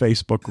posted it in the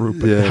Facebook group,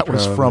 but that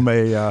was from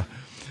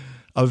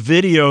a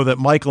video that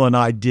Michael and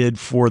I did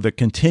for the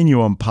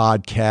Continuum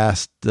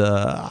podcast.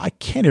 I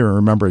can't even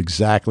remember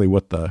exactly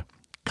what the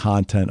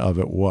content of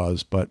it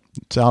was, but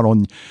it's out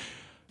on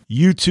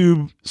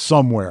YouTube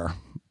somewhere.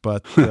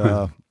 But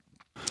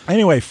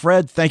anyway,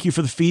 Fred, thank you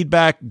for the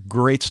feedback.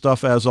 Great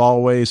stuff as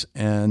always.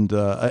 And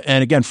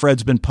again,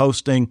 Fred's been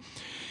posting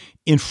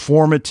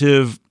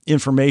informative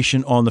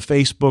information on the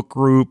Facebook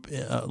group,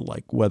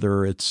 like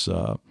whether it's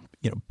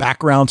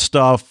background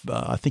stuff.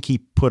 I think he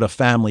put a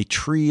family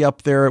tree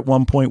up there at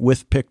one point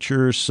with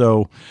pictures.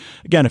 So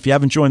again, if you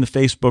haven't joined the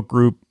Facebook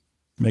group,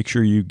 make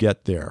sure you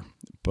get there.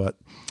 But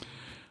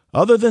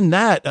other than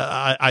that,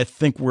 I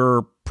think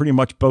we're pretty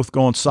much both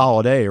going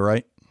solid A,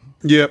 right?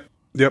 Yep.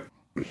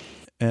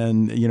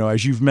 And,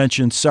 as you've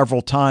mentioned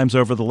several times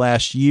over the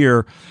last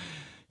year,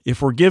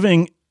 if we're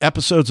giving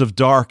episodes of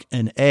Dark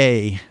an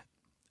A,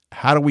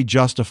 how do we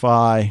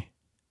justify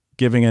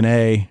giving an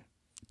A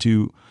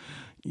to,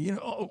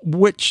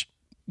 which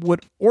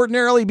would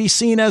ordinarily be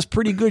seen as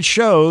pretty good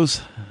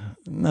shows?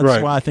 And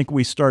that's why I think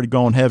we started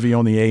going heavy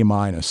on the A-.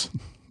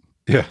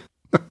 Yeah.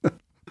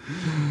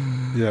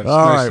 It's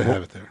All nice right, to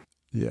have it there.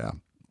 Yeah.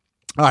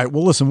 All right.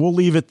 Well, listen, we'll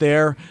leave it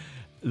there.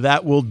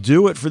 That will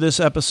do it for this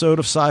episode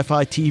of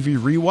Sci-Fi TV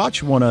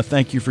Rewatch. Want to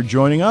thank you for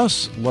joining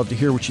us. Love to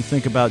hear what you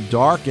think about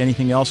Dark,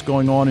 anything else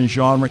going on in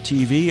genre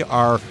TV.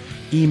 Our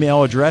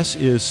email address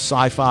is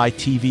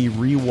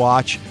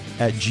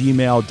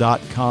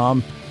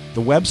sci-fi-tvrewatch@gmail.com.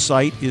 The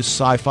website is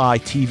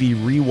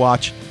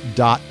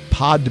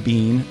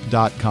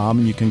sci-fi-tvrewatch.podbean.com,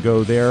 and you can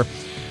go there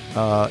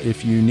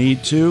if you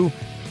need to.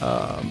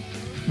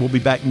 We'll be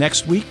back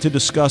next week to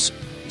discuss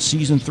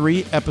Season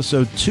 3,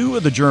 Episode 2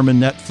 of the German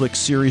Netflix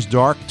series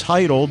Dark,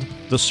 titled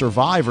The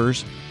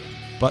Survivors.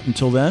 But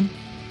until then,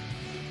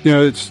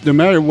 it's no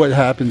matter what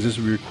happens as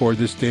we record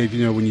this, Dave,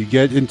 when you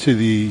get into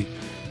the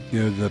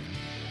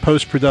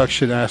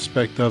post-production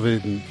aspect of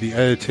it and the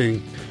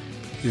editing,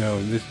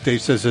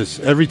 Dave says this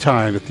every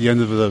time at the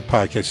end of the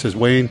podcast, says,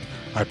 Wayne,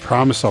 I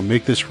promise I'll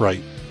make this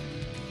right.